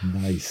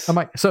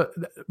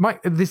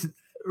 Mike, this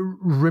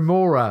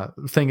remora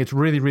thing, it's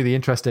really, really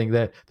interesting.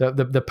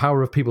 The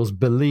power of people's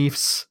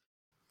beliefs.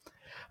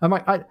 And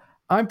Mike,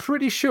 I'm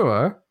pretty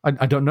sure,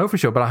 I don't know for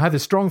sure, but I have a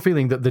strong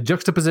feeling that the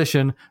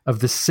juxtaposition of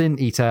the sin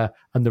eater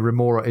and the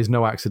remora is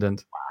no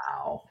accident.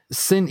 Wow.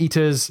 Sin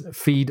eaters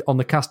feed on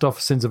the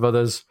cast-off sins of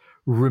others.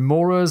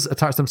 Remoras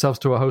attach themselves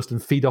to a host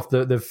and feed off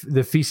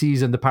the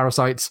feces and the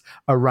parasites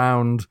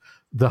around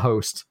the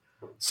host.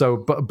 So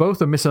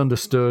both are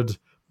misunderstood.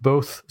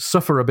 Both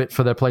suffer a bit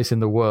for their place in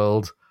the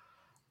world.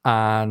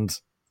 And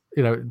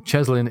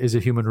Cheslin is a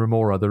human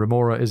remora. The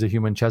remora is a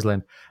human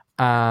Cheslin.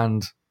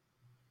 And,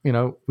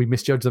 we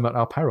misjudge them at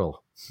our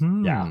peril.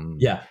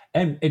 Yeah.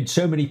 And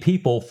so many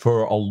people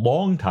for a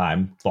long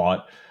time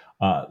thought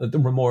that the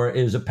remora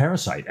is a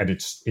parasite, and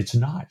it's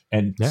not.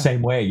 And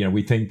same way,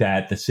 we think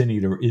that the Sin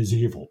Eater is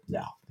evil.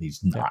 No, he's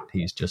not.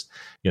 He's just,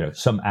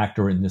 some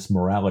actor in this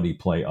morality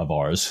play of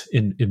ours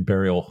in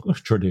burial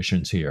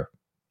traditions here.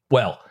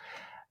 Well,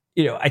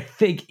 I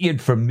think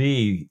for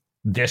me,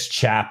 this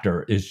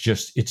chapter is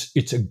just,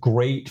 it's a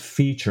great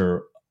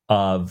feature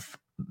of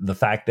the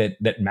fact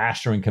that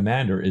Master and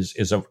Commander is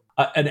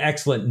an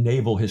excellent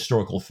naval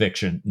historical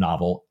fiction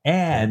novel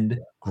and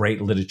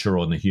great literature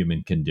on the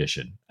human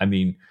condition. I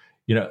mean,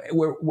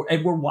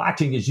 we're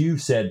watching, as you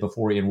said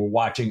before, Ian, we're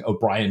watching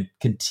O'Brien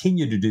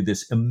continue to do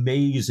this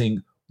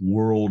amazing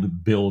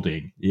world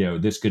building.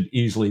 This could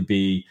easily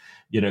be,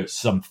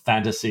 some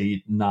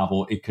fantasy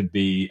novel. It could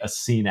be a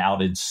scene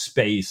out in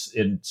space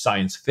in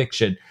science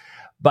fiction,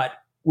 but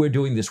we're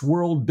doing this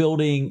world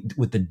building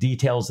with the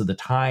details of the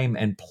time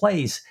and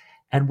place.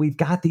 And we've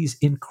got these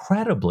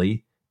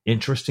incredibly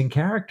interesting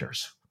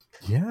characters.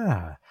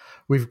 Yeah.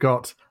 We've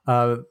got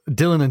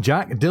Dylan and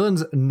Jack.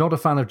 Dylan's not a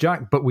fan of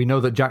Jack, but we know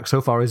that Jack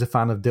so far is a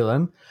fan of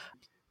Dylan.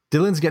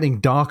 Dylan's getting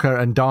darker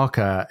and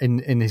darker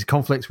in his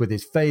conflicts with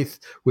his faith,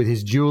 with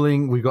his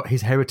dueling. We've got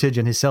his heritage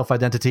and his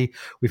self-identity.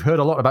 We've heard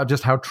a lot about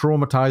just how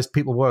traumatized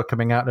people were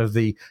coming out of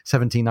the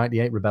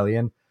 1798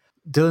 rebellion.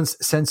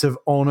 Dylan's sense of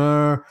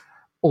honor,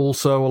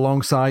 also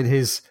alongside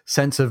his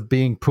sense of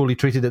being poorly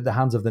treated at the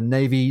hands of the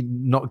Navy,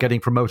 not getting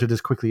promoted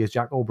as quickly as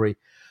Jack Aubrey.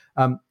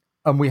 And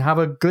we have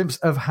a glimpse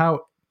of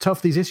how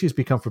tough these issues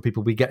become for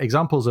people. We get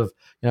examples of,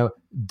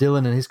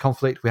 Dylan and his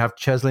conflict. We have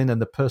Cheslin and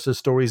the purser's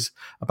stories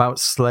about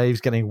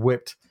slaves getting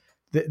whipped.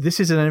 This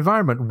is an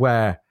environment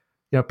where,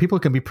 people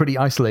can be pretty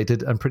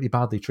isolated and pretty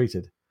badly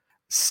treated.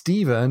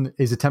 Stephen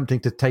is attempting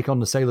to take on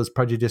the sailor's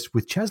prejudice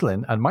with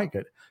Cheslin and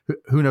Mikegood.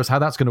 Who knows how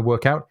that's going to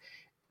work out?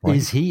 Right.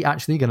 Is he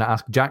actually going to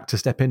ask Jack to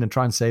step in and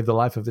try and save the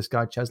life of this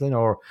guy Cheslin,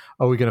 or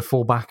are we going to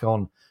fall back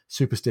on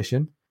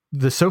superstition?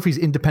 The Sophie's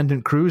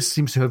independent cruise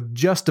seems to have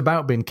just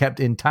about been kept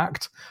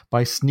intact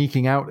by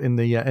sneaking out in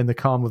the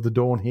calm of the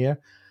dawn here.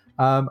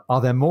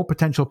 Are there more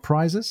potential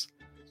prizes?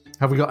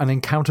 Have we got an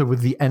encounter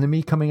with the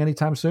enemy coming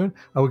anytime soon?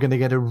 Are we going to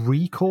get a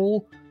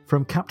recall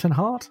from Captain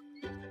Harte?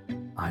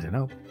 I don't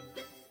know.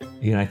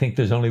 I think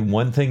there's only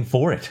one thing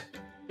for it.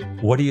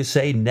 What do you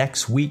say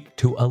next week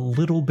to a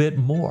little bit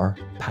more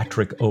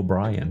Patrick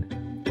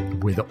O'Brien?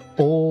 With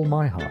all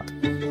my heart.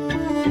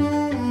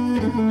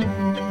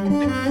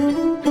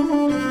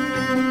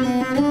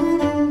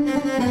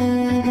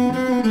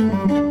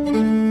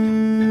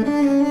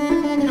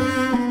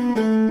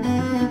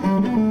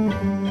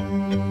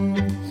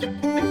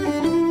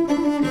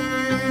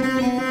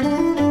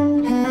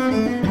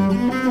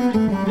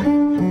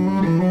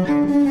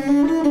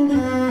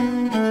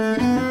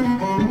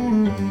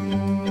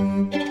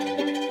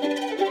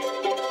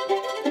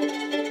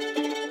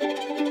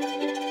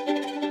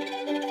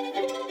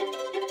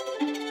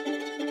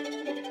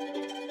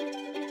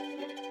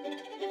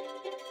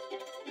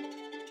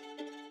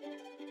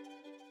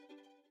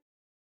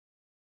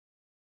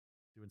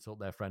 Insult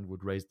their friend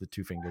would raise the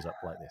two fingers up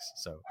like this.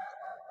 So,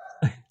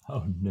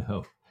 oh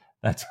no,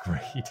 that's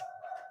great.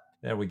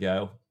 There we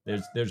go.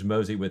 There's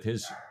Mosey with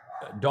his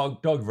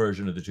dog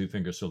version of the two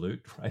finger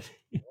salute, right?